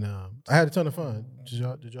 And I had a ton of fun.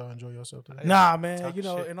 Did y'all enjoy yourself today? Nah, man. Talk In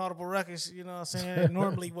shit. Audible Ruckus, you know what I'm saying?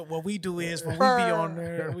 Normally, what we do is when we be on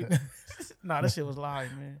there, nah, that shit was live,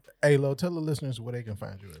 man. Hey, Lo, tell the listeners where they can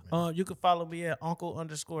find you at, man. You can follow me at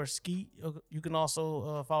Uncle_Skeet. You can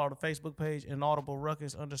also follow the Facebook page Inaudible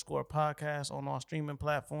Ruckus _podcast on all streaming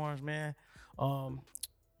platforms, man.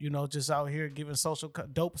 Just out here giving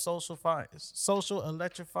dope social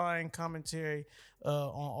electrifying commentary on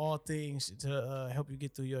all things to help you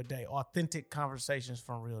get through your day. Authentic conversations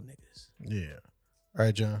from real niggas. Yeah. All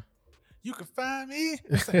right, John. You can find me.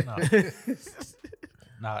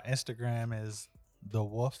 No, Instagram is The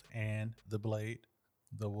Wolf and the Blade.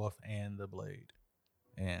 The Wolf and the Blade.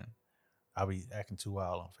 And I'll be acting too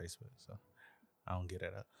wild on Facebook, so I don't get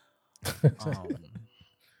it up.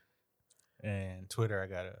 And Twitter, I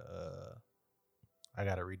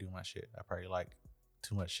gotta redo my shit. I probably like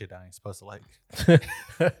too much shit I ain't supposed to like.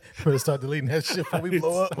 Better start deleting that shit before we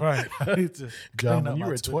blow up. Right. John, Clean up when you my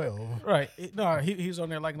were Twitter. 12. Right. He was on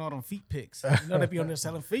there liking all them feet pics. They be on there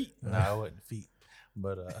selling feet. No, I wasn't feet,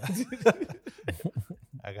 but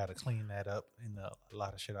I gotta clean that up in a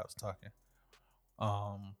lot of shit I was talking.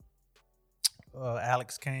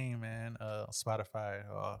 Alex Kane, man,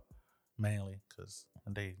 Spotify, mainly because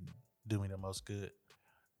they do me the most good.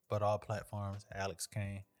 But all platforms, Alex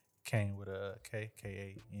Kane, Kane with a K,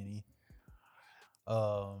 Kane.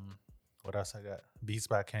 What else I got? Beats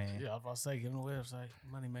by Kane. Yeah, I was about to say, give them the website,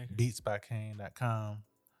 Moneymaker. Beatsbykane.com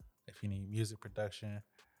if you need music production.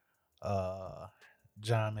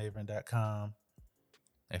 JohnMaven.com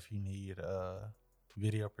if you need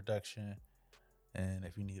video production. And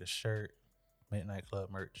if you need a shirt,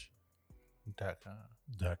 MidnightClubMerch.com.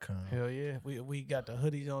 .com. Hell yeah. We got the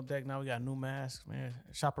hoodies on deck now. We got new masks, man.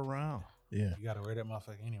 Shop around. Yeah. You got to wear that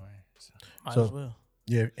motherfucker anyway. So. Might So- as well.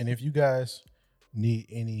 Yeah, and if you guys need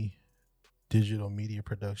any digital media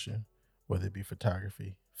production, whether it be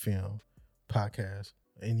photography, film, podcast,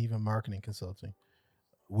 and even marketing consulting,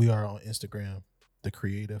 we are on Instagram,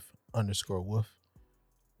 thecreative_wolf,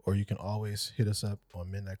 or you can always hit us up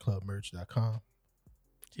on midnightclubmerch.com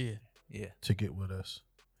Yeah. to get with us.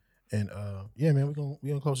 And yeah, man, we're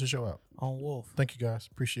gonna close the show out. On Wolf. Thank you guys.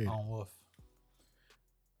 Appreciate it. On Wolf.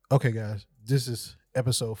 Okay, guys, this is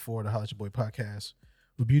episode 4 of the Holla at Your Boy podcast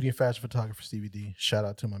with beauty and fashion photographer Stevie D. Shout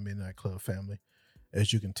out to my Midnight Club family.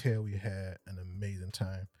 As you can tell, we had an amazing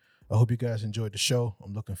time. I hope you guys enjoyed the show.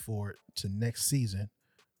 I'm looking forward to next season,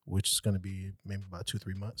 which is going to be maybe about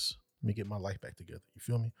 2-3 months. Let me get my life back together. You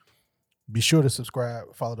feel me? Be sure to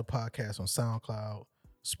subscribe, follow the podcast on SoundCloud,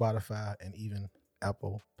 Spotify, and even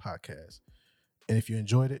Apple Podcasts. And if you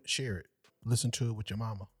enjoyed it, share it. Listen to it with your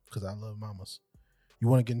mama, because I love mamas. You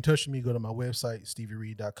want to get in touch with me, go to my website,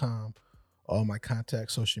 steviereed.com. All my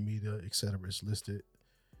contacts, social media, etc. is listed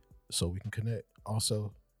so we can connect.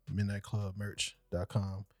 Also,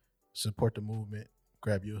 midnightclubmerch.com. Support the movement.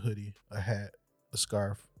 Grab you a hoodie, a hat, a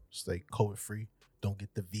scarf. Stay COVID-free. Don't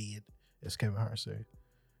get the vid, as Kevin Hart said.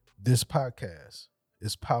 This podcast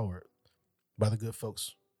is powered by the good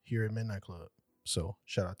folks here at Midnight Club. So,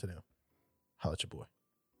 shout out to them. Holla at your boy.